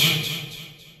much.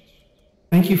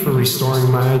 Thank you for restoring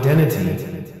my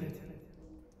identity.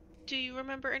 Do you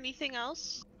remember anything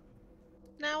else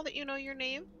now that you know your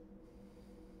name?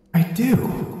 I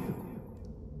do.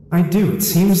 I do. It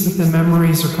seems that the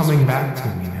memories are coming back to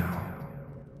me now.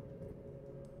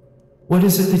 What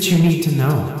is it that you need to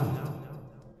know?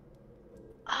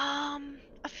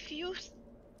 A few.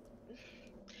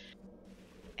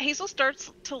 Hazel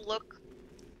starts to look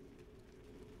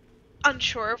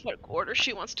unsure of what order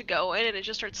she wants to go in, and it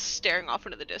just starts staring off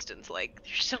into the distance like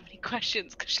there's so many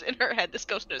questions, because in her head this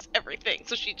ghost knows everything,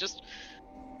 so she just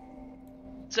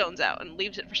zones out and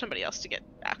leaves it for somebody else to get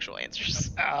actual answers.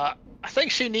 I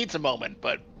think she needs a moment,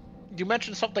 but you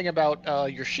mentioned something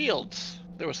about your shields.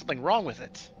 There was something wrong with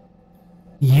it.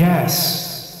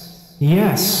 Yes,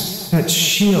 that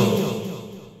shield.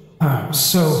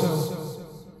 So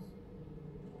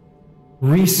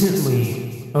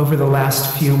recently, over the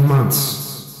last few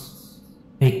months,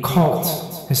 a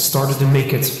cult has started to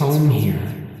make its home here.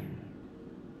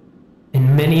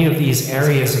 And many of these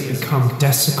areas have become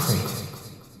desecrated.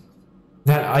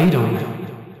 That item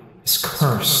is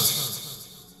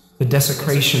cursed. The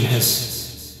desecration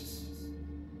has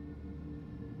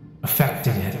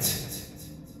affected it.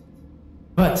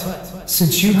 But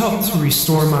since you helped to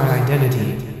restore my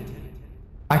identity,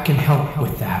 I can help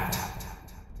with that.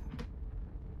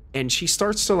 And she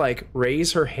starts to like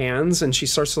raise her hands, and she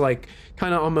starts to like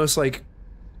kind of almost like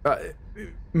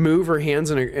move her hands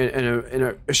in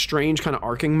a strange kind of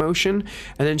arcing motion,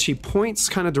 and then she points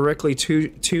kind of directly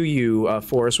to you,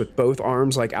 Forrest, with both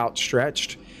arms like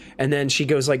outstretched, and then she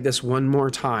goes like this one more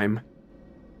time,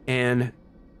 and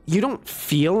you don't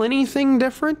feel anything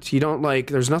different. You don't like.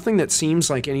 There's nothing that seems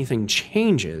like anything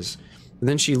changes. And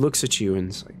then she looks at you and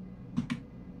is like,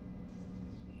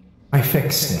 I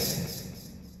fixed it.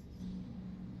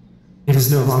 It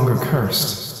is no longer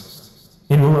cursed.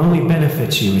 It will only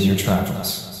benefit you in your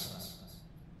travels.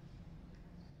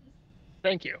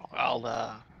 Thank you.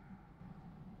 I'll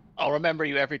remember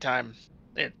you every time.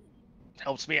 It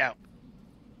helps me out.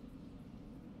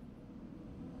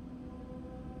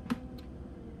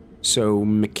 so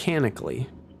mechanically,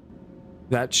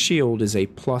 that shield is a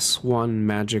 +1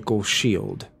 magical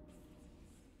shield.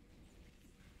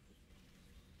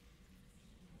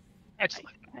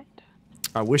 Excellent.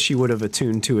 I wish you would have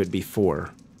attuned to it before.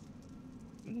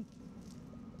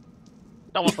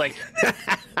 Almost like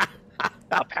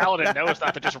a paladin knows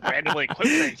not to just randomly equip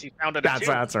things he found in a tomb.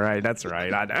 That's right. That's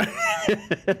right. I know.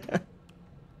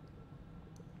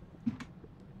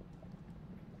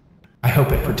 I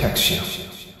hope it protects you.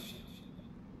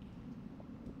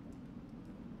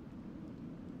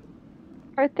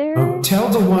 Are there... Oh, tell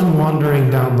the one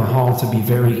wandering down the hall to be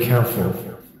very careful.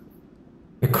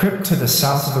 The crypt to the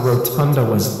south of the rotunda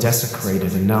was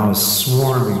desecrated and now is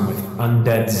swarming with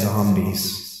undead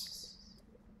zombies.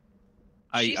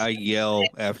 I yell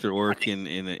after Orkin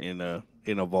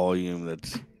in a volume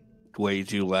that's way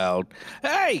too loud.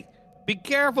 Hey, be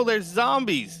careful! There's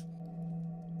zombies.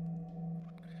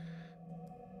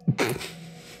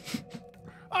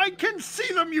 I can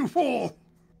see them, you fool!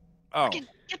 Oh,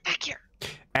 Get back here!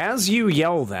 As you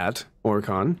yell that,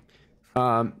 Orcon,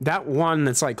 that one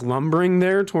that's like lumbering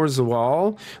there towards the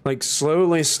wall, like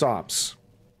slowly stops.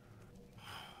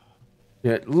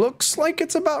 It looks like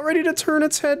it's about ready to turn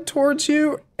its head towards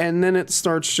you, and then it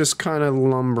starts just kind of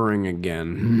lumbering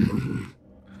again.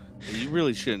 you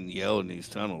really shouldn't yell in these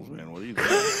tunnels, man. What are you doing?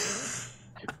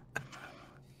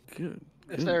 Good.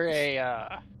 Is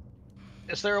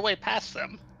there a way past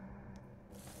them?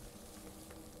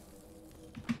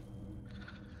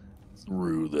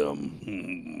 Through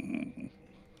them.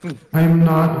 I'm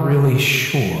not really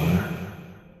sure.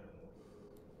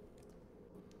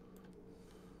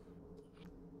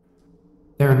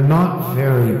 They're not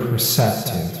very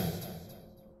perceptive.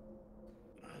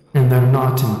 And they're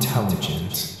not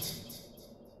intelligent.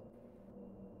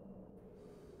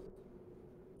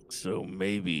 So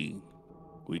maybe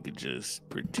we could just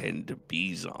pretend to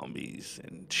be zombies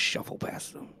and shuffle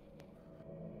past them.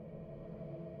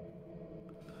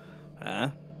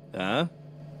 Huh?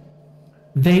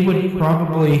 They would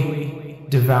probably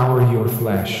devour your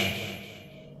flesh.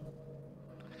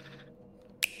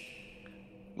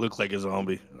 Look like a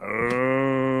zombie.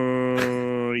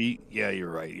 Yeah, you're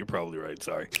right. You're probably right.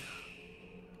 Sorry.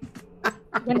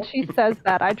 When she says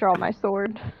that, I draw my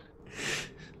sword.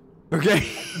 Okay.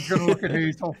 I'm gonna look at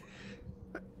Hazel.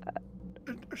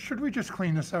 Should we just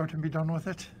clean this out and be done with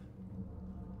it?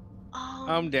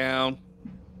 I'm down.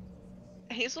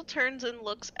 Hazel turns and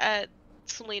looks at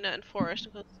Selena and Forrest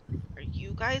and goes, "Are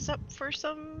you guys up for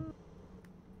some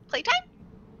playtime?"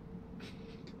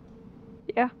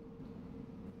 Yeah.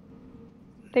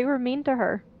 They were mean to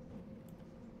her.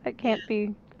 It can't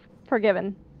be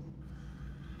forgiven.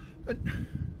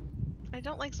 I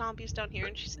don't like zombies down here,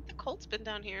 and she said the cult's been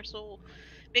down here, so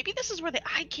maybe this is where the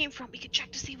eye came from. We could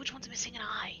check to see which one's missing an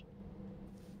eye.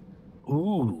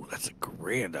 Ooh, that's a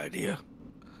grand idea.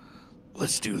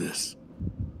 Let's do this.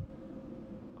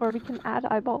 Or we can add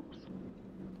eyeballs.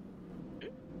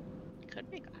 Could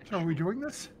make eyes. So are we doing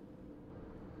this?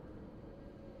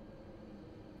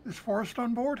 Is Forrest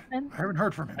on board? I haven't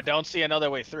heard from him. I don't see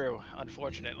another way through,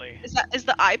 unfortunately. Is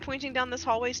the eye pointing down this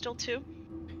hallway still too?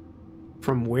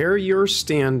 From where you're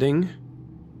standing,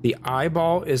 the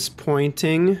eyeball is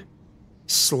pointing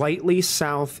slightly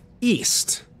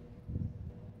southeast.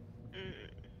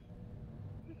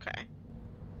 Okay.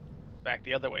 Back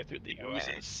the other way through the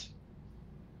oozes.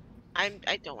 I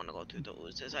don't want to go through the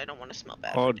oozes. I don't want to smell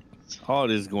bad. Hod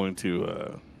is going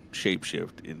to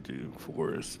shapeshift into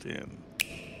Forest and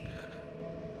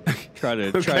try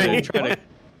to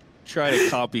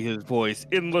copy his voice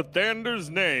in Lathander's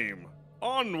name.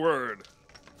 Onward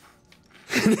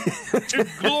to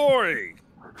glory.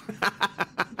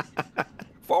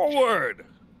 Forward.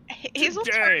 Hazel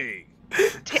today.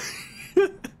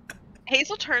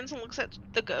 Hazel turns and looks at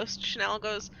the ghost. Chanel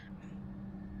goes,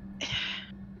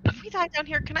 "If we die down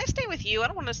here, can I stay with you? I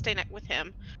don't want to stay with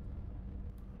him."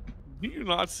 Do you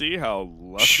not see how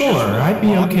luscious? Sure, I'd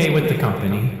be okay with the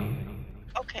company.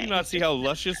 Okay. Do you not see how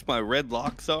luscious my red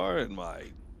locks are and my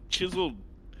chiseled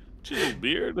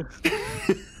beard?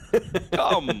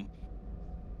 Come.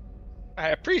 I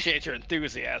appreciate your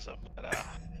enthusiasm. But,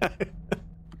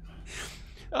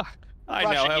 I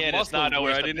now have is muscles not where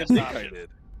always I the didn't best think I option.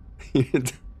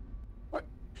 did.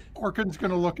 Orkin's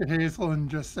gonna look at Hazel and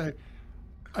just say,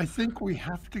 "I think we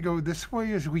have to go this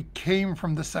way as we came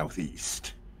from the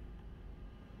southeast.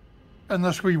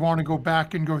 Unless we want to go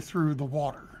back and go through the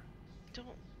water."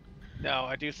 No,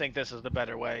 I do think this is the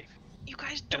better way. You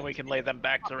guys don't. And we can lay them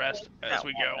back to rest as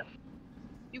we go.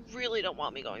 You really don't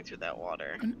want me going through that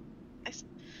water.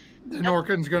 Then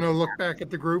Orkin's gonna look back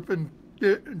at the group and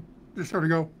just sort of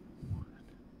go.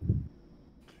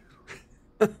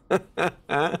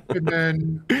 And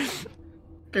then,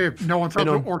 if no one's up,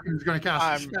 Orkin's is going to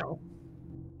cast a spell.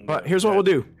 But here's what we'll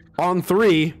do. On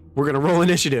 3, we're going to roll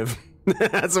initiative.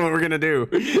 That's what we're gonna do.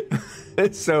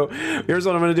 So here's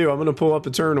what I'm gonna do. I'm gonna pull up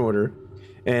a turn order,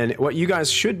 and what you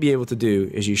guys should be able to do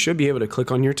is you should be able to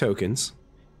click on your tokens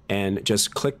and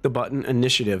just click the button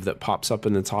initiative that pops up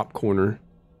in the top corner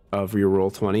of your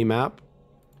Roll20 map,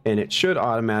 and it should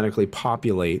automatically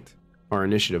populate our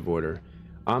initiative order.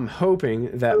 I'm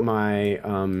hoping that my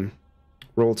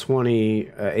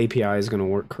Roll20 API is going to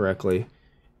work correctly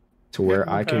to where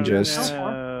I can just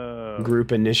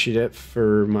group initiative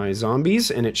for my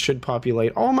zombies, and it should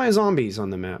populate all my zombies on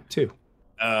the map too.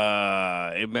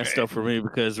 It messed up for me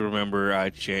because remember I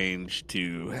changed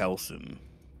to Helson.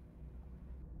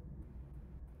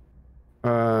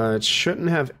 It shouldn't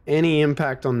have any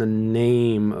impact on the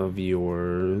name of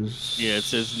yours. Yeah, it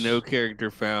says no character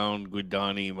found,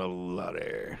 Guidani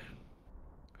Malade.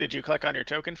 Did you click on your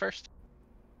token first?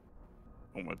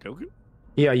 On my token?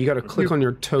 Yeah, you got to click on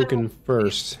your token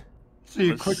first. So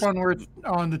you click on where it's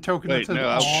on the token that says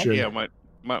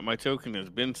my token has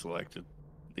been selected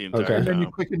the entire Okay. and then time.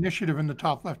 you click initiative in the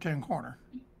top left-hand corner.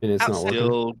 And it's not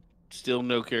working. Still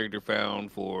no character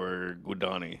found for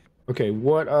Guidani. Okay,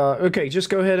 okay, just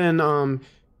go ahead and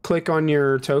click on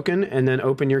your token and then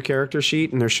open your character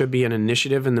sheet, and there should be an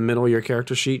initiative in the middle of your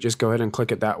character sheet. Just go ahead and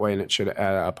click it that way, and it should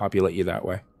populate you that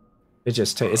way. It's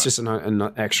just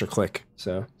an extra click.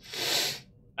 So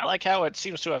I like how it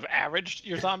seems to have averaged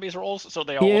your zombies rolls, so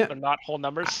they all are not whole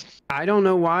numbers. I don't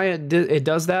know why it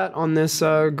does that on this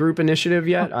group initiative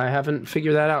yet. I haven't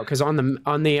figured that out because on the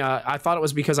I thought it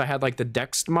was because I had like the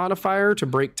dex modifier to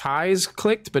break ties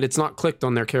clicked, but it's not clicked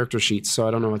on their character sheets, so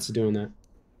I don't know what's doing that.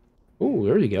 Oh,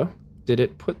 there you go. Did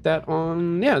it put that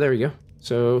on? Yeah, there you go.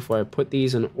 So if I put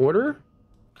these in order,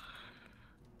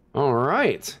 all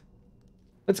right.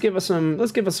 Let's give us some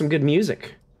good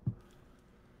music.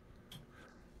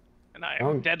 And I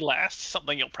am dead last,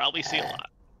 something you'll probably see a lot.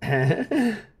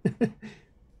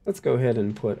 Let's go ahead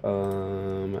and put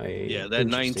that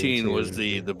 19 was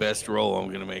the best roll I'm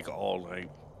gonna make all night.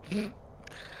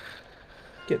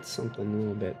 Get something a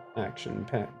little bit action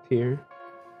packed here.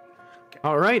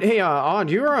 All right, hey Odd,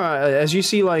 you're as you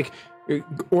see like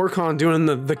Orcon doing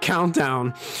the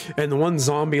countdown, and the one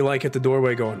zombie like at the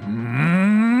doorway going.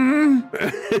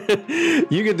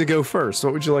 You get to go first.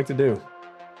 What would you like to do?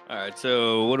 All right,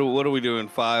 so what are we doing?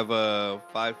 5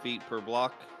 feet per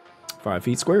block? 5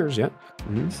 feet squares, yeah.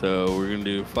 Mm-hmm. So we're gonna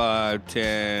do 5,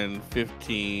 10,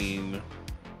 15,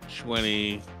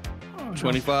 20,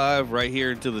 25 right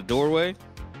here into the doorway.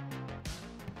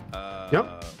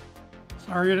 Yep.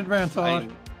 Sorry in advance,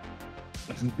 Odd.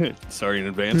 Sorry in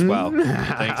advance. Wow.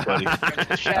 Thanks, buddy.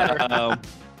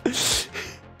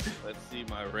 Let's see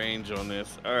my range on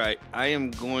this. All right, I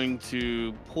am going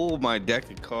to pull my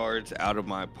deck of cards out of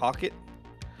my pocket.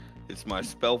 It's my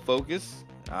spell focus.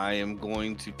 I am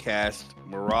going to cast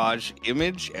Mirage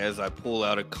Image as I pull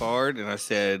out a card, and I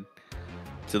said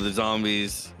to the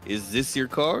zombies, "Is this your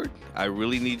card? I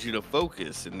really need you to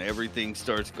focus." And everything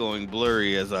starts going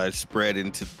blurry as I spread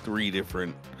into 3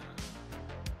 different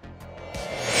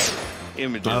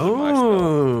images.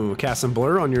 Oh, cast some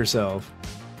blur on yourself.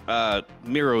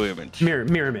 Mirror image.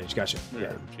 Mirror image. Gotcha.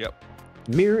 Mirror, yeah. Yep.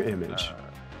 Mirror image.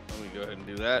 Let me go ahead and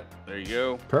do that. There you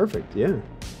go. Perfect. Yeah.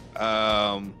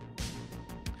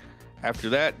 After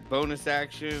that, bonus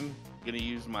action, gonna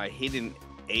use my hidden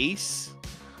ace.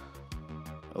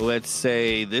 Let's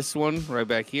say this one right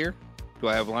back here. Do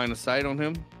I have line of sight on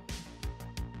him?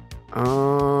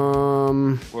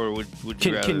 Or would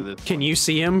you rather this? Can you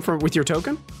see him with your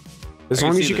token? As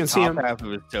long as you can see him. Half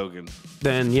of his token.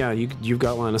 Then yeah, you've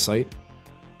got line of sight.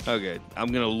 Okay,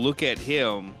 I'm gonna look at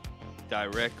him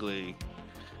directly,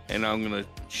 and I'm gonna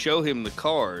show him the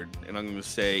card, and I'm gonna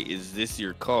say, "Is this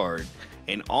your card?"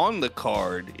 And on the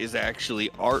card is actually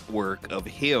artwork of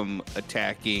him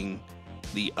attacking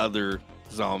the other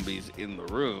zombies in the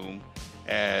room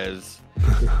as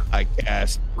I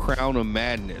cast Crown of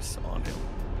Madness on him.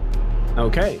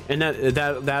 Okay, and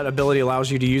that ability allows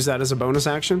you to use that as a bonus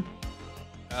action?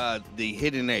 The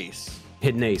hidden ace.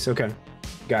 Hidden ace, okay.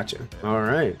 Gotcha. All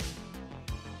right.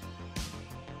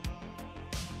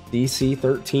 DC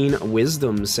 13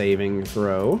 wisdom saving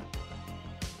throw.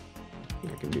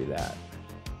 I can do that.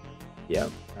 Yep,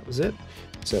 that was it.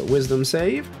 So wisdom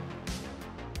save.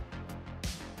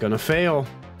 Gonna fail.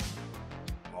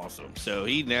 Awesome. So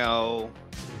he now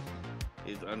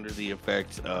is under the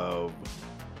effects of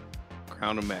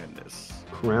Crown of Madness.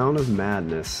 Crown of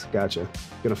Madness. Gotcha.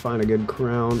 Gonna find a good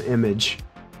crown image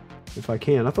if I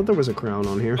can. I thought there was a crown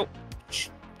on here. Oh,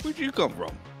 where'd you come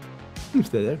from?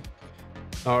 Stay there.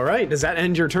 All right. Does that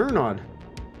end your turn, Odd?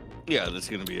 Yeah, that's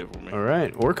gonna be it for me. All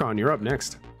right, Orcon, you're up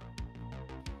next.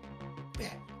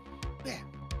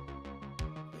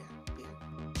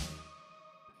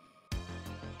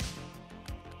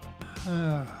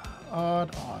 Odd.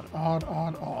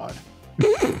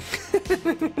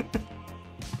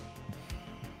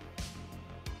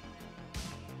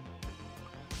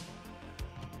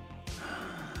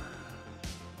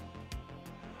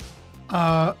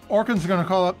 Orkin's gonna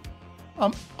call up.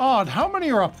 Odd, how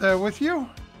many are up there with you?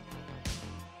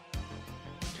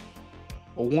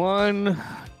 One.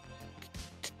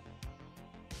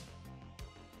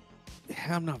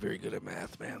 I'm not very good at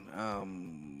math, man.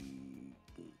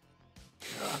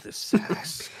 This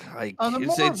like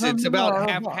it's about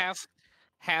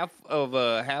half of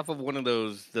one of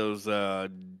those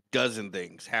dozen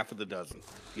things. Half of the dozen.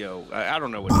 Yo, I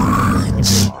don't know what.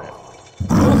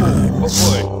 Oh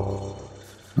boy.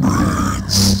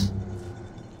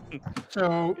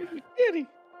 So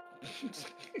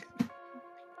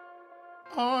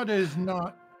Odd is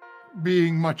not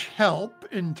being much help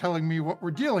in telling me what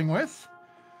we're dealing with.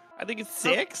 I think it's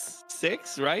six.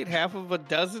 Six, right? Half of a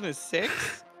dozen is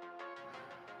six.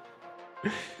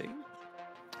 I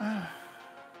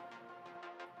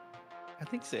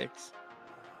think six.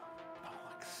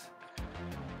 Bollocks.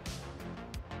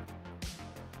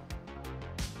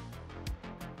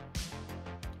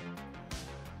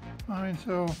 Fine,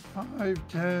 so 5,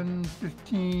 10,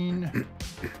 15,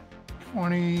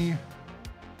 20.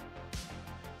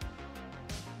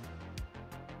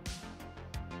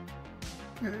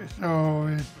 Okay,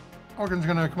 so Organ's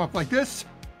gonna come up like this.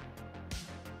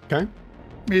 Okay.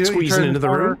 Squeezing into the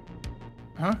room.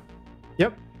 Huh?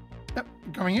 Yep. Yep.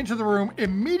 Coming into the room,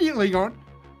 immediately going,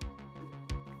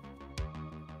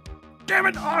 damn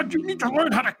it, Odd, you need to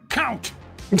learn how to count.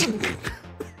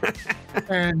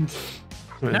 And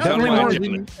definitely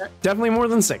more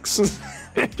than six.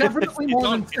 Definitely more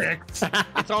than six.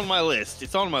 It's on my list.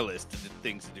 It's on my list of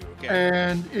things to do, okay?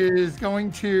 And is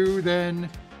going to then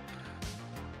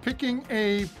picking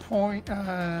a point.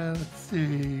 Let's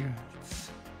see.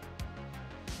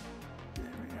 Give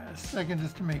me a second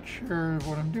just to make sure of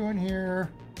what I'm doing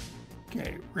here.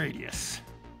 Okay, radius.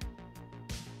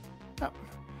 Yep.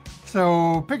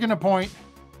 So picking a point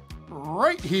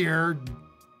right here,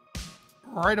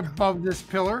 right above this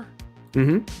pillar.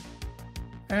 Mm-hmm.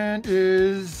 And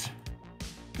is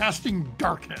casting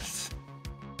darkness.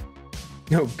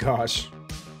 Oh gosh.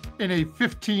 In a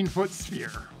 15-foot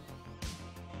sphere.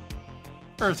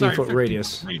 Or 15-foot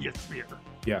radius. Radius sphere.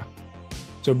 Yeah.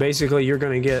 So basically, you're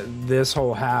going to get this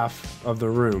whole half of the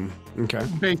room. Okay.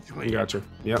 Basically. Gotcha.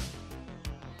 Yep.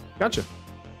 Gotcha.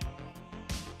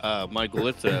 Michael,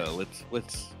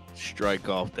 let's strike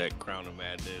off that crown of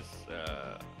madness.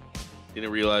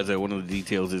 Didn't realize that one of the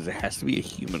details is it has to be a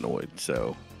humanoid.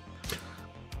 So.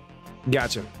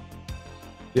 Gotcha.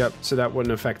 Yep. So that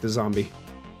wouldn't affect the zombie.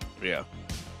 Yeah.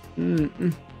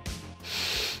 Mm-mm.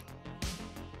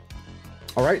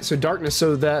 All right, so darkness,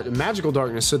 so that magical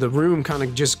darkness, so the room kind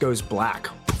of just goes black.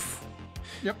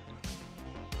 Yep.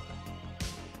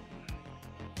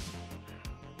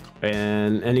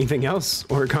 And anything else,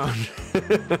 Orcon?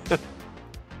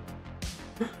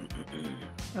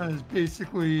 That is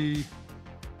basically,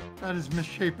 that is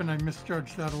misshapen. I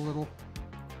misjudged that a little.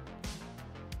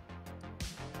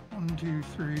 1, 2,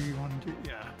 3, 1, 2,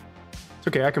 yeah. It's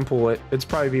okay, I can pull it. It's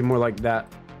probably be more like that.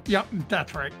 Yep,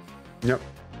 that's right. Yep.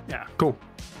 Yeah. Cool.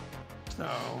 So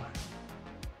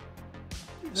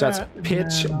that's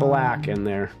pitch black in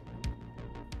there.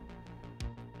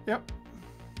 Yep.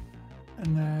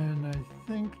 And then I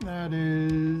think that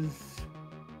is.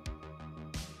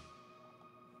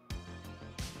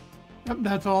 Yep,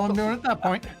 that's all I'm doing at that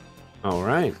point. All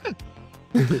right.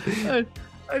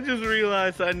 I just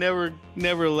realized I never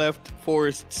left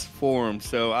Forest's form,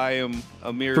 so I am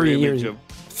a mirror image of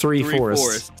three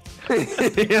forests.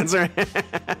 That's right.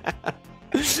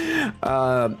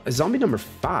 Zombie number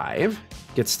 5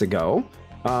 gets to go,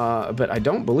 but I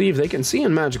don't believe they can see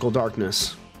in magical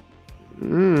darkness.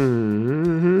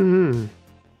 Mm-hmm.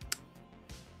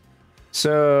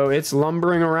 So it's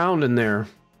lumbering around in there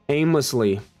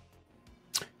aimlessly.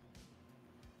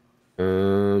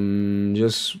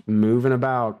 Just moving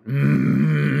about.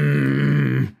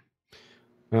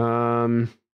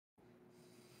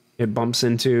 It bumps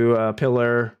into a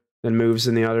pillar, then moves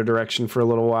in the other direction for a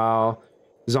little while.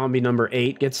 Zombie number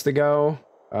 8 gets to go.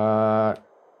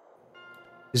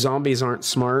 Zombies aren't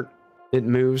smart. It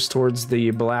moves towards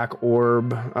the black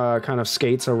orb, kind of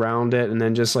skates around it, and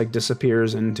then just like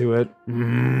disappears into it.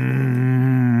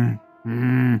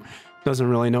 Doesn't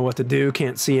really know what to do,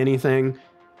 can't see anything.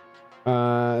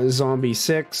 Zombie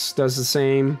 6 does the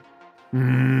same.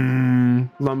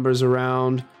 Lumbers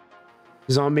around.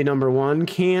 Zombie number 1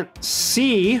 can't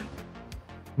see,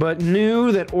 but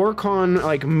knew that Orcon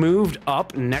like moved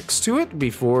up next to it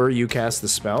before you cast the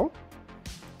spell.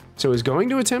 So he's going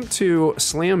to attempt to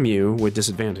slam you with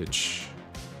disadvantage.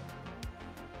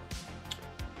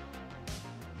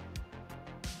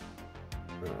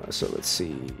 So let's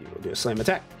see. We'll do a slam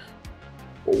attack.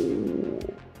 Oh.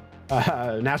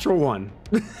 Natural 1.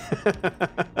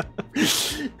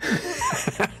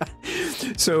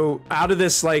 So out of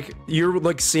this, like, you're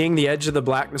like seeing the edge of the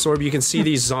blackness orb. You can see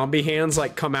these zombie hands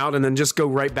like come out and then just go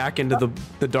right back into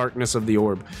the darkness of the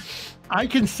orb. I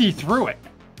can see through it.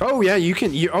 Oh yeah, you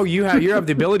can. You have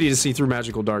the ability to see through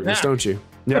magical darkness, don't you?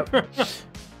 Yep.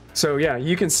 So yeah,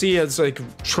 you can see it's like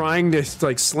trying to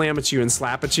like slam at you and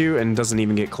slap at you and doesn't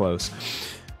even get close.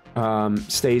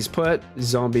 Stays put.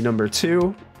 Zombie number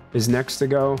 2 is next to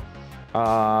go.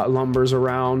 Lumbers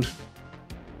around.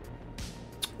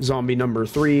 Zombie number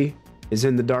 3 is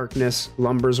in the darkness,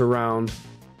 lumbers around.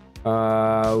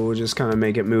 We'll just kind of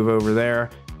make it move over there.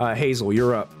 Hazel,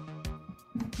 you're up.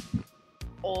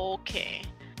 Okay.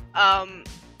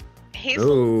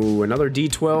 Hazel. Oh, another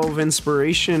D12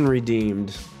 inspiration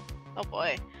redeemed. Oh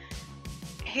boy.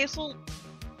 Hazel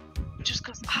just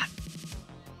goes,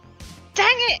 dang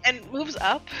it, and moves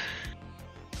up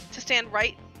to stand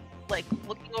right, like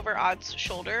looking over Odd's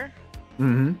shoulder.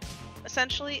 Mm-hmm.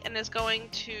 Essentially, and is going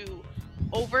to,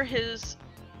 over his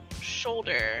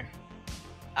shoulder,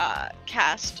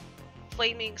 cast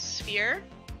Flaming Sphere.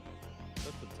 That's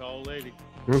a tall lady.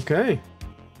 Okay.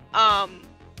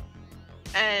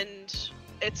 And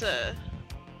it's a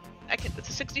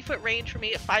 60-foot range for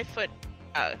me, a 5-foot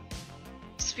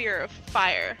sphere of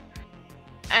fire,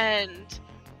 and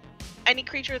any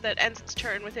creature that ends its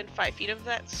turn within 5 feet of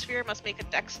that sphere must make a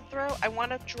dex throw. I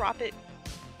want to drop it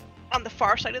on the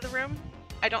far side of the room.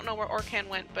 I don't know where Orkan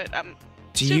went, but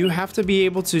do you have to be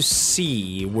able to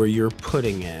see where you're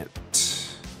putting it?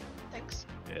 Thanks.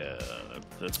 Yeah,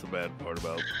 that's the bad part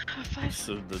about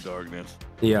the darkness.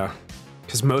 Yeah,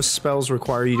 because most spells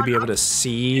require you to be able to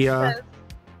see.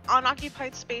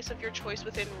 Unoccupied space of your choice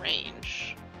within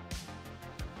range.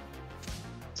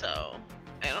 So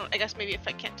I guess maybe if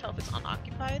I can't tell if it's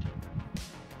unoccupied,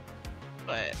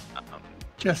 but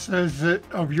just says it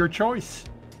of your choice.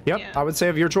 Yep, yeah. I would say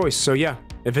of your choice. So yeah,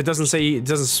 if it doesn't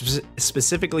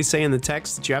specifically say in the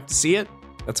text that you have to see it,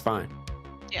 that's fine.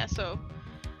 Yeah, so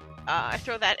I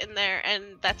throw that in there, and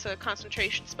that's a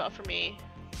concentration spell for me.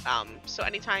 So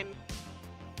anytime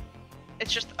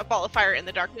it's just a ball of fire in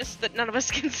the darkness that none of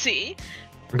us can see.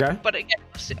 Okay. But again,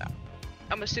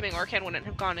 I'm assuming Orkan wouldn't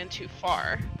have gone in too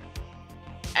far.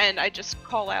 And I just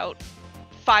call out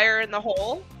fire in the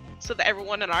hole so that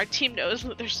everyone in our team knows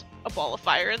that there's a ball of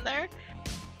fire in there.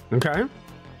 Okay. And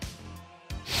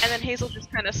then Hazel just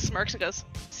kind of smirks and goes,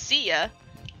 "See ya,"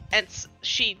 and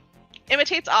she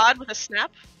imitates Odd with a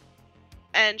snap,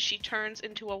 and she turns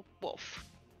into a wolf.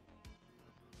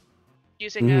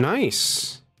 Using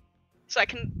nice. So I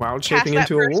can wild shaping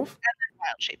into a wolf, and then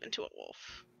wild shape into a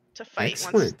wolf to fight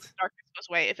Excellent. Once the darkness goes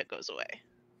away, if it goes away.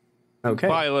 Okay.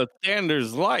 Violet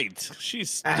Sanders Light. She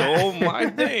stole my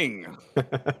thing.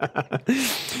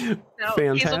 No,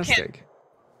 fantastic.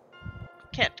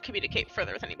 Can't communicate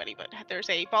further with anybody, but there's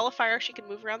a ball of fire. She can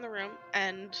move around the room,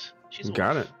 and she's a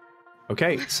got wolf. it.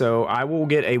 Okay, so I will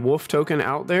get a wolf token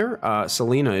out there.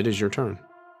 Selena, it is your turn.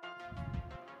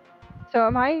 So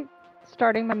am I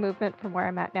starting my movement from where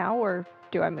I'm at now, or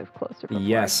do I move closer?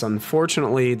 Yes,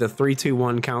 unfortunately, the 3, 2,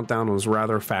 1 countdown was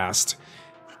rather fast,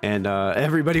 and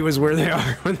everybody was where they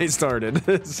are when they started.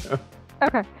 So.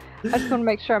 Okay, I just want to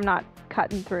make sure I'm not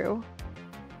cutting through.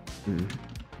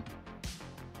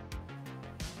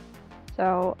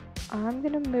 So I'm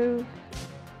gonna move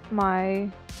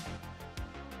my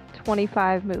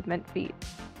 25 movement feet,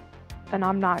 and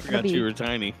I'm not gonna be. You were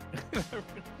tiny.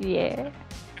 Yeah.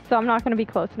 So I'm not gonna be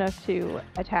close enough to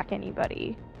attack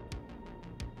anybody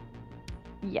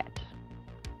yet.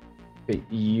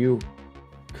 You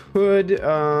could,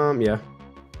 yeah.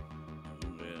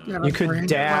 You could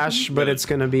dash, but it's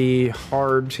gonna be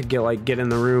hard to get in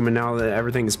the room. And now that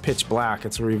everything is pitch black,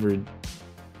 it's really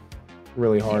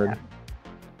hard.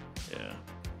 Yeah.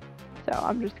 So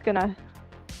I'm just gonna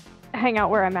hang out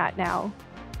where I'm at now,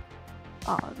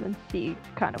 and see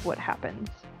kind of what happens.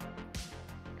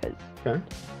 Because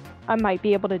I might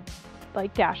be able to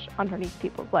like dash underneath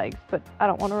people's legs, but I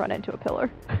don't want to run into a pillar.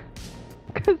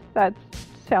 Because that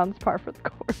sounds par for the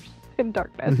course in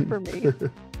darkness for me.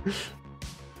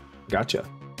 Gotcha.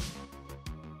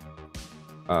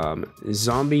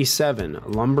 Zombie 7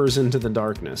 lumbers into the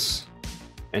darkness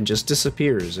and just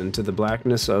disappears into the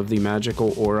blackness of the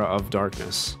magical aura of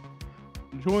darkness.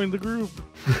 Join the group.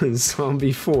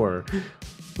 Zombie 4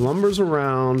 lumbers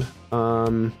around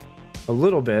a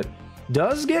little bit,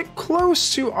 does get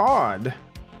close to Odd.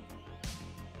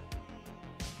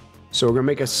 So we're gonna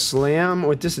make a slam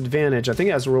with disadvantage. I think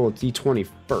it has to roll a d20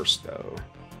 first, though.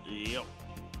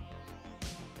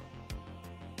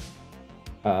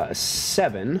 Yep.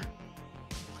 7.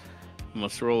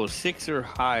 Must roll a 6 or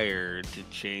higher to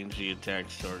change the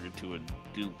attack's target to a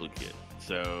duplicate.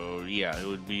 So yeah, it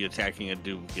would be attacking a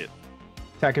duplicate.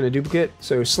 Attacking a duplicate.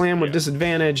 So slam with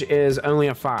disadvantage is only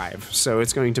a 5, so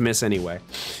it's going to miss anyway.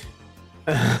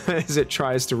 As it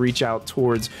tries to reach out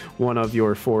towards one of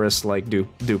your forest-like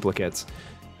duplicates.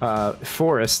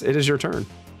 Forest, it is your turn.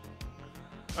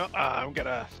 Well, I'm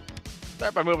gonna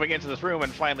start by moving into this room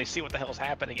and finally see what the hell's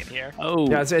happening in here.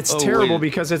 Oh, yeah, it's terrible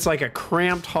because it's like a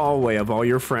cramped hallway of all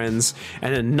your friends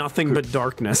and then nothing but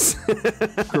darkness.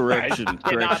 Correction,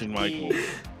 Michael.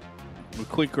 A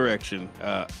quick correction.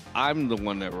 I'm the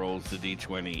one that rolls the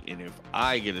d20, and if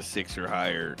I get a 6 or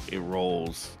higher, it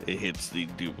hits the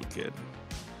duplicate.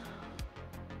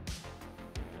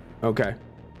 Okay.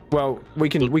 Well, we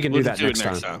can do that next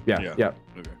time. Yeah.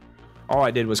 Okay. All I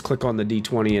did was click on the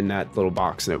d20 in that little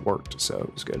box, and it worked, so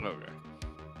it was good. Okay.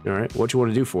 All right. What you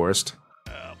want to do, Forrest?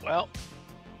 Well,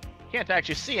 can't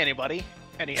actually see anybody,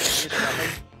 any enemies, or nothing.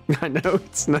 I know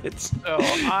it's nuts. So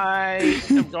I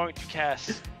am going to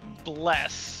cast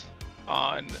Bless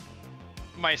on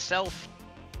myself,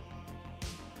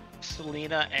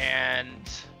 Selena, and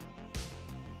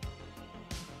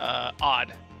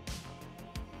Odd.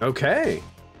 Okay.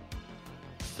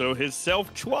 So his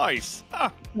self twice.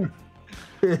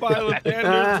 Violet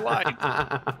Dander's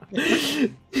light.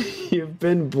 You've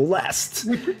been blessed.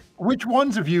 Which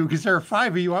ones of you? Because there are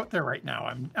 5 of you out there right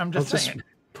now. I'm just saying.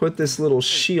 Put this little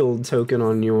shield token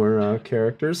on your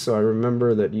characters, so I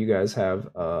remember that you guys have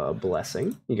a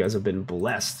blessing. You guys have been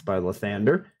blessed by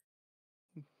Lathander.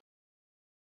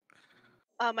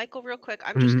 Michael, real quick,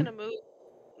 I'm just gonna move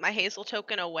my Hazel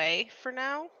token away for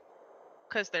now,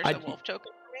 because there's a wolf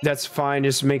token for me. That's fine.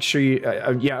 Just make sure you.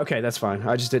 Yeah, okay, that's fine.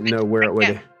 I just didn't know where it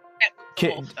would.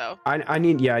 I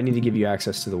need to give you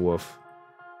access to the wolf.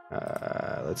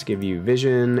 Let's give you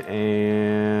vision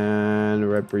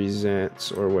and represents,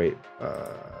 or wait,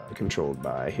 controlled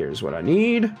by. Here's what I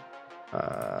need.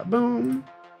 Boom.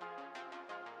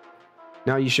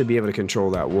 Now you should be able to control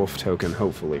that wolf token,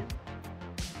 hopefully.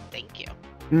 Thank you.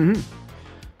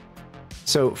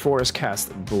 So, Forrest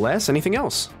cast Bless. Anything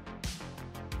else?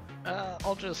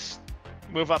 I'll just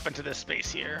move up into this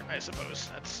space here, I suppose.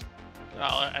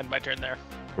 I'll end my turn there.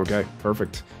 Okay,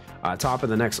 perfect. Top of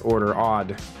the next order,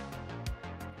 Odd.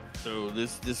 So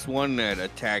this one that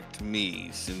attacked me,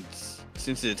 since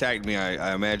it attacked me,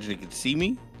 I imagine it could see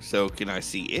me. So can I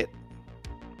see it?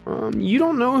 You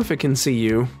don't know if it can see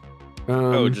you.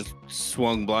 It just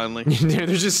swung blindly. They're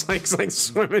just like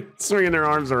swinging their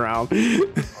arms around.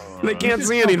 They can't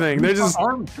see anything. They're just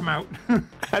arms come out.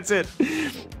 That's it.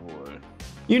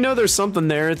 You know there's something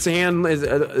there. It's a hand.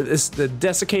 It's the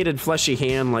desiccated, fleshy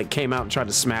hand. Like came out and tried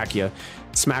to smack you,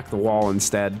 smack the wall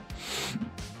instead.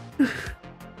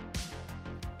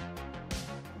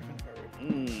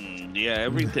 Yeah,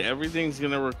 everything's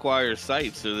gonna require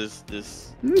sight. So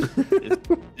this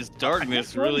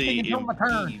darkness really. Let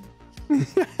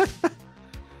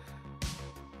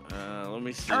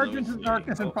me see. Charge into the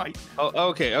darkness and fight. Oh,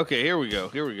 okay. Here we go.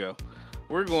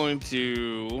 We're going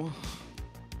to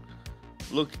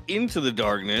look into the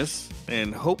darkness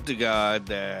and hope to God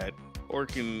that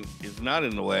Orkin is not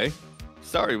in the way.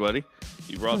 Sorry, buddy.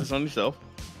 You brought this on yourself.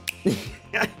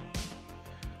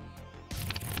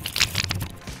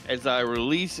 As I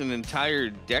release an entire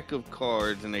deck of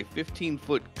cards in a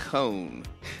 15-foot cone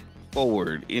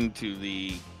forward into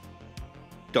the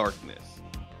darkness.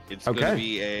 It's going to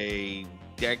be a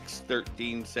Dex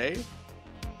 13 save.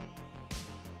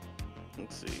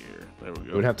 Let's see here. There we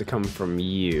go. It would have to come from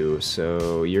you.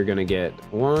 So you're going to get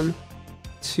 1,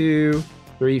 2,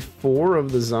 3, 4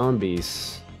 of the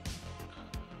zombies.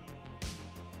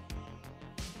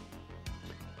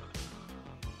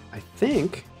 I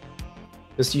think.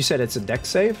 You said it's a Dex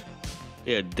save?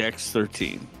 Yeah, Dex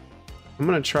 13. I'm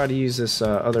going to try to use this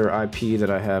other IP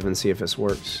that I have and see if this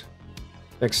works.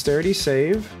 Dexterity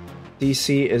save.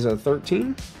 DC is a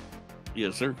 13.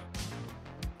 Yes, sir.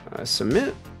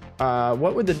 Submit.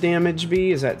 What would the damage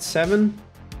be? Is that 7?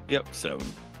 Yep, 7.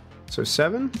 So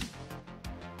 7.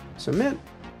 Submit.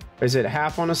 Is it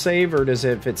half on a save, or does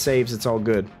it, if it saves, it's all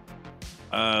good?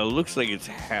 Looks like it's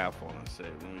half on a save.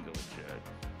 Let me double check.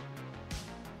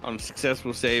 On a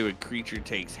successful save, a creature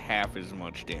takes half as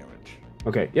much damage.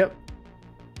 Okay, yep.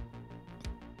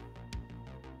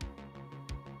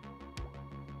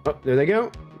 Oh, there they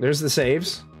go. There's the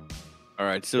saves. All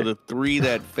right, so the 3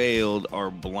 that failed are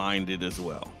blinded as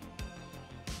well.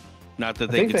 Not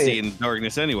that they can see in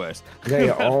darkness, anyways.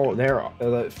 They're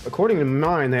according to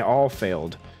mine, they all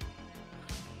failed.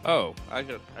 Oh, I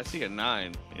see a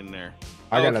 9 in there.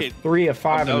 I got a 3, a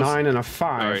 5, a 9, and a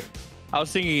 5. Sorry. I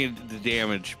was thinking the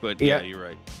damage, but yeah, you're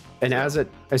right. And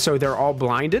so they're all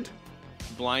blinded?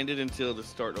 Blinded until the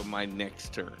start of my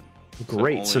next turn.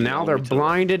 Great. So now they're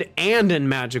blinded and in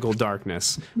magical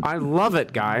darkness. I love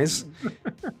it, guys.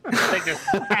 They just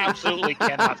absolutely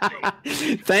cannot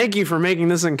see. Thank you for making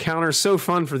this encounter so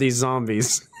fun for these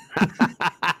zombies.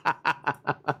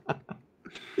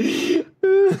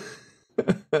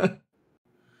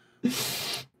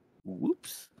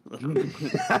 Whoops.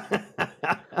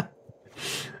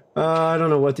 I don't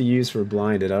know what to use for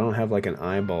blinded. I don't have like an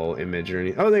eyeball image or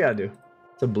anything. Oh, they gotta do.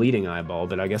 It's a bleeding eyeball,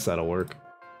 but I guess that'll work.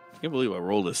 I can't believe I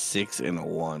rolled a 6 and a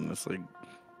 1. That's like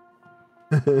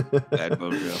bad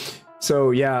mojo.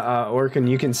 So yeah, Orkin,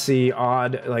 you can see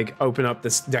Odd like open up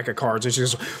this deck of cards and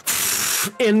just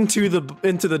into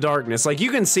the darkness. Like you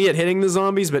can see it hitting the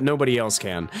zombies, but nobody else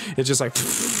can. It's just like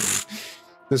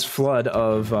this flood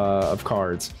of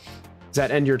cards. Does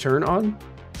that end your turn, Odd?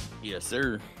 Yes,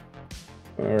 sir.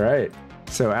 All right.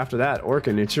 So after that,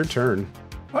 Orkin, it's your turn.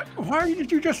 Why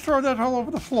did you just throw that all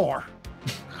over the floor?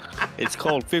 It's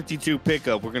called 52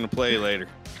 pickup. We're gonna play later.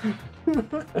 Okay,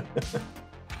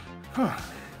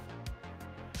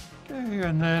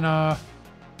 and then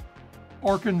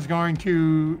Orkin's going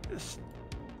to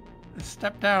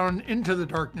step down into the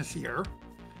darkness here,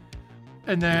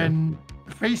 and then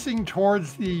facing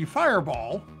towards the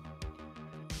fireball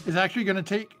is actually going to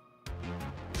take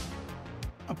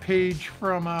a page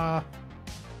from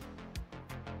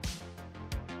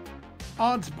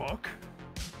Odd's book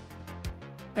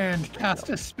and cast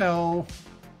a spell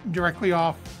directly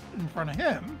off in front of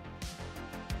him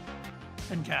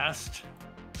and cast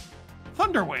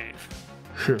Thunderwave.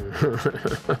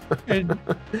 And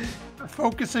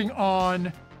focusing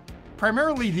on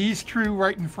primarily these two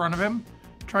right in front of him,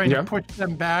 trying to push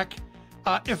them back.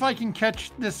 If I can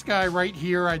catch this guy right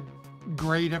here,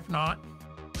 great. If not,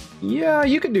 yeah,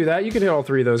 you could do that. You could hit all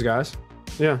 3 of those guys.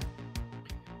 Yeah.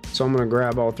 So I'm gonna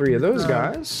grab all 3 of those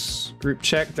guys. Group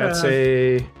check. That's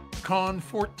a Con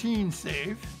 14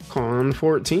 save. Con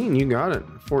 14. You got it.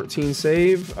 14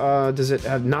 save. Does it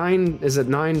have 9? Is it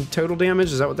 9 total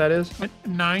damage? Is that what that is?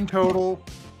 9 total.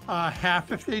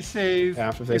 Half if they save.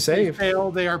 Half if they save. They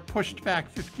fail, they are pushed back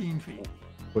 15 feet.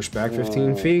 Pushed back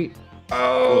 15 feet.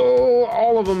 Oh,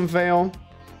 all of them fail.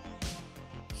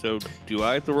 So do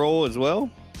I have to roll as well?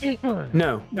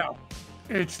 No. No.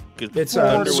 It's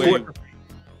Thunderwave.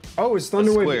 Oh, is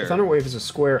Thunderwave? Thunderwave is a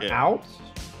square out,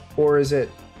 or is it?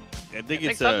 I think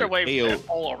it's Thunderwave AOE. is an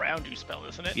all around you spell,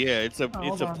 isn't it? Yeah, it's a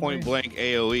point blank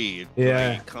AOE.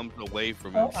 It comes away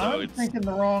from it. So I'm thinking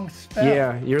the wrong spell.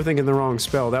 Yeah, you're thinking the wrong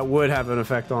spell. That would have an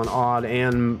effect on Odd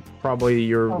and probably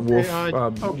your wolf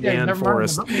and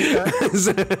forest.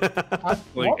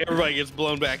 Everybody gets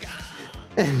blown back.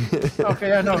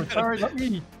 Okay, I know. Sorry,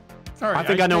 I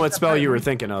think I know what spell you were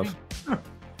thinking of.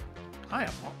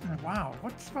 Wow,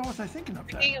 what spell was I thinking of?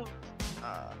 I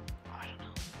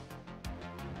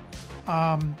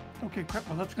don't know. Okay, crap.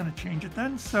 Well, that's going to change it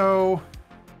then. So,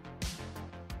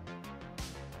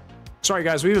 sorry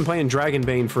guys, we've been playing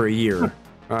Dragonbane for a year.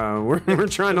 We're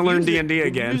trying to learn D&D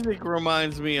again. Music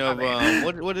reminds me of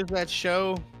what is that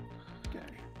show?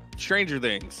 Stranger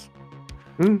Things.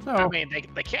 I mean,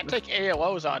 they can't take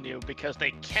AOs on you because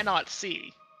they cannot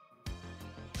see.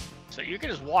 So you can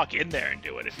just walk in there and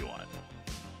do it if you want.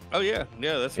 Oh yeah,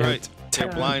 that's right. They're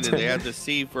blinded. They have to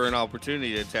see for an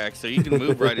opportunity to attack, so you can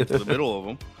move right into the middle of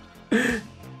them.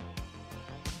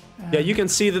 Yeah, you can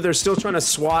see that they're still trying to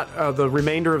swat the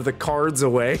remainder of the cards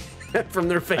away from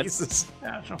their faces.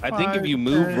 I think if you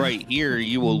move right here,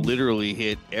 you will literally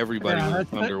hit everybody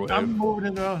with Thunderwave. I'm moving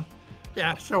into.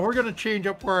 Yeah, so we're gonna change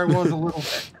up where I was a little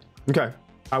bit. Okay,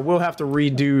 I will have to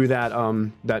redo that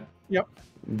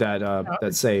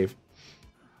that save.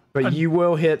 But you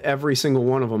will hit every single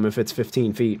one of them if it's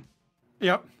 15 feet.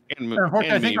 Yep.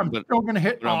 I think I'm still going to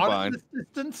hit Odd at this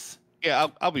distance. Yeah,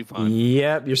 I'll be fine.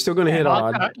 Yep, you're still going to hit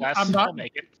Odd. I'm not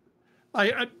making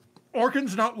it.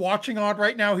 Orkin's not watching Odd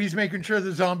right now. He's making sure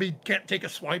the zombie can't take a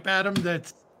swipe at him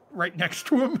that's right next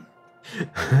to him.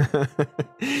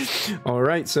 All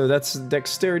right, so that's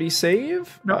dexterity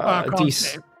save. No, con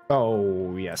save.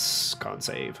 Oh, yes, con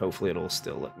save. Hopefully it'll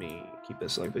still let me keep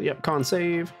this selected. Yep, con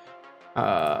save.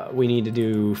 We need to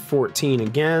do 14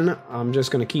 again. I'm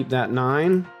just going to keep that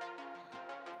 9.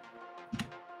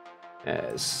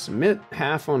 Submit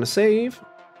half on a save.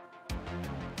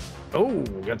 Oh,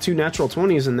 got 2 natural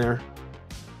 20s in there.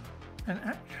 So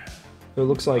it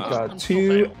looks like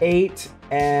 2, 8,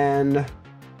 and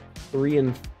 3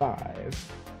 and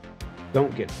 5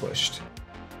 don't get pushed.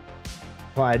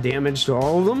 Apply damage to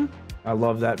all of them. I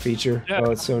love that feature. Yeah.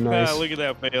 Oh, it's so nice. Yeah, look at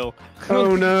that fail.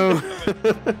 Oh no.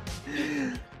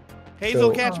 Hazel,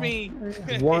 So- catch me.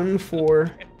 1,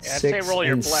 4, I'd say 6, roll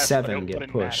your and bless, but 7 it get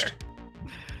wouldn't pushed.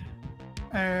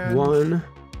 matter. And 1,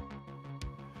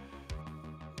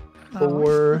 uh,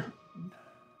 4.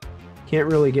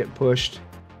 Can't really get pushed.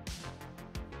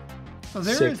 so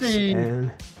there 6 is a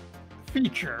and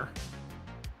feature.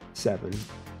 7.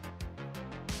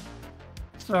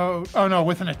 So, oh no,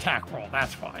 with an attack roll.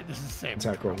 That's why this is saving.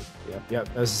 Attack roll. Yep,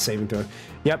 that was a saving throw.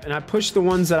 Yep, and I pushed the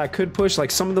ones that I could push.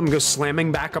 Like some of them go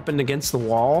slamming back up and against the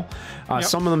wall.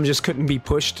 Some of them just couldn't be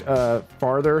pushed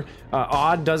farther.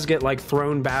 Odd does get like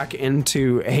thrown back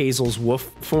into Hazel's wolf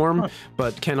form,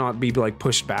 but cannot be like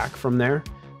pushed back from there.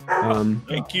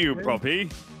 Thank you, puppy.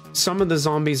 Some of the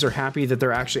zombies are happy that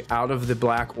they're actually out of the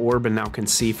black orb and now can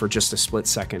see for just a split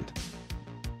second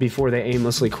before they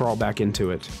aimlessly crawl back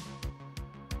into it.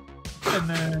 And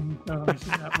then, so let me see,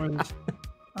 that was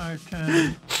 5,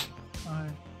 10,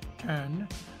 5, 10.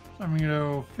 So I'm going to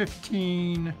go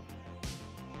 15,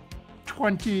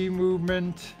 20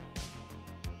 movement.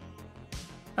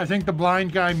 I think the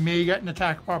blind guy may get an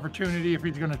attack of opportunity if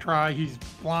he's going to try. He's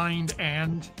blind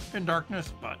and in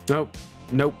darkness, but...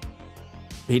 Nope.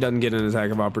 He doesn't get an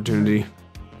attack of opportunity.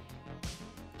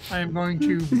 I am going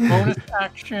to bonus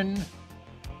action,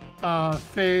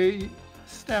 Fey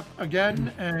step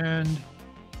again and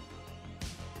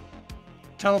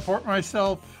teleport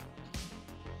myself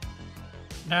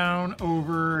down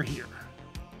over here.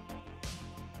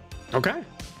 Okay.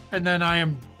 And then I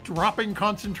am dropping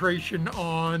concentration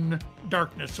on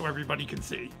darkness so everybody can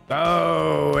see.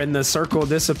 Oh, and the circle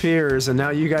disappears, and now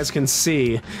you guys can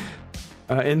see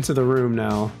into the room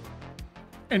now.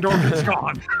 And Orkin's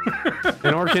gone.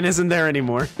 And Orkin isn't there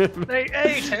anymore. They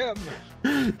ate him!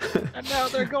 And now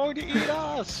they're going to eat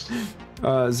us!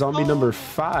 Zombie number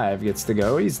 5 gets to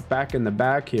go. He's back in the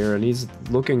back here, and he's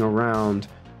looking around,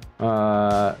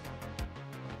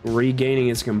 regaining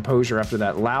his composure after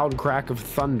that loud crack of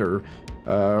thunder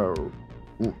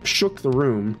shook the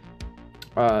room.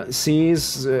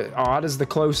 Sees Odd is the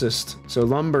closest, so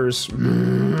Lumber's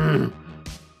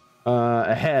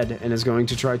ahead and is going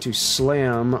to try to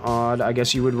slam Odd. I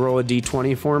guess you would roll a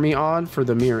d20 for me, Odd, for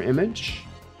the mirror image.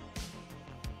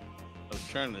 I was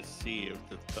trying to see if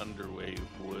the thunder wave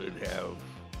would have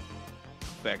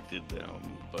affected them,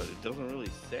 but it doesn't really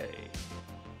say.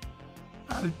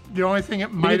 The only thing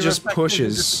it might have just affected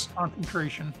pushes. is just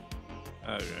concentration.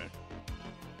 Okay.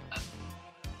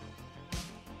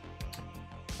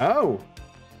 Oh.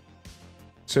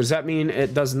 So does that mean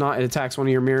it does not, it attacks one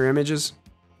of your mirror images?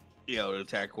 Yeah, it would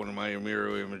attack one of my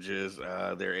mirror images.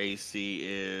 Their AC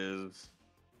is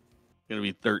going to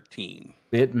be 13.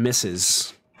 It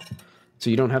misses. So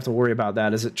you don't have to worry about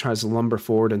that as it tries to lumber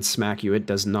forward and smack you. It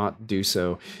does not do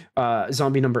so.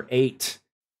 Zombie number 8.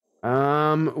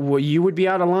 Well, you would be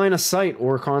out of line of sight,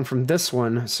 Orcon, from this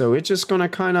one. So it's just going to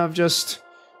kind of just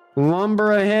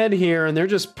lumber ahead here, and they're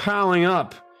just piling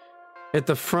up at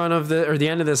the front of the, or the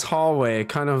end of this hallway,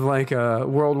 kind of like a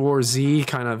World War Z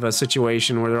kind of a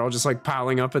situation where they're all just like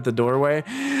piling up at the doorway.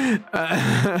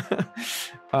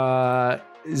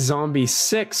 Zombie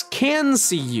 6 can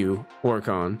see you,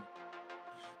 Orcon,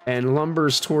 and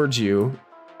lumbers towards you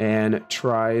and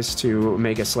tries to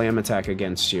make a slam attack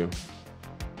against you.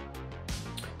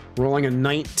 Rolling a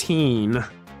 19.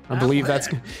 I believe that's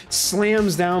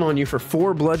slams down on you for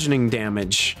 4 bludgeoning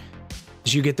damage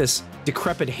as you get this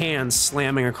decrepit hand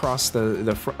slamming across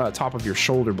the top of your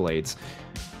shoulder blades.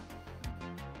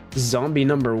 Zombie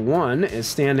number 1 is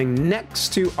standing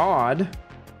next to Odd,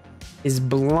 is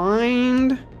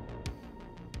blind,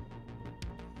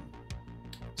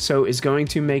 so is going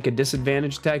to make a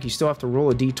disadvantage attack. You still have to roll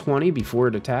a d20 before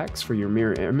it attacks for your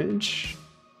mirror image.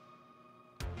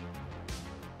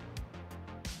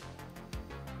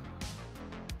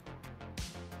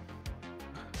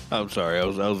 I'm sorry, I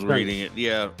was reading it.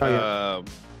 Yeah, Oh, yeah.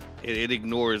 It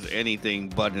ignores anything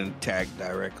but an attack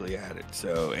directly at it,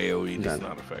 so AoE does Okay.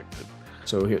 not affect it.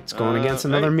 So it's going against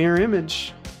another hey. mirror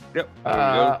image. Yep. there we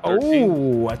go,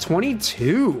 13. A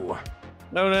 22.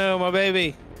 No, my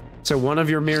baby. So one of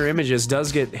your mirror images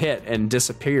does get hit and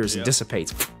disappears and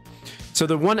dissipates. So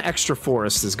the one extra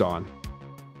forest is gone.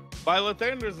 Violet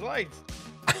Thunder's lights.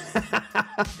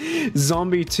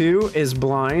 Zombie 2 is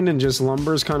blind and just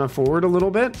lumbers kind of forward a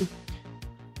little bit.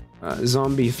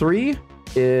 Zombie 3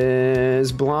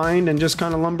 is blind and just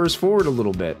kind of lumbers forward a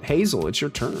little bit. Hazel, it's your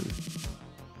turn.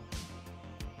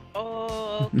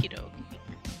 Okie dokie.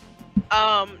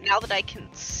 Now that I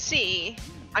can see,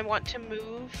 I want to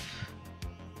move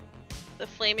the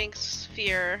flaming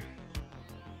sphere,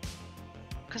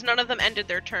 because none of them ended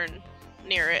their turn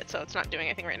near it, so it's not doing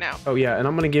anything right now. Oh yeah, and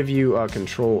I'm gonna give you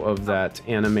control of that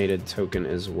animated token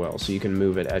as well, so you can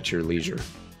move it at your leisure.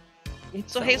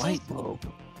 So Hazel's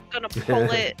gonna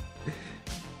pull it.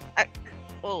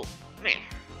 Man,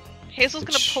 Hazel's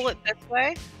gonna pull it this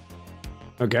way.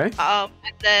 Okay. And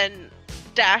then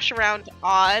dash around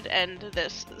Odd and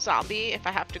this zombie. If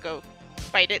I have to go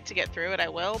fight it to get through it, I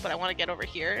will. But I want to get over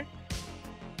here.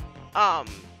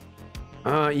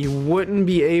 You wouldn't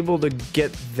be able to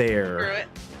get there. Through it.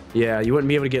 Yeah, you wouldn't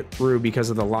be able to get through because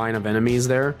of the line of enemies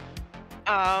there.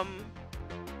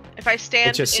 If I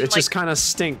stand, it just kind of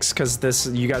stinks because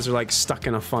you guys are like stuck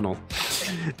in a funnel.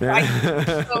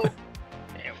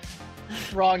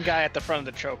 Wrong guy at the front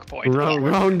of the choke point.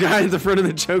 Wrong guy at the front of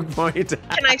the choke point.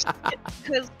 Can I,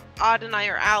 because Odd and I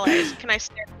are allies, can I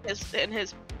stand in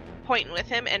his point with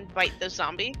him and bite the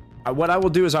zombie? What I will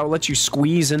do is I will let you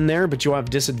squeeze in there, but you'll have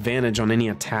disadvantage on any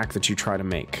attack that you try to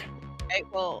make. Okay,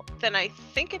 well, then I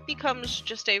think it becomes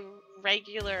just a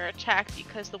regular attack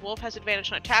because the wolf has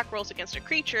advantage on attack rolls against a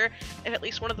creature if at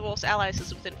least one of the wolf's allies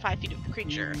is within 5 feet of the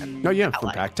creature. Oh yeah,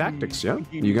 for pack tactics, yeah,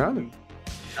 you got it.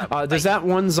 Does that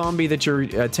one zombie that you're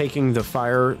taking the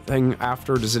fire thing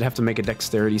after, does it have to make a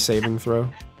dexterity saving throw?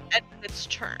 End of its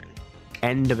turn.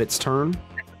 End of its turn?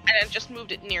 And I just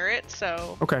moved it near it,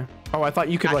 so... Okay. Oh, I thought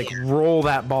you could, like, roll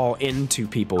that ball into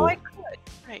people. Oh, I could.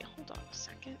 Right, hold on a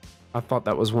second. I thought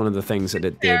that was one of the things that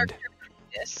it did.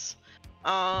 Yes.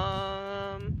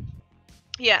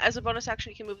 Yeah, as a bonus action,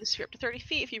 you can move the sphere up to 30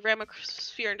 feet. If you ram a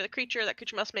sphere into the creature, that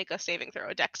creature must make a saving throw,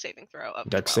 a dex saving throw of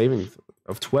 12. Saving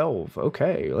of 12.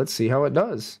 Okay, let's see how it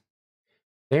does.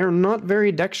 They are not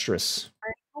very dexterous.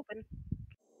 I'm hoping.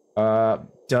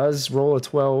 Does roll a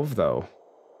 12, though.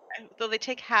 Though they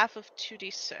take half of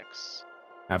 2d6.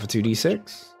 Half of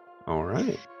 2d6? All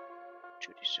right.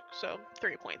 2d6, so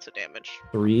 3 points of damage.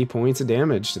 3 points of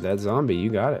damage to that zombie.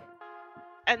 You got it.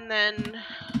 And then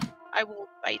I will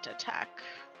bite attack.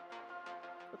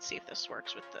 Let's see if this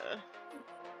works with the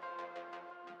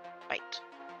bite.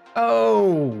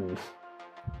 Oh!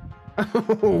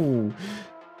 Oh!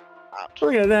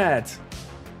 Look at that!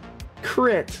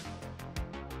 Crit!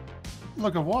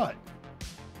 Look at what?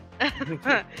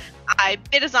 I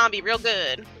bit a zombie real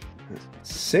good.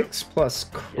 6 plus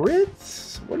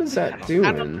crits? What is that doing?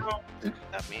 I don't know what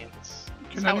that means.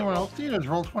 Can anyone else see it? Is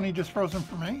Roll20 just frozen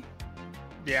for me?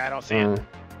 Yeah, I don't see it.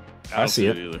 I see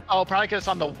it. Either. Oh, probably because it's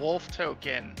on the wolf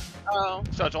token. Oh.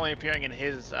 So it's only appearing in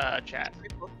his chat.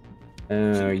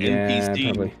 Yeah,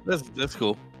 probably. That's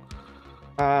cool.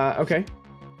 Okay.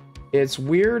 It's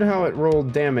weird how it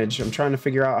rolled damage. I'm trying to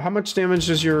figure out how much damage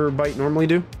does your bite normally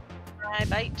do? My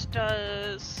bite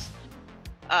does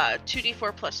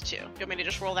 2d4 plus 2. You want me to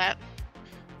just roll that?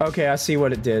 Okay, I see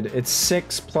what it did. It's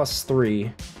 6 plus 3.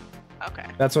 Okay.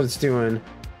 That's what it's doing.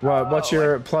 What's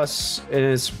your plus?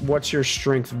 What's your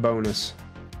strength bonus?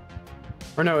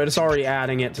 Or no, it's already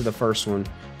adding it to the first one.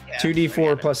 Yeah,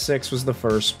 2d4 plus 6 was the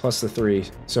first, plus the 3.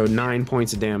 So 9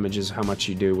 points of damage is how much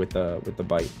you do with the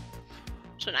bite.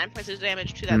 So 9 points of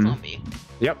damage to that zombie.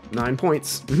 Yep, 9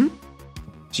 points. So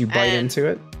you bite into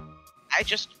it.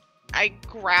 I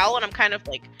growl and I'm kind of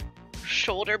like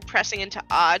shoulder pressing into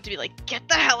Odd to be like, get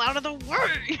the hell out of the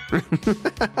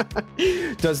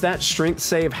way. Does that strength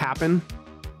save happen?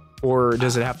 Or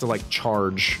does it have to like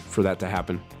charge for that to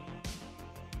happen?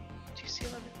 DC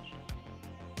 11.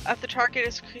 If the target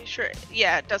is creature,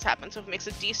 yeah, it does happen. So if it makes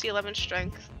a DC 11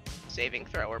 strength saving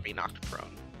throw or be knocked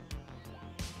prone.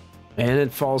 And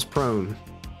it falls prone.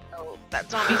 So that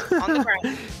zombie's on the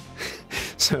ground.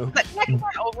 So but can I come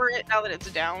over it now that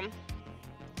it's down?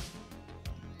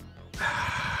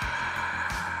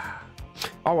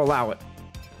 I'll allow it.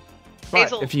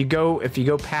 But if you go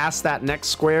past that next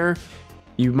square,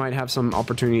 you might have some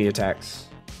opportunity attacks.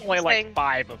 Only like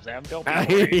 5 of them. Don't be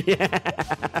worried.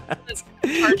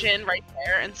 Charge in right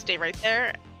there and stay right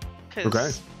there.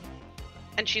 Okay.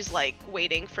 And she's like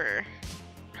waiting for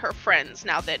her friends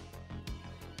now that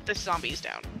the zombie's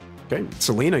down. Okay,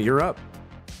 Selena, you're up.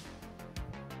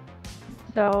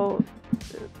 So,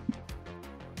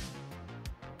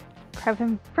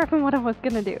 prepping what I was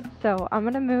gonna do. So I'm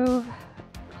gonna move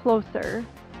closer.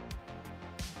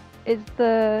 Is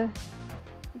the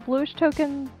bluish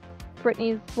token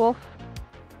Brittany's wolf?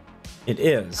 It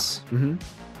is. Come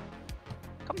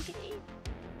to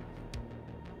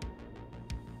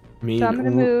me. So I'm gonna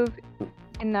move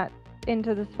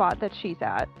into the spot that she's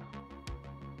at.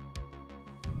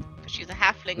 She's a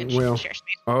halfling and she can share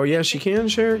space. Oh yeah, she can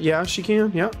share. Yeah, she can.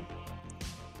 Yeah.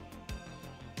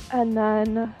 And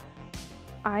then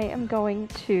I am going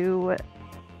to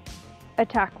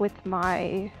attack with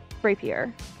my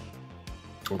rapier.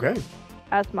 Okay.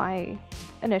 As my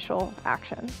initial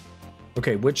action.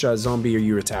 Okay, which zombie are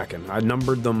you attacking? I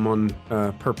numbered them on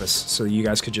purpose, so you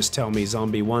guys could just tell me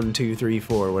zombie 1, 2, 3,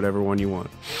 4, whatever one you want.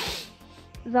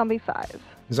 Zombie 5.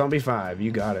 Zombie 5,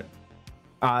 you got it.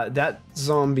 That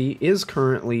zombie is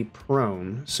currently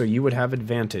prone, so you would have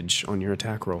advantage on your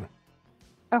attack roll.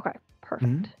 Okay,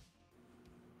 perfect.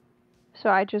 So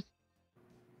I just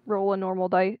roll a normal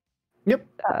die. Yep.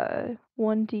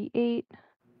 1d8.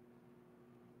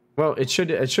 Well, it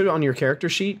should on your character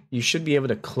sheet. You should be able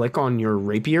to click on your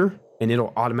rapier, and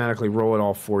it'll automatically roll it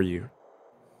all for you.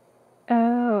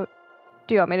 Oh,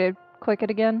 do you want me to click it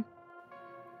again,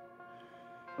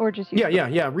 or just use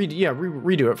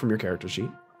redo it from your character sheet.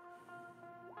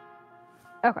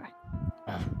 Okay.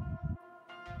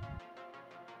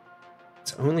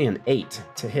 It's only an 8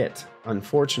 to hit.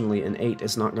 Unfortunately, an 8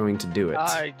 is not going to do it.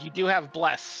 You do have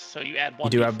bless, so you add 1. You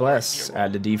do have bless.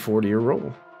 Add the d4 to your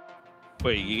roll.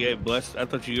 Wait, you gave bless? I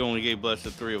thought you only gave bless to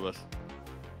 3 of us.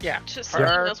 Yeah, just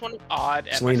odd.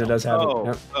 Selena does have it.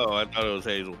 Yep. Oh, I thought it was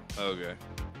Hazel. Okay.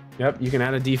 Yep, you can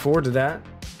add a d4 to that.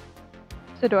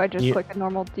 So do I just click a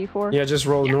normal d4? Yeah, just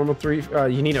roll a normal 3.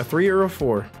 You need a 3 or a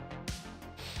 4.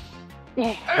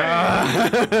 Yeah.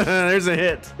 There's a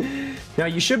hit. Now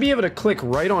you should be able to click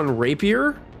right on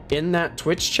rapier in that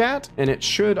Twitch chat, and it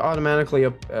should automatically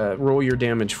roll your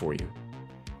damage for you.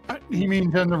 He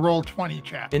means in the Roll20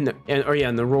 chat. In the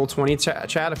Roll20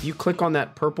 chat, if you click on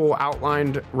that purple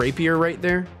outlined rapier right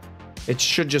there, it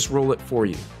should just roll it for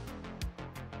you.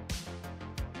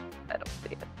 I don't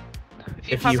see it.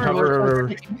 If you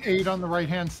hover 8 on the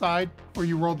right-hand side, where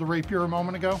you rolled the rapier a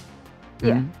moment ago.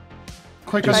 Yeah.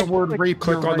 Click on the word rapier.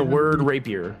 Click on the word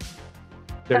rapier.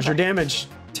 There's your damage.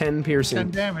 10 piercing.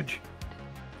 10 damage.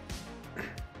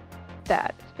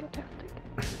 That is fantastic.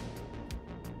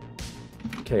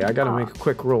 Okay, I gotta make a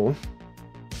quick roll.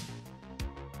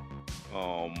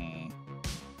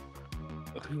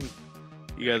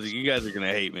 You guys are gonna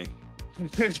hate me.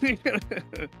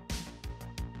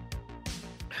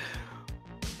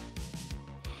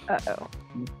 Uh-oh.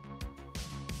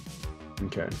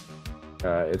 Okay.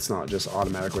 It's not just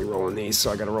automatically rolling these,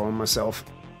 so I gotta roll them myself.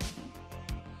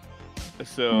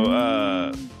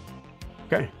 So,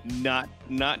 okay.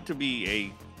 Not to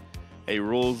be a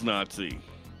rules Nazi,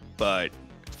 but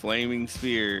flaming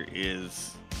sphere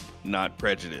is not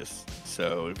prejudice.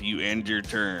 So if you end your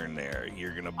turn there,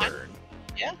 you're gonna burn.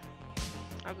 Yeah.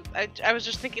 I was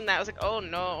just thinking that. I was like, oh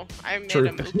no, I made True.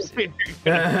 a move.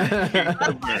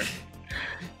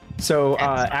 So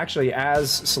actually,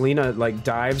 as Selena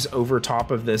dives over top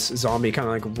of this zombie,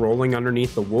 kind of rolling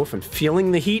underneath the wolf and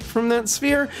feeling the heat from that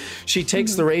sphere, she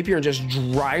takes the rapier and just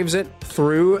drives it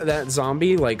through that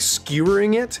zombie,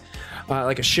 skewering it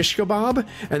like a shish kebab,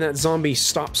 and that zombie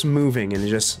stops moving and is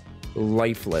just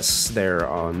lifeless there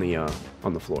on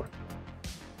the floor.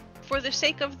 For the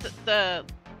sake of the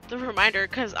reminder,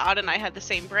 because Odd and I had the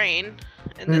same brain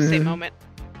in the same moment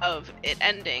of it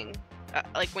ending,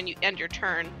 when you end your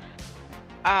turn,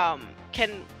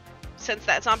 since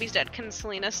that zombie's dead, can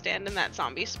Selena stand in that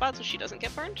zombie spot so she doesn't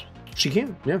get burned? She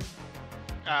can, yeah.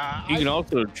 You can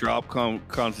also drop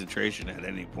concentration at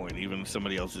any point, even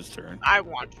somebody else's turn. I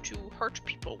want to hurt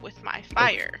people with my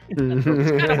fire. That's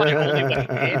kind of my only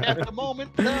weapon at the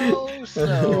moment, though.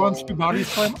 So he wants to body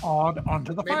slam Odd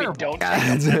onto the maybe fireball.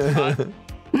 don't.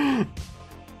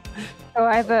 So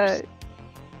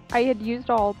I had used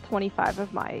all 25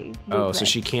 of my movement. Oh, so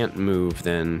she can't move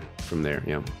then from there,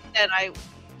 yeah. And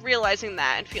realizing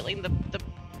that and feeling the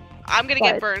I'm gonna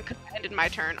get burned because I ended my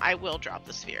turn, I will drop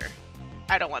the sphere.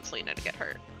 I don't want Selena to get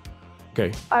hurt.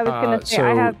 Okay. I was gonna say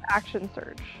I have action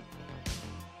surge.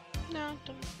 No,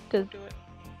 don't do it.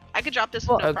 I could drop this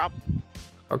with no problem.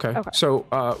 Okay. So,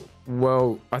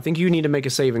 I think you need to make a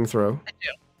saving throw. I do.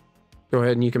 Go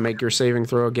ahead and you can make your saving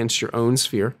throw against your own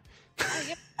sphere.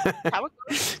 How it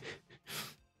goes.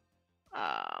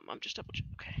 I'm just double check.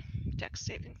 Okay. Dex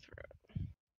saving throw.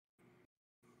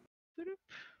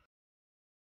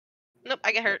 Nope,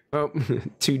 I get hurt. Oh,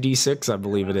 2d6, I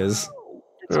believe it is.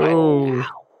 Oh,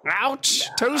 ouch!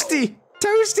 Toasty!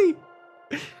 Toasty!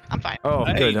 I'm fine. Oh,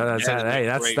 good.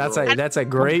 That's a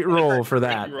great roll for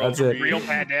that. That's it. Real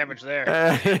bad damage there.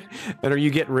 And are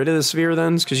you getting rid of the sphere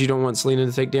then? Because you don't want Selena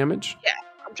to take damage? Yeah,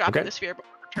 I'm dropping the sphere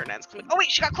before the turn ends. Oh wait,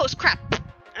 she got close. Crap.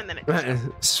 And then it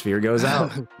sphere goes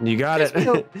out. You got it.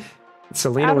 So,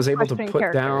 Selena was able to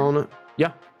put down.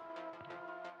 Yeah.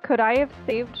 Could I have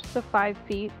saved the 5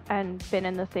 feet and been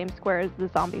in the same square as the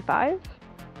zombie 5?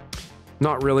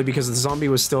 Not really, because the zombie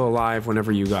was still alive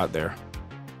whenever you got there.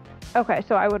 Okay,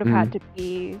 so I would have had to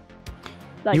be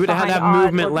like, you would have had behind Odd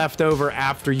movement or- left over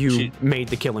after you made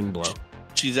the killing blow.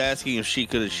 She's asking if she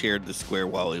could have shared the square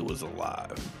while he was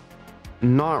alive.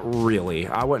 Not really.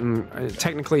 I wouldn't.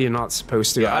 Technically, you're not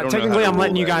supposed to. Yeah, I don't know technically, how to I'm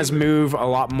letting rule you that guys either. move a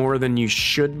lot more than you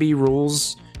should be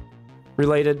rules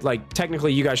related. Like,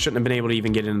 technically, you guys shouldn't have been able to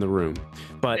even get in the room.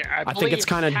 But Yeah, I think it's believe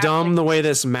kind of halfling- dumb the way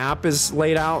this map is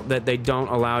laid out that they don't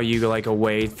allow you like a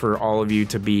way for all of you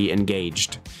to be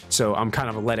engaged. So I'm kind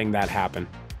of letting that happen.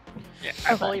 Yeah,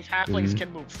 I believe halflings Mhm.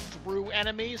 can move through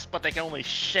enemies, but they can only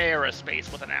share a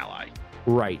space with an ally.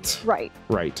 Right. Right.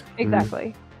 Right.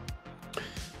 Exactly.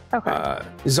 Okay.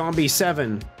 Zombie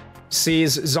 7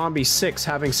 sees Zombie 6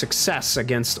 having success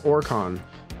against Orcon.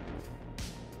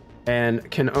 And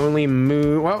can only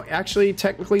move... Well, actually,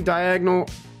 technically diagonal...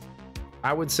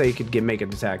 I would say you could make an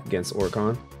attack against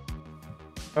Orcon.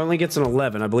 Only gets an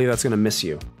 11. I believe that's going to miss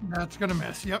you. That's gonna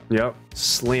miss. Yep. Yep.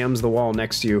 Slams the wall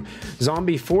next to you.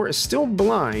 Zombie 4 is still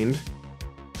blind.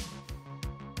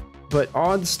 But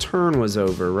Odd's turn was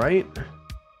over, right?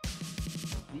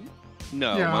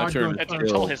 No, Yeah, my I'd turn go is first.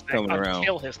 Until still coming around.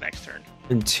 until his next turn.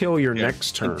 Until your Yeah,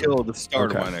 next turn. Until the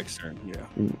start Okay. of my next turn, yeah.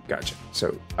 Gotcha.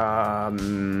 So,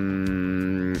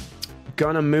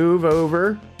 gonna move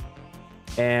over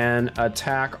and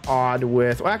attack Odd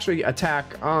with... Well, actually,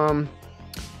 attack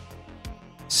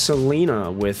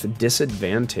Selena with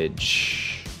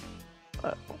disadvantage.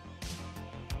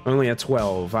 Only a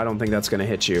 12. I don't think that's gonna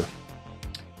hit you.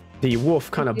 The wolf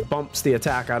kind of bumps the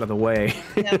attack out of the way.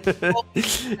 Yeah, we'll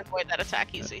avoid that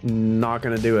attack easy. Not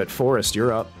gonna do it. Forrest,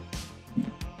 you're up.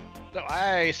 So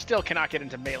I still cannot get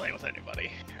into melee with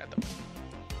anybody.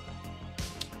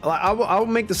 I'll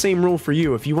make the same rule for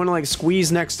you. If you want to like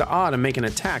squeeze next to Odd and make an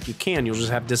attack, you can. You'll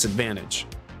just have disadvantage.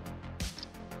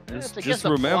 It's Just against a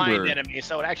remember, blind enemy,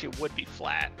 so it actually would be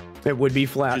flat. It would be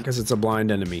flat because it's a blind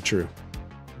enemy. True.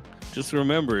 just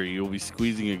remember, you'll be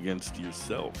squeezing against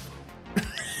yourself.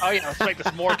 Oh yeah, let's make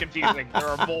this more confusing. There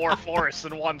are more forests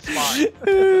in one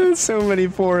spot. So many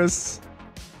forests.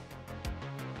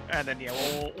 And then yeah,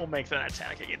 we'll make that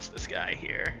attack against this guy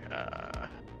here.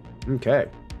 Okay.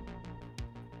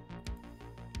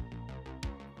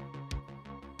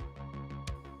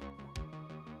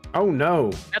 Oh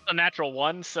no. That's a natural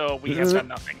one, so we have done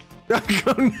nothing.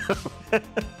 Oh no.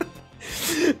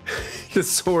 The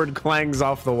sword clangs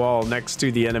off the wall next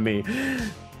to the enemy,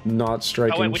 not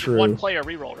striking Oh wait, we true. did one player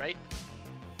reroll, right?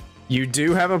 You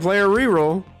do have a player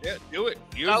reroll. Yeah, do it.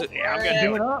 Use Oh, it. yeah, I'm gonna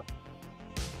do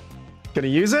it. Gonna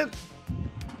use it?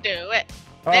 Do it.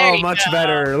 Oh, There you much go.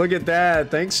 better. Look at that.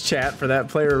 Thanks, chat, for that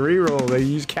player reroll.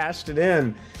 They cashed it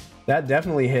in. That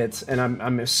definitely hits, and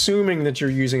I'm assuming that you're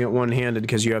using it one-handed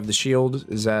because you have the shield.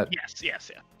 Is that?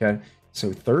 Yes. Okay.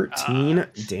 So 13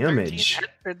 damage.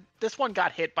 13. This one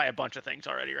got hit by a bunch of things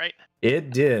already, right? It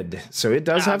did. So it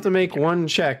does have to make one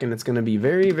check, and it's going to be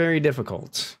very, very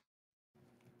difficult.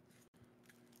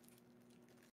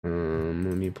 Let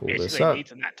me pull this Basically up.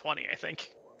 needs a nat 20, I think.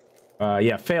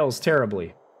 Yeah, fails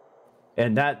terribly.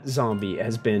 And that zombie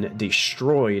has been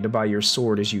destroyed by your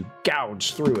sword as you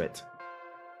gouge through it.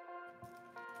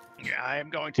 Yeah, I am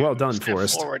going to Well done, step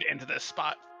Forrest. forward into this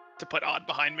spot to put Odd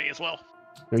behind me as well.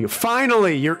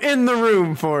 Finally, you're in the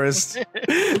room, Forrest.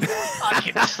 I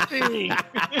can see.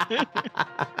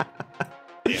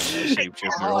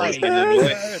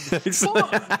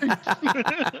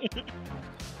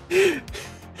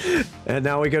 And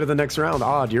now we go to the next round.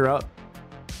 Odd, you're up.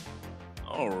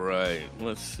 All right,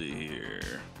 let's see here.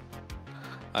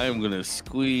 I am going to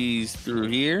squeeze through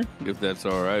here, if that's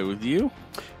all right with you.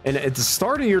 And at the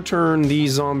start of your turn,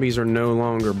 these zombies are no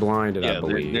longer blinded, I Yeah,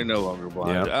 believe. they're no longer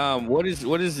blind. Yep. What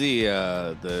is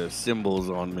the symbols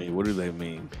on me? What do they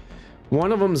mean?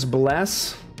 One of them's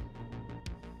bless.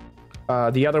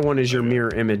 The other one is your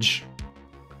mirror image.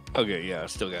 Okay, yeah, I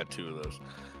still got two of those.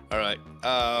 All right,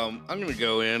 I'm gonna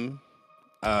go in,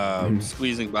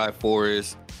 squeezing by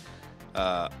Forrest,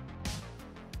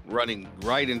 running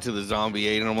right into the zombie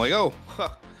 8, and I'm like, oh,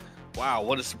 wow,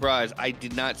 what a surprise! I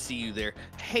did not see you there.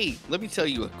 Hey, let me tell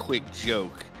you a quick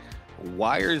joke.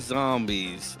 Why are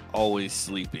zombies always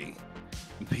sleeping?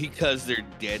 Because they're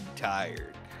dead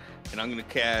tired. And I'm gonna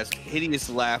cast hideous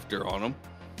laughter on them.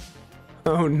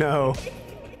 Oh no.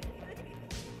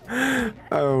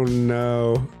 Oh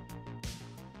no.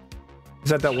 Is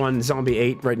that one zombie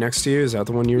 8 right next to you? Is that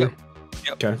the one you're... Yep.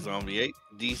 Okay. Zombie 8,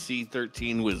 DC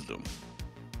 13 Wisdom.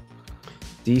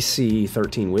 DC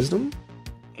 13 Wisdom?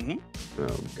 Mm-hmm.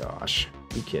 Oh gosh.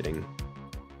 You kidding?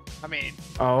 I mean,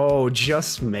 Oh,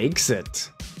 just makes it.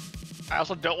 I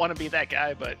also don't want to be that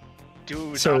guy, but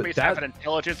do So zombies have that- an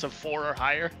intelligence of 4 or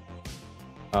higher?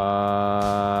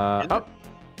 Oh.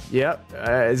 Yep.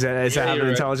 Is that Yeah, having you're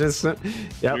right. intelligence? Yep.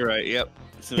 You're right. Yep.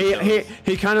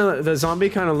 He kind of, the zombie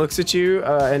kind of looks at you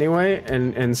anyway,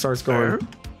 and starts going.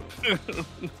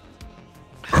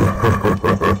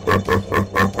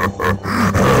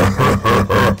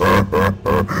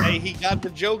 Hey, he got the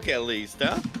joke at least,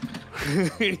 huh?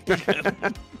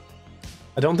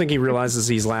 I don't think he realizes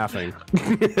he's laughing.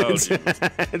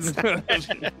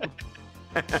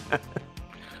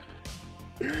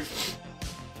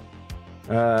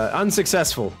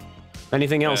 Unsuccessful.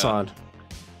 Anything else odd?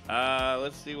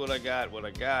 Let's see what I got.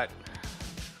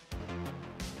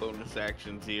 Bonus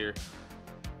actions here.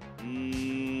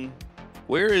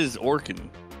 Where is Orkin?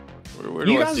 Where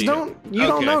do You I guys see don't. him? You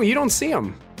don't Okay. know. You don't see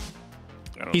him.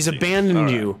 He's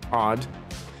abandoned you. Odd.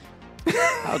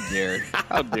 How dare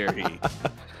he?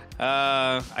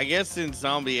 I guess since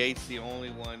Zombie 8's the only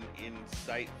one in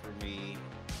sight for me.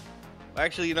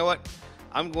 Actually, you know what?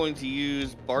 I'm going to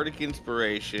use Bardic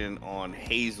Inspiration on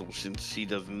Hazel since she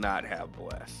does not have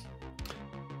Bless.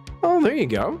 Oh, there you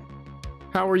go.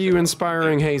 How are you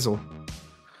inspiring Hazel?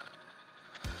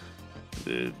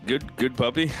 Good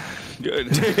puppy.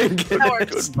 Good. Good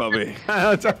puppy. Probably,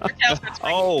 let's get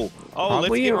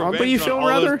revenge you on feel all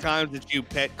rather those times that you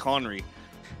pet Connery.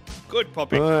 Good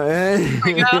puppy.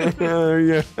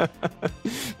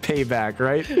 Payback,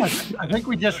 right? I think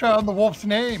we just found the wolf's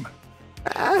name.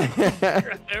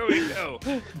 There we go.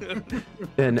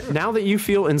 And now that you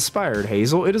feel inspired,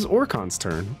 Hazel, it is Orcon's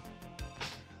turn.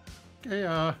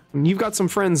 Okay, You've got some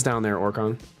friends down there,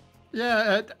 Orcon.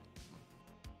 yeah,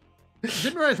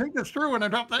 didn't really think this through when I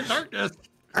dropped that darkness.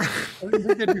 I didn't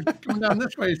think it'd be coming down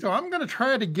this way, so I'm going to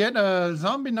try to get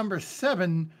zombie number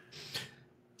 7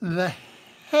 the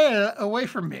hell away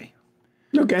from me.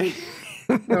 Okay.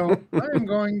 So I'm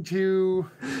going to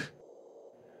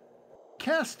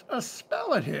cast a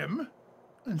spell at him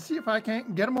and see if I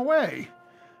can't get him away.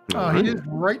 He is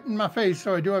right in my face,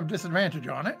 so I do have disadvantage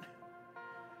on it.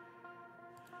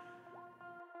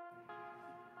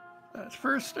 That's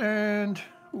first, and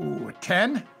a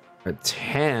 10. A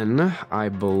 10, I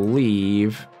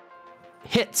believe,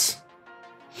 hits.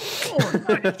 Oh,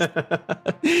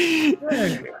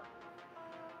 nice.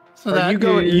 So that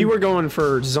you were going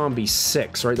for zombie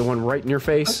 6, right? The one right in your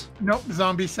face? Nope,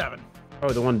 zombie 7. Oh,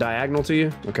 the one diagonal to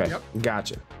you? Okay, Yep.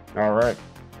 Gotcha. All right.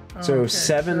 So Okay,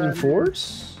 7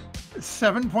 force?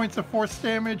 7 points of force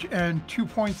damage and 2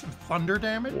 points of thunder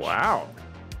damage. Wow.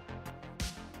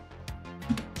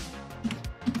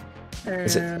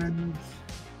 And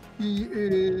he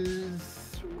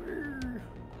is where'd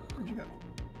you go?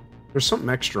 There's something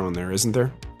extra on there, isn't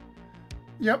there?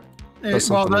 Yep. That's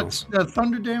something else. The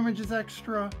thunder damage is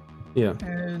extra. Yeah.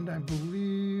 And I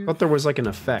believe. Thought there was like an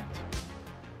effect.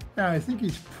 Yeah, I think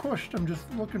he's pushed. I'm just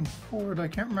looking forward. I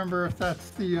can't remember if that's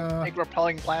the. I think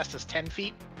repelling blast is 10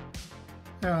 feet.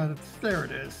 Yeah, there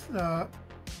it is.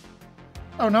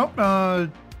 Oh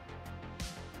no.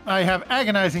 I have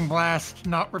agonizing blast,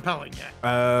 not repelling yet.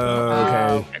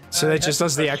 Okay. So that just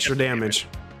does the extra damage.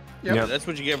 Yep. Yeah, that's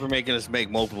what you get for making us make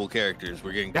multiple characters.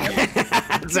 We're getting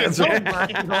That's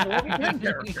right.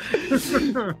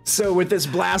 So with this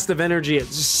blast of energy, it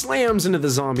just slams into the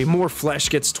zombie. More flesh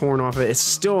gets torn off it. It's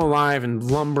still alive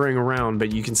and lumbering around,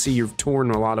 but you can see you've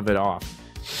torn a lot of it off.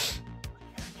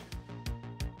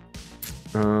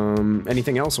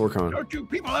 Anything else, Orcon? Don't you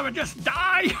people ever just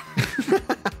die?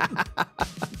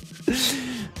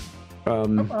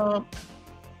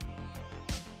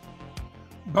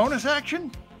 Bonus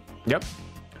action? Yep.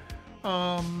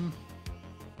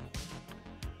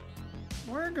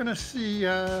 We're gonna see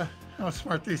how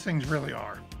smart these things really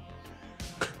are.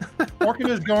 Orkin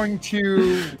is going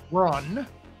to run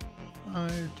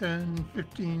 5, 10,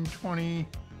 15, 20.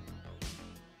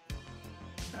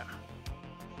 Yeah.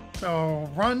 So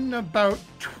run about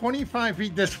 25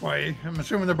 feet this way. I'm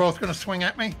assuming they're both going to swing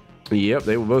at me. Yep,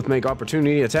 they will both make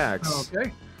opportunity attacks.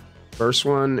 Okay. First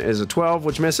one is a 12,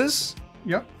 which misses.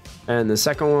 Yep. And the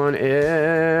second one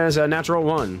is a natural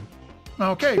 1.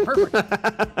 Okay,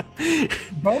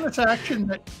 perfect. Bonus action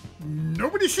that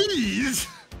nobody sees.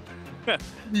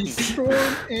 The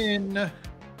storm in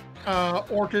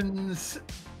Orkin's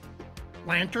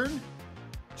lantern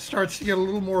starts to get a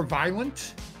little more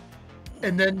violent,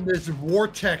 and then this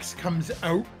vortex comes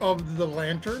out of the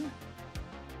lantern,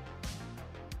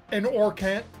 and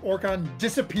Orcon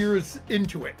disappears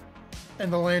into it,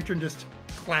 and the lantern just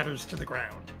clatters to the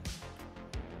ground.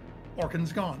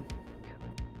 Orkin's gone.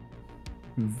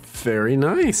 Very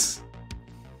nice.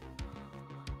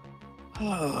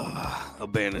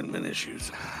 Abandonment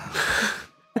issues.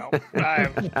 No, I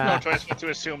have no choice but to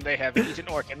assume they have eaten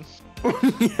Orkin.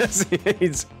 Yes,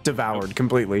 he's devoured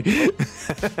completely.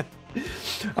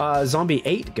 Zombie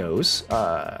 8 goes.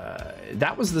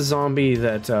 that was the zombie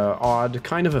that Odd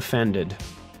kind of offended.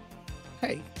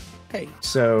 Hey.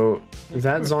 So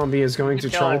that zombie is going to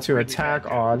try to attack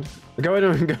Odd. Go ahead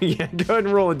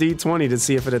and roll a d20 to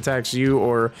see if it attacks you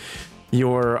or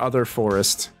your other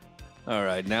forest. All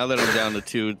right, now that I'm down to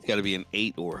 2, it's got to be an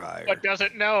 8 or higher. But does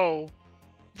it know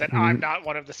that I'm not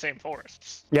one of the same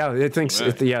forests? Yeah, it thinks.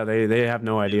 Right. They have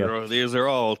no idea. These are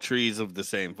all trees of the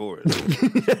same forest.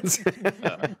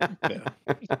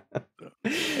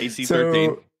 AC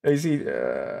 13. AC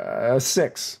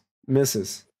 6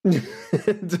 misses.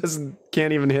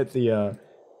 Can't even hit the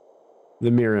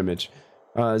mirror image.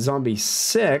 Zombie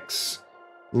 6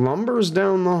 lumbers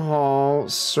down the hall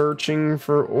searching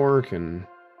for Orkin.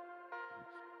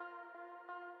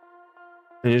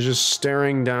 And he's just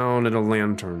staring down at a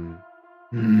lantern.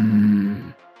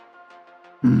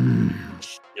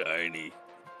 Shiny.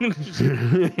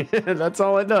 That's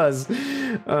all it does.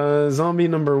 Zombie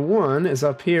number 1 is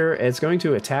up here. It's going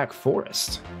to attack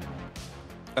Forest.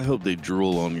 I hope they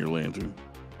drool on your lantern.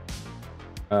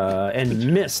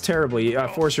 And miss terribly.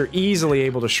 Forrest, you're easily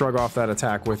able to shrug off that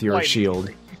attack with your shield.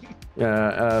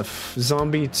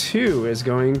 Zombie 2 is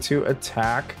going to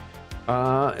attack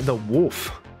the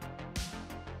wolf.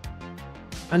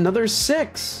 Another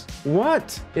 6.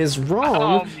 What is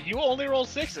wrong? You only roll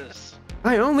 6s.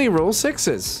 I only roll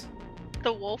 6s.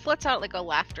 The wolf lets out like a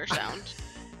laughter sound.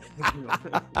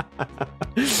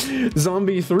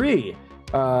 Zombie 3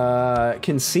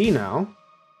 can see now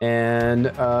and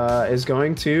is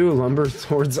going to lumber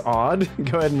towards Odd.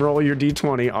 Go ahead and roll your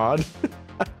d20, Odd.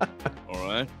 All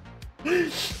right.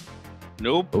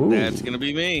 Nope. Ooh. That's going to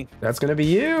be me. That's going to be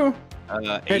you.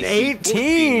 An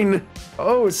 18. 14.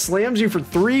 Oh, it slams you for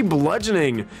 3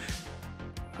 bludgeoning.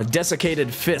 A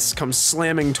desiccated fist comes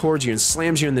slamming towards you and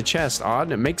slams you in the chest, Odd,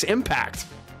 and it makes impact.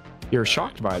 You're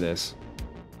shocked by this.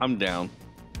 I'm down.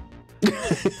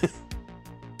 I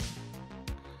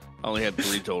only had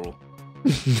 3 total.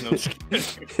 No,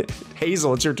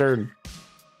 Hazel, it's your turn.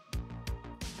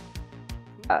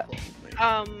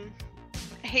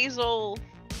 Hazel,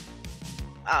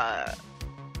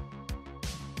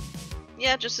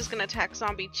 yeah, just is gonna attack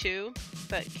Zombie 2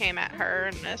 that came at her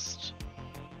and missed.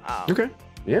 Okay,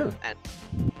 yeah. And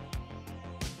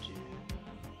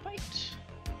fight.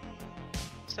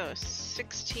 So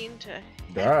 16 to hit.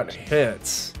 That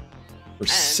hits for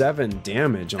 7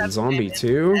 damage on Zombie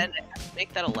 2. And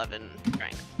make that 11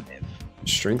 strength save.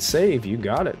 Strength save, you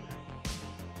got it.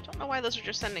 Don't know why those are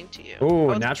just sending to you.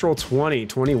 Oh, natural 20,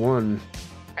 21.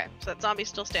 Okay, so that zombie's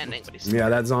still standing, but he's Yeah,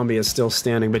 that zombie is still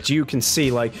standing, but you can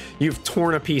see, like, you've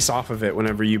torn a piece off of it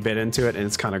whenever you bit into it, and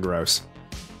it's kind of gross.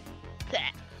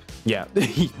 Yeah,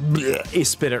 he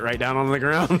spit it right down on the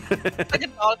ground. like a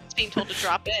dog that's being told to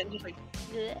drop it, and just like.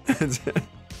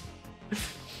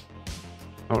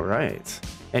 All right.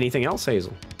 Anything else,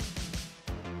 Hazel?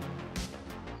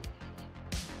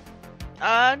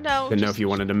 No. Didn't know if you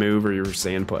wanted to move or you were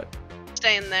staying put.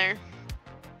 Staying there.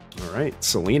 All right,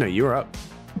 Selena, you're up.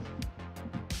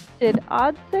 Did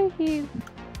Odd say he's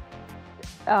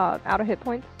out of hit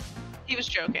points? He was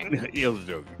joking. He was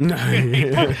joking.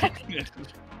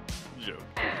 Joke.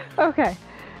 Okay.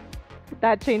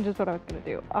 That changes what I was going to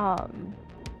do.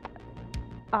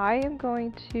 I am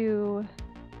going to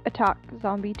attack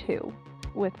Zombie 2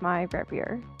 with my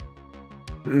rapier.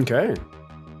 Okay.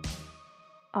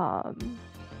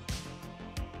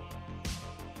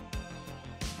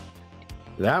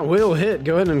 That will hit.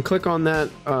 Go ahead and click on that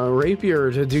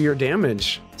rapier to do your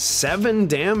damage. 7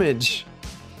 damage.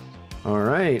 All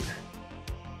right.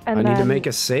 And I need to make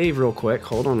a save real quick.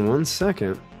 Hold on 1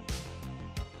 second.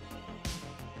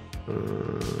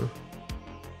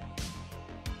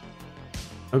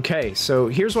 Okay, so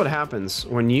here's what happens.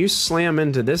 When you slam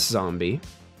into this zombie,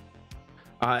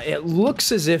 it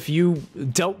looks as if you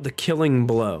dealt the killing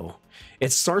blow.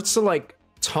 It starts to like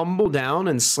tumble down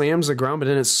and slams the ground, but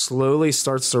then it slowly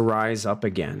starts to rise up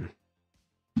again.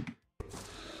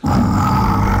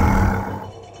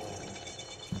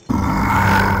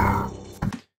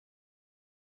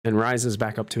 And rises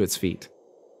back up to its feet.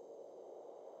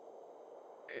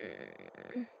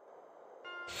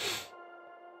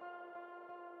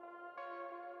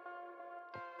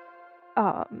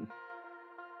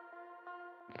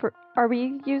 Are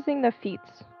we using the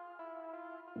feats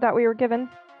that we were given,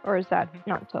 or is that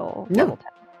not until level 10?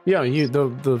 Yeah,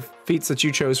 the feats that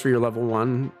you chose for your level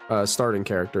 1 starting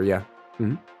character, yeah.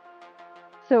 Mm-hmm.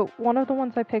 So one of the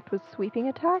ones I picked was sweeping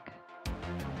attack,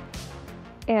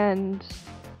 and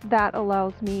that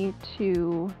allows me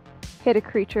to hit a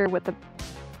creature with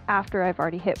after I've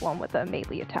already hit one with a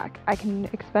melee attack. I can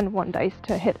expend 1 dice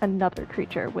to hit another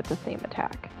creature with the same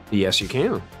attack. Yes, you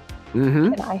can.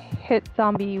 Can I hit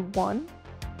zombie 1?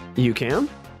 You can.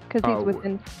 Because he's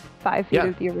within 5 feet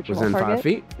of the original within target. 5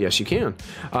 feet. Yes, you can.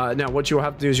 Now, what you'll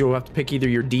have to do is you'll have to pick either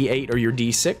your D8 or your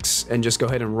D6 and just go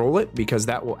ahead and roll it because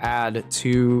that will add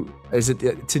to, is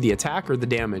it to the attack or the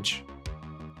damage?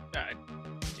 Damn it.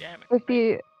 If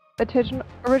the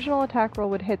original attack roll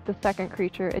would hit the second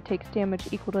creature, it takes damage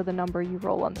equal to the number you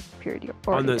roll on the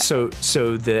superiority.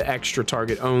 So the extra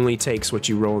target only takes what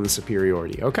you roll in the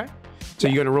superiority. Okay. So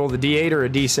you're going to roll the D8 or a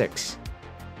D6?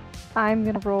 I'm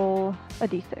going to roll a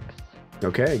D6.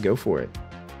 Okay, go for it.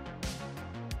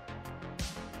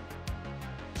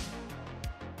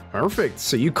 Perfect.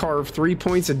 So you carve 3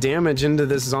 points of damage into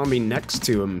this zombie next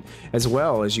to him, as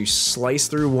well as you slice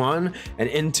through one and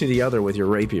into the other with your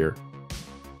rapier.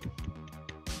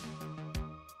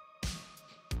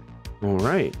 All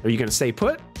right. Are you going to stay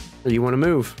put, or you want to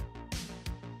move?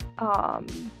 I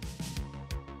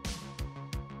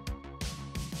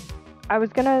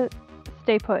was going to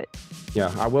stay put.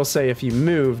 Yeah, I will say if you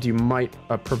moved, you might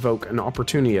provoke an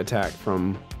opportunity attack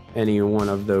from any one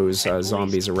of those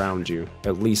zombies around you.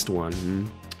 At least one. Mm-hmm.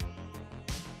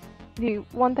 The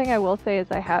one thing I will say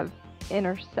is I have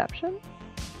interception,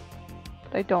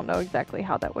 but I don't know exactly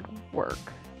how that would work.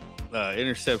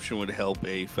 Interception would help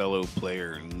a fellow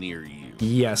player near you.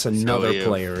 Yes, another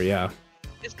player, yeah.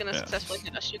 Is going to successfully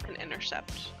hit us, you can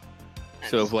intercept.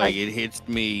 So if it hits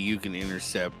me, you can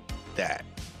intercept that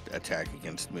attack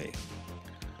against me.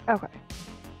 Okay.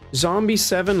 Zombie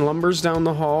 7 lumbers down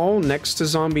the hall next to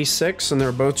Zombie 6, and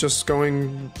they're both just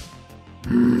going...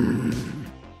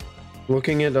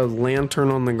 looking at a lantern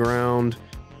on the ground,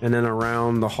 and then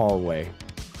around the hallway.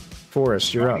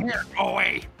 Forrest, you're up. Go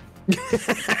away.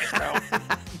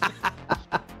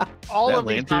 All that of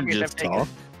these zombies have taken talk?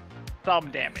 some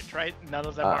damage, right? None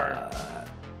of them are...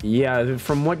 Yeah,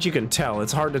 from what you can tell,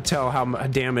 it's hard to tell how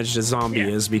damaged a zombie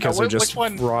is because they're just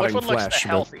rotting which one flesh. looks the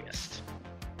healthiest?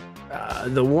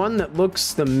 The one that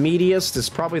looks the meatiest is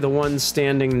probably the one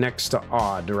standing next to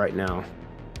Odd right now.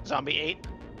 Zombie 8?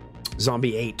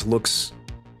 Zombie 8 looks...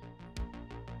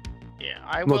 Yeah,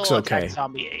 I will attack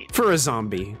Zombie 8. For a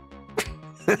zombie.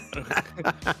 I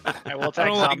will attack I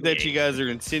don't Zombie like that 8. you guys are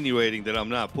insinuating that I'm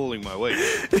not pulling my weight.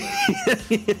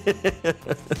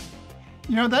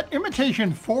 You know, that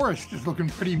imitation Forest is looking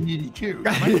pretty meaty, too.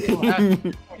 I might still have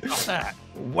to point out that.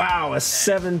 Wow, a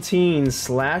 17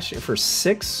 slash for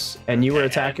 6, and you were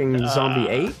attacking Zombie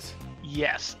 8?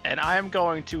 Yes, and I am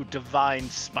going to Divine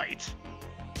Smite.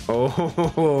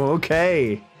 Oh,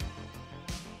 okay.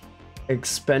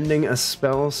 Expending a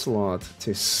spell slot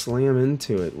to slam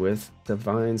into it with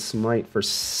Divine Smite for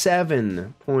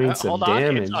 7 points of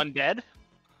damage. It's undead?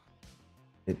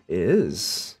 It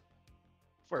is.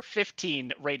 For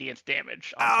 15 radiant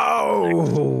damage.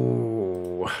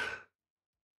 Oh!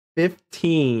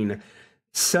 15.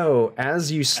 So,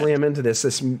 as you slam into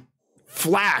this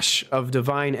flash of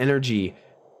divine energy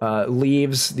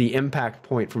leaves the impact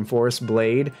point from Forest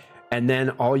Blade, and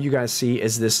then all you guys see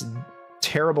is this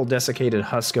terrible desiccated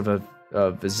husk of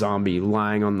a zombie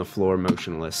lying on the floor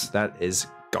motionless. That is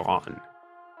gone.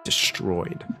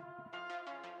 Destroyed.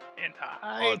 And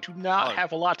I do not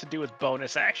have a lot to do with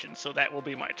bonus action, so that will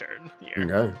be my turn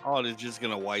here. Okay. Odd is just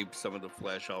gonna wipe some of the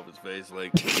flesh off his face,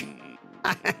 like.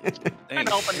 I'm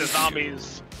hoping the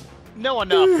zombies know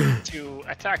enough to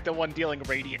attack the one dealing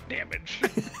radiant damage.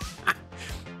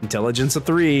 Intelligence of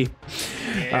 3.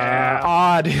 Yeah.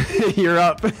 Odd, you're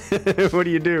up. What do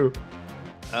you do?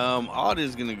 Odd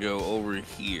is gonna go over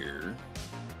here.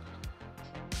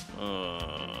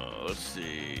 Let's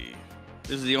see.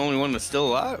 This is the only one that's still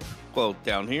alive. Well,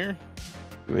 down here.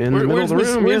 In the middle of the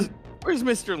room. Where's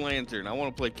Mr. Lantern? I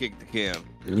want to play kick the can.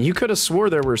 You could have swore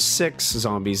there were 6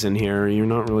 zombies in here. You're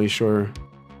not really sure.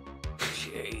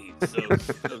 Jeez,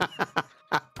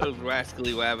 those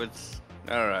rascally wabbits.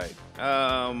 All right.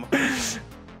 I'm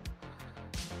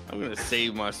gonna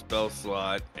save my spell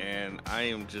slot, and I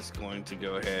am just going to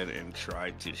go ahead and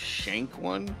try to shank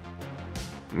one.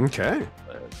 Okay.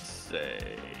 Let's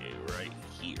say right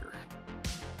here.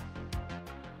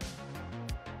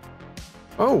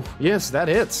 Oh, yes, that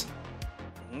hits.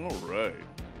 All right.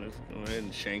 Let's go ahead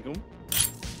and shank him.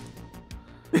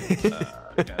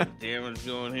 Got damage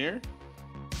going here.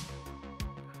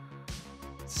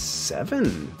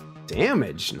 7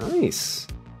 damage. Nice.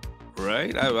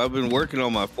 Right? I've been working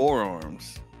on my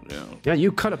forearms. Yeah. Yeah,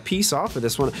 you cut a piece off of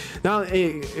this one. Now,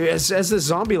 as this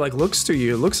zombie looks to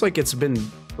you, it looks like it's been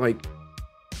I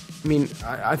mean,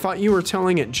 I thought you were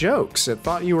telling it jokes. I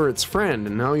thought you were its friend,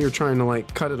 and now you're trying to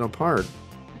cut it apart.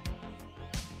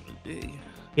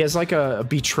 He has a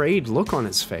betrayed look on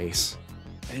his face.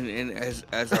 And as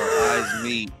our eyes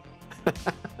meet,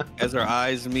 As our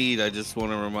eyes meet, I just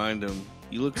want to remind him,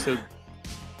 you look so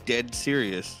dead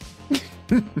serious.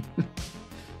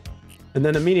 And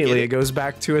then immediately it goes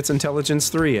back to its intelligence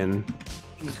 3 and...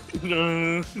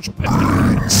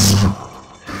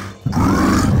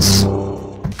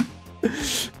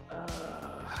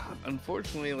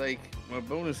 Unfortunately, like, my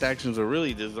bonus actions are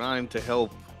really designed to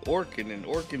help Orkin, and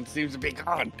Orkin seems to be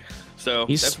gone. So,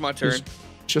 that's my turn. He's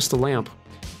just a lamp.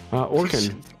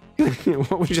 Orkin,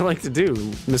 what would you like to do,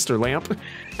 Mr. Lamp?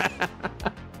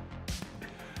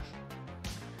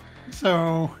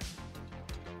 So,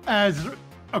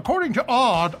 according to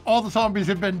Odd, all the zombies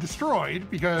had been destroyed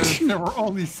because there were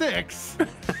only 6.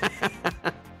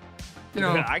 You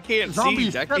know, I can't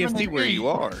see where you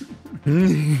are.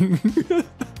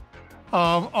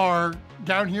 Are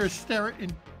down here staring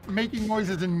and making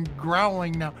noises and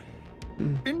growling now.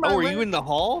 Are you in the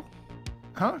hall?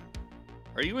 Huh?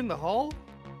 Are you in the hall?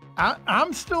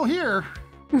 I'm still here.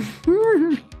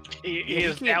 He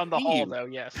is down the hall, though,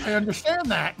 yes. I understand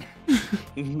that.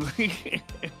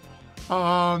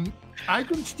 I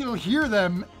can still hear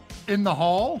them in the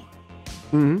hall.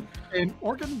 Mm-hmm. And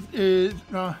Orkin is...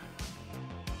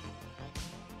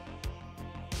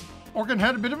 Orkin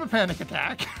had a bit of a panic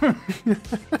attack.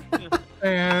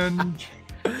 And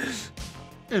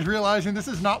is realizing this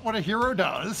is not what a hero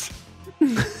does.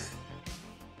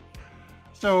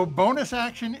 So bonus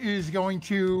action is going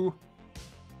to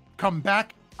come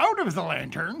back out of the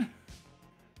lantern.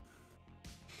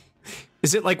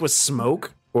 Is it like with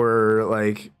smoke, or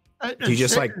like do you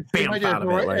just like bam out of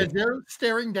it? Like... As they're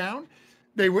staring down,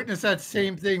 they witness that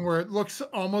same thing where it looks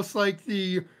almost like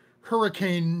the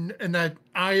hurricane and that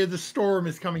eye of the storm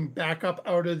is coming back up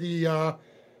out of the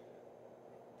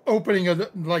opening of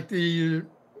the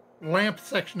lamp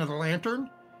section of the lantern.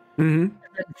 Mm-hmm.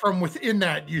 And from within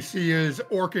that, you see as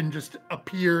Orkin just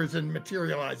appears and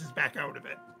materializes back out of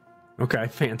it. Okay,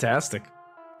 fantastic.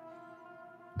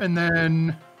 And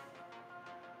then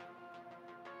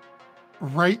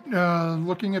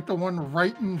looking at the one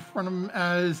right in front of him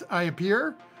as I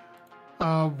appear,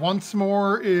 once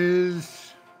more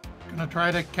is gonna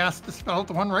try to cast a spell at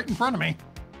the one right in front of me.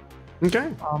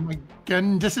 Okay.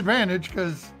 Again, disadvantage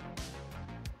because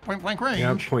point blank range.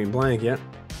 Yeah, point blank. Yeah,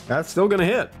 that's still gonna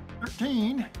hit.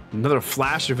 13. Another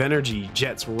flash of energy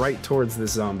jets right towards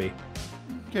this zombie.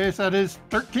 Okay, so that is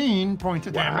 13 points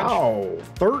of damage. Wow,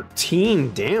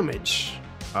 13 damage.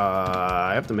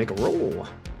 I have to make a roll.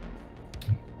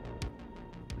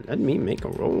 Let me make a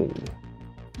roll.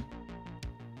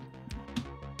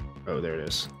 Oh, there it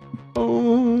is.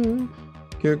 Oh,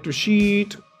 character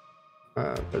sheet.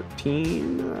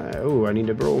 13. Oh, I need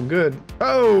to roll good.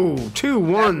 Oh, 2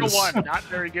 1s. One, not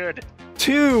very good.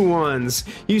 2 1s.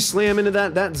 You slam into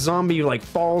that zombie like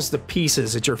falls to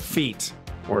pieces at your feet.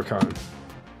 Orkan.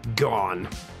 Gone.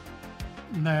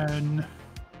 And then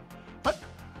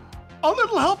a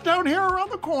little help down here around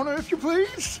the corner, if you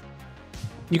please.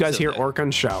 You guys hear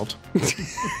Orkan shout.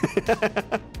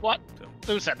 What?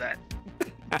 Who said that?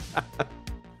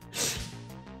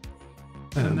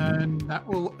 And then that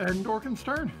will end Orkan's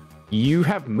turn. You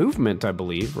have movement, I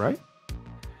believe, right?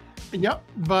 Yep,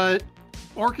 but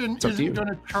Orkan isn't going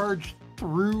to charge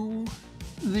through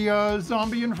the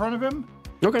zombie in front of him.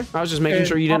 Okay, I was just making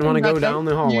sure you didn't want to go down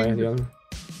the hallway.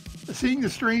 Seeing the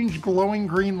strange glowing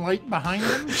green light behind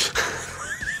him,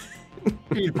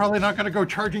 he's probably not going to go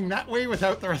charging that way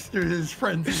without the rest of his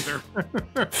friends either.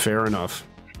 Fair enough.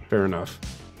 Fair enough.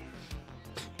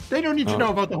 They don't need to know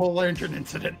about the whole lantern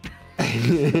incident.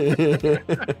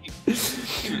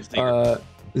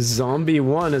 Zombie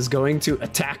 1 is going to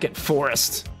attack at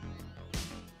Forrest.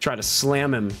 Try to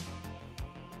slam him.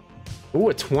 Ooh,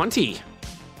 a 20.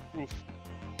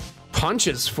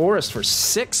 Punches Forrest for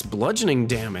 6 bludgeoning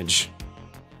damage.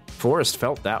 Forrest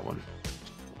felt that one.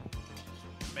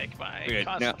 Make my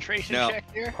concentration check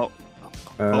here. Hold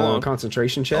on.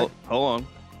 Concentration check? Hold on.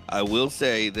 I will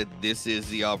say that this is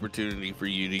the opportunity for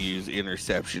you to use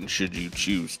interception should you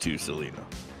choose to, Selena.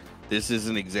 This is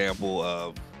an example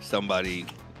of somebody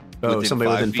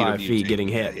within 5 feet getting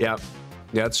hit. Yep.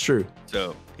 Yeah, that's true.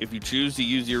 So if you choose to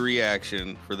use your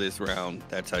reaction for this round,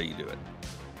 that's how you do it.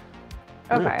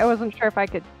 Okay, I wasn't sure if I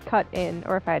could cut in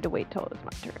or if I had to wait till it was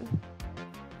my turn.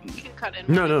 You can cut in.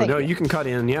 No, you can cut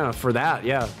in. Yeah, for that.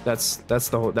 Yeah, that's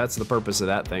the purpose of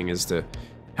that thing, is to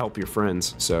help your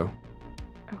friends. So.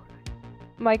 Okay.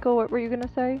 Michael, what were you gonna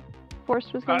say?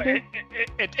 Forrest was gonna do?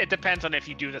 It depends on if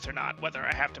you do this or not, whether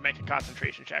I have to make a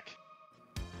concentration check.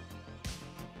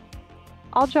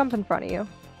 I'll jump in front of you.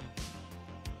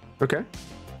 Okay.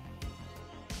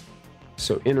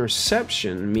 So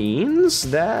interception means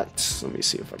that, let me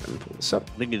see if I can pull this up.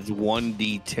 I think it's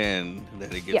 1d10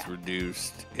 that it gets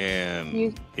reduced,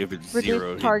 and if it's reduce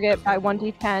 0, target by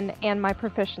 1d10 and my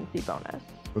proficiency bonus.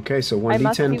 Okay, so I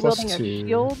must 1d10 be plus wielding 2. a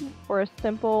shield or a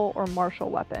simple or martial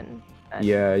weapon. And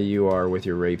Yeah, you are with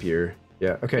your rapier.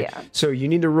 Yeah, okay. Yeah. So you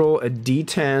need to roll a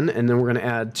d10, and then we're going to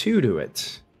add 2 to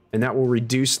it. And that will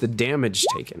reduce the damage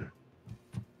taken.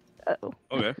 Uh-oh.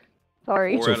 Okay.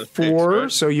 Sorry. 4 So out of 6, 4,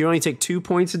 right? so you only take 2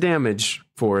 points of damage,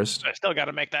 Forrest. I still got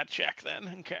to make that check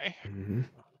then. Okay. Mm-hmm.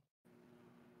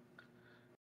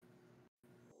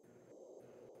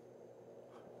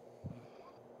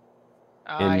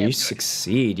 And you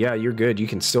succeed. Yeah, you're good. You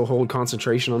can still hold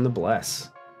concentration on the bless.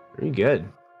 Very good.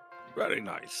 Very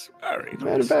nice. Very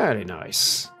Very, nice. very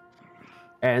nice.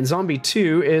 And Zombie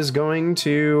 2 is going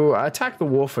to attack the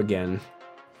wolf again,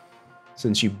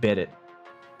 since you bit it.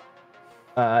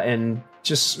 And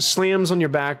just slams on your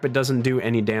back, but doesn't do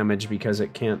any damage because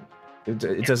it can't.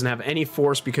 It doesn't have any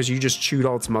force because you just chewed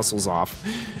all its muscles off.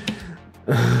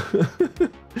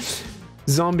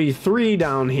 Zombie 3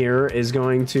 down here is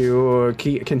going to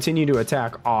continue to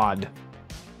attack Odd.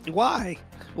 Why?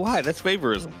 Why? That's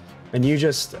favorism. And you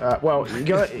just, well,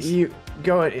 you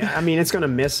go. I mean, it's going to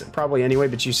miss probably anyway,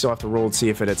 but you still have to roll to see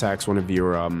if it attacks one of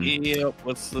your Yep.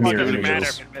 What's the mirror Doesn't matter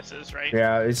images. if it misses, right?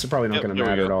 Yeah, it's probably not Yep, going to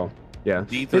there we matter go. at all. Yeah,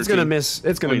 D13. it's going to miss.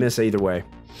 It's going to miss either way.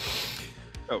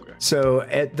 Okay. So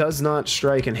it does not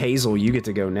strike, and Hazel, you get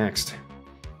to go next.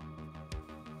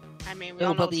 I mean, we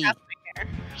all know what's happening here.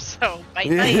 So, bite,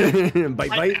 bite.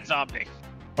 bite. That zombie.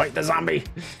 Bite the zombie.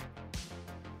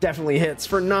 Definitely hits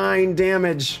for 9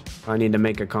 damage. I need to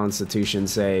make a Constitution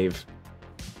save.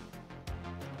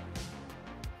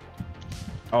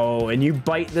 Oh, and you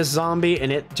bite this zombie,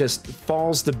 and it just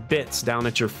falls to bits down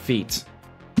at your feet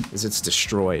as it's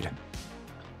destroyed.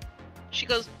 She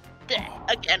goes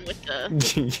 "Bleh," again with the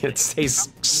It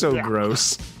tastes so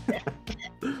gross.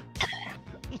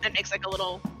 and makes like a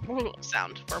little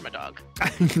sound for my dog.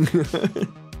 The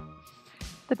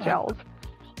gels.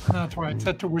 That's why it's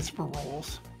set to whisper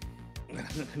rolls.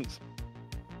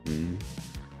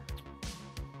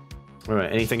 All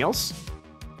right, anything else?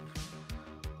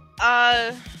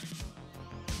 No,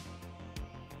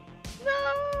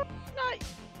 not.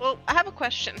 Well, I have a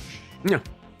question. Yeah.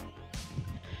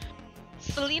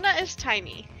 Selena is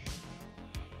tiny.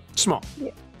 Small.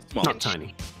 Yeah. Small. Not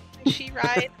tiny. Can she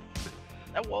ride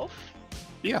a wolf?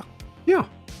 Yeah. Yeah.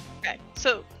 Okay,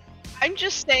 so I'm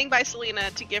just staying by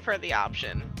Selena to give her the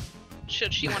option.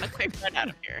 Should she want to quick run out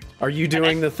of here? Are you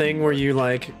doing the thing where you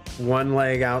like one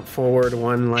leg out forward,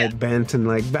 one leg bent, and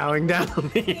like bowing down?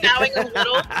 Bowing a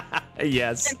little.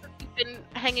 Yes. Since we've been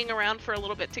hanging around for a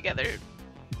little bit together,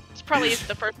 it's probably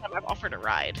the first time I've offered a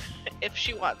ride, if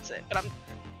she wants it. But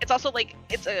it's also like,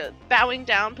 it's a bowing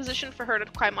down position for her to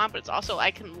climb on, but it's also I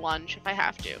can lunge if I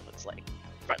have to. It's like,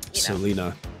 you know.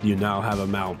 Selena, you now have a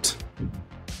mount.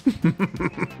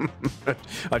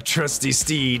 A trusty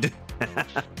steed.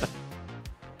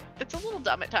 It's a little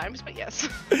dumb at times, but yes.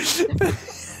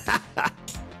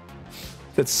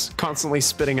 That's constantly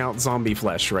spitting out zombie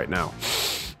flesh right now.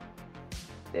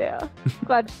 Yeah.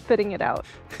 Glad spitting it out.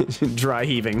 Dry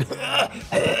heaving.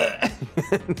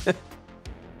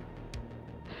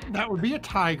 That would be a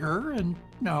tiger, and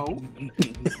no.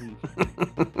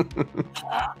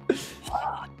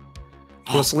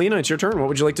 Well, Selena, it's your turn. What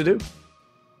would you like to do?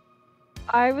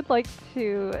 I would like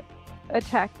to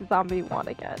attack zombie 1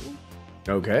 again.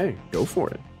 Okay, go for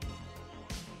it.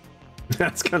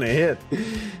 That's gonna hit.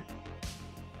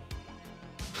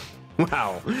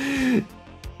 Wow.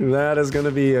 That is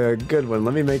gonna be a good one.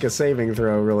 Let me make a saving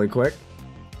throw really quick.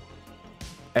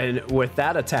 And with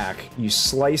that attack, you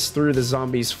slice through the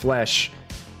zombie's flesh,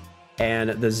 and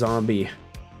the zombie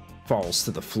falls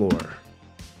to the floor.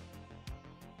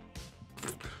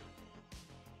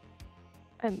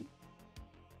 And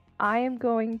I am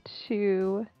going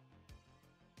to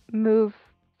move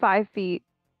 5 feet,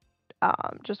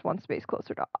 just one space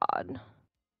closer to Odd.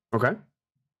 Okay.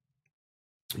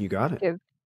 You got it. Give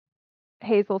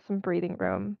Hazel some breathing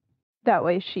room. That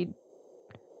way she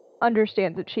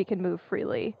understands that she can move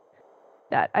freely.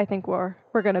 That I think we're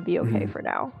gonna be okay for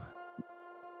now.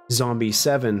 Zombie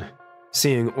 7,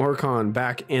 seeing Orcon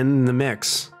back in the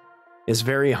mix, is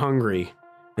very hungry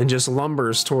and just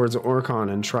lumbers towards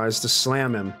Orcon and tries to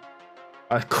slam him.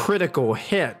 A critical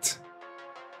hit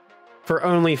for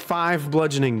only 5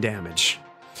 bludgeoning damage.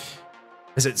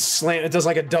 As it does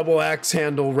like a double axe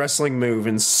handle wrestling move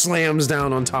and slams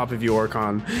down on top of you,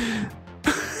 Orcon.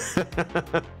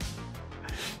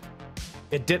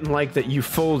 It didn't like that you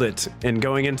fold it and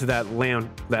going into that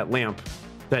lamp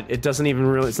That it doesn't even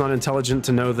really, it's not intelligent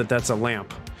to know that that's a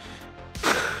lamp.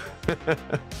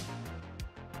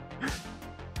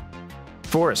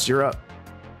 Forrest, you're up.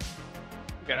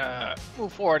 I'm gonna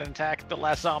move forward and attack the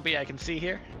last zombie I can see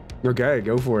here. Okay,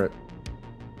 go for it.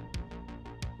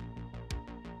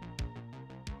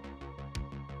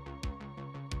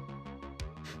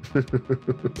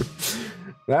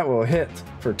 That will hit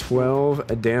for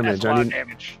 12 damage. That's a lot of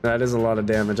damage. That is a lot of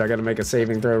damage. I got to make a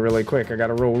saving throw really quick. I got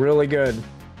to roll really good.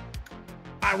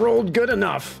 I rolled good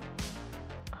enough.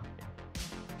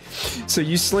 So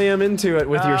you slam into it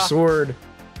with your sword.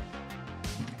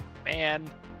 Man.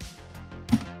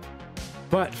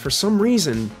 But for some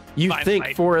reason, you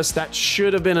think, Forrest, that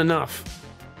should have been enough.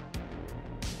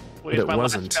 But it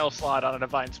wasn't. Last spell slot on a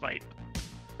Divine Smite.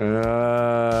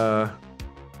 Are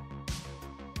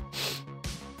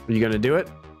you gonna do it?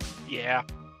 Yeah.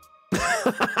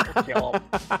 Kill him.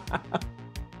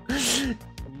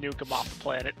 Nuke him off the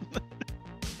planet.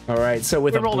 All right. So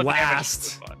with a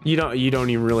blast, you don't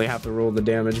even really have to roll the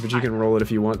damage, but you can roll it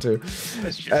if you want to.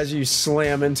 As you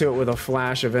slam into it with a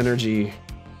flash of energy,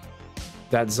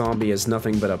 that zombie is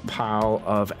nothing but a pile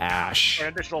of ash. An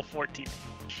additional 14.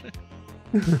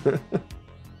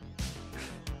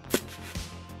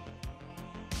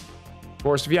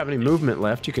 Forrest, if you have any movement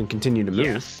left, you can continue to move.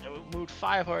 Yes, so we moved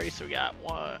 5 already, so we got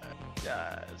 1, so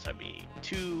that'd be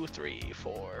 2, 3,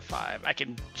 4, 5. I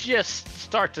can just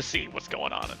start to see what's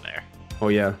going on in there. Oh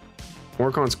yeah.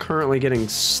 Orcon's currently getting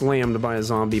slammed by a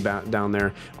zombie down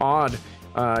there. Odd,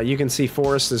 you can see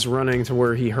Forrest is running to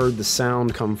where he heard the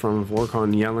sound come from of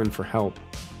Orcon yelling for help.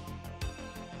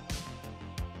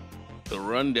 The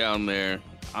run down there,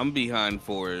 I'm behind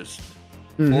Forrest.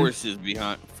 Mm-hmm. Forrest is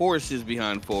behind Forrest.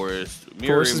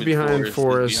 Forrest is behind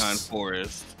Forrest. Behind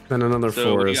Forrest. Then another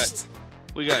Forrest.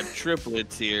 We got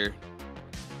triplets here.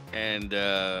 And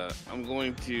I'm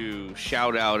going to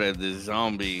shout out at the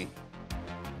zombie.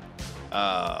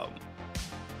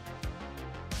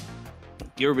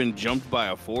 You ever been jumped by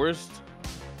a forest?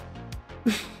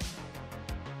 Let's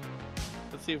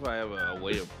see if I have a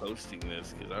way of posting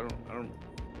this, because I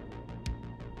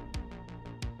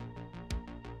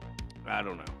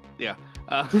don't know. Yeah.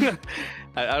 I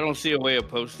don't see a way of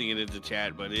posting it into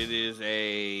chat, but it is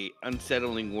a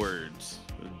unsettling words.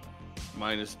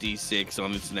 Minus D6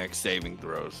 on its next saving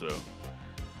throw, so.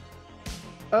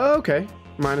 Oh, okay.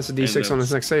 Minus a D6 on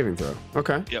its next saving throw.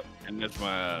 Okay. Yep, and that's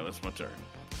my turn.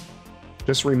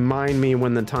 Just remind me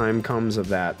when the time comes of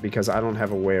that, because I don't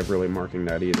have a way of really marking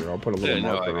that either. I'll put a little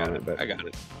marker on it, but I got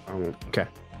it. I won't. Okay.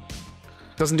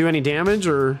 Doesn't do any damage,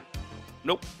 or?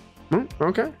 Nope.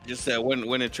 Okay. Just that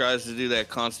when it tries to do that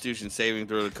Constitution saving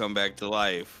throw to come back to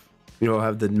life, you'll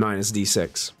have the minus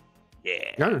D6.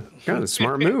 Yeah. Got it.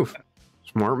 Smart move.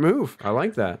 Smart move. I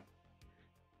like that.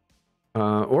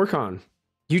 Orcon,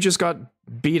 you just got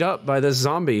beat up by this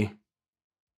zombie.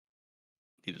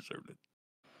 He deserved it.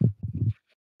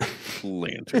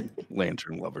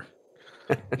 Lantern lover.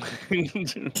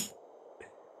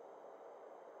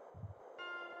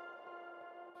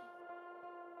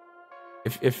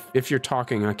 If you're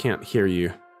talking, I can't hear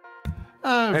you.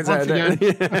 Once again.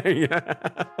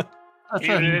 Yeah.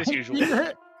 As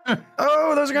usual.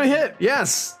 Oh, those are gonna hit.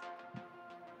 Yes.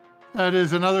 That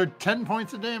is another 10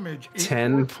 points of damage.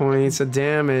 10 points of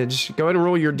damage. Go ahead and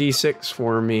roll your D6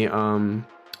 for me, Odd.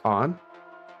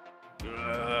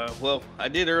 Well, I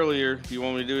did earlier. Do you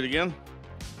want me to do it again?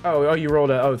 Oh, you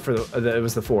rolled it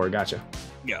was the 4. Gotcha.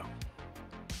 Yeah.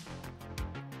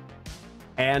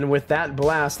 And with that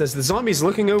blast, as the zombie's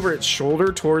looking over its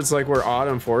shoulder towards like where Odd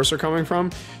and Forrest are coming from,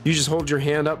 you just hold your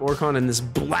hand up, Orcon, and this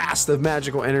blast of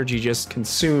magical energy just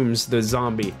consumes the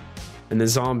zombie. And the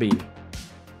zombie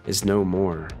is no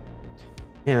more.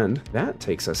 And that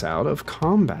takes us out of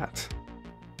combat.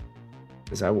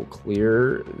 As I will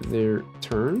clear their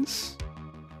turns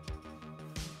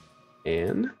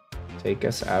and take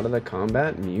us out of the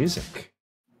combat music.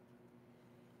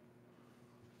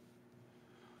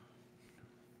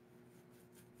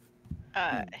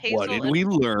 Hazel, what did we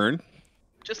learn?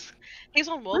 Just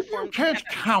Hazel and Wolf formed. You can't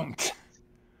count.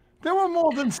 There were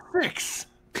more than 6.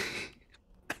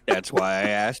 That's why I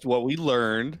asked what we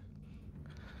learned.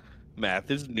 Math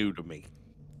is new to me.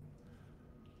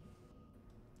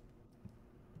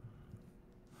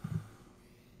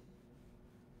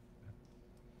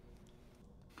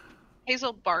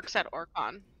 Hazel barks at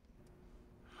Orcon.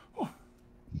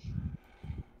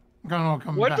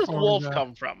 Where does Wolf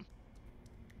come from?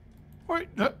 Wait,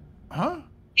 huh?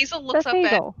 Hazel looks That's up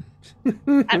Hazel. at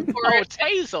Oh, Forrest. it's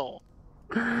Hazel.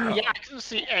 Yeah, I couldn't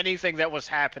see anything that was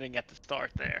happening at the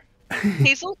start there.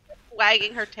 Hazel's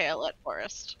wagging her tail at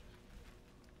Forrest.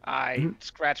 I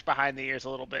scratch behind the ears a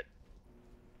little bit.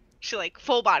 She like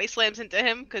full body slams into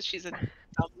him because she's a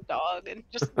dumb dog and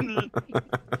just.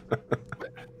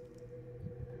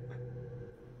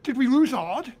 Did we lose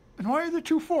Odd? And why are there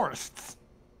two forests?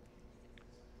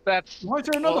 Why is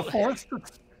there another forest?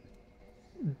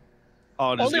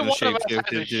 Odd is only going one to of us shapeshift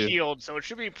has a into. shield, so it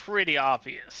should be pretty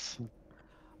obvious.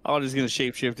 Odd is going to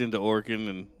shapeshift into Orkin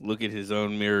and look at his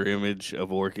own mirror image of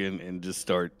Orkin and just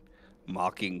start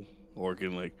mocking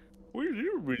Orkin like, "Where's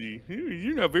everybody?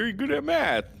 You're not very good at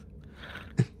math."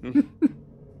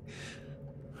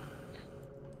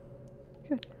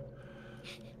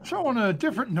 So on a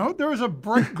different note, there is a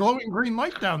bright glowing green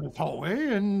light down this hallway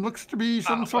and looks to be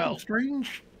some sort of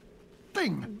strange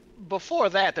thing. Before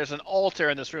that, there's an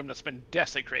altar in this room that's been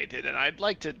desecrated, and I'd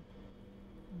like to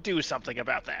do something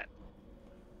about that.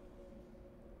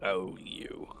 Oh,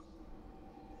 you.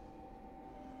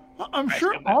 I'm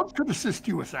sure Odd could assist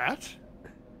you with that.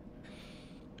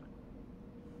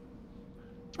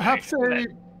 Perhaps a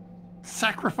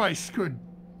sacrifice could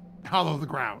hollow the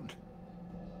ground.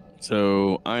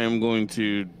 So I am going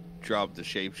to drop the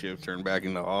shapeshift, turn back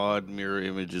into Odd. Mirror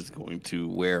image is going to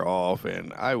wear off,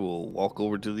 and I will walk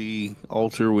over to the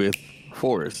altar with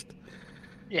Forrest.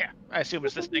 Yeah, I assume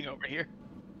it's this thing over here.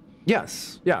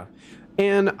 Yes, yeah.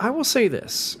 And I will say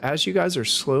this, as you guys are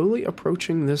slowly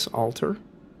approaching this altar,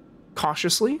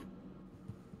 cautiously,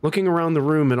 looking around the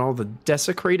room at all the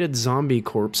desecrated zombie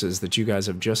corpses that you guys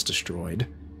have just destroyed,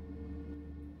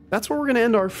 that's where we're going to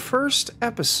end our first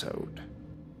episode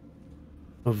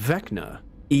of Vecna,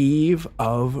 Eve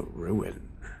of Ruin.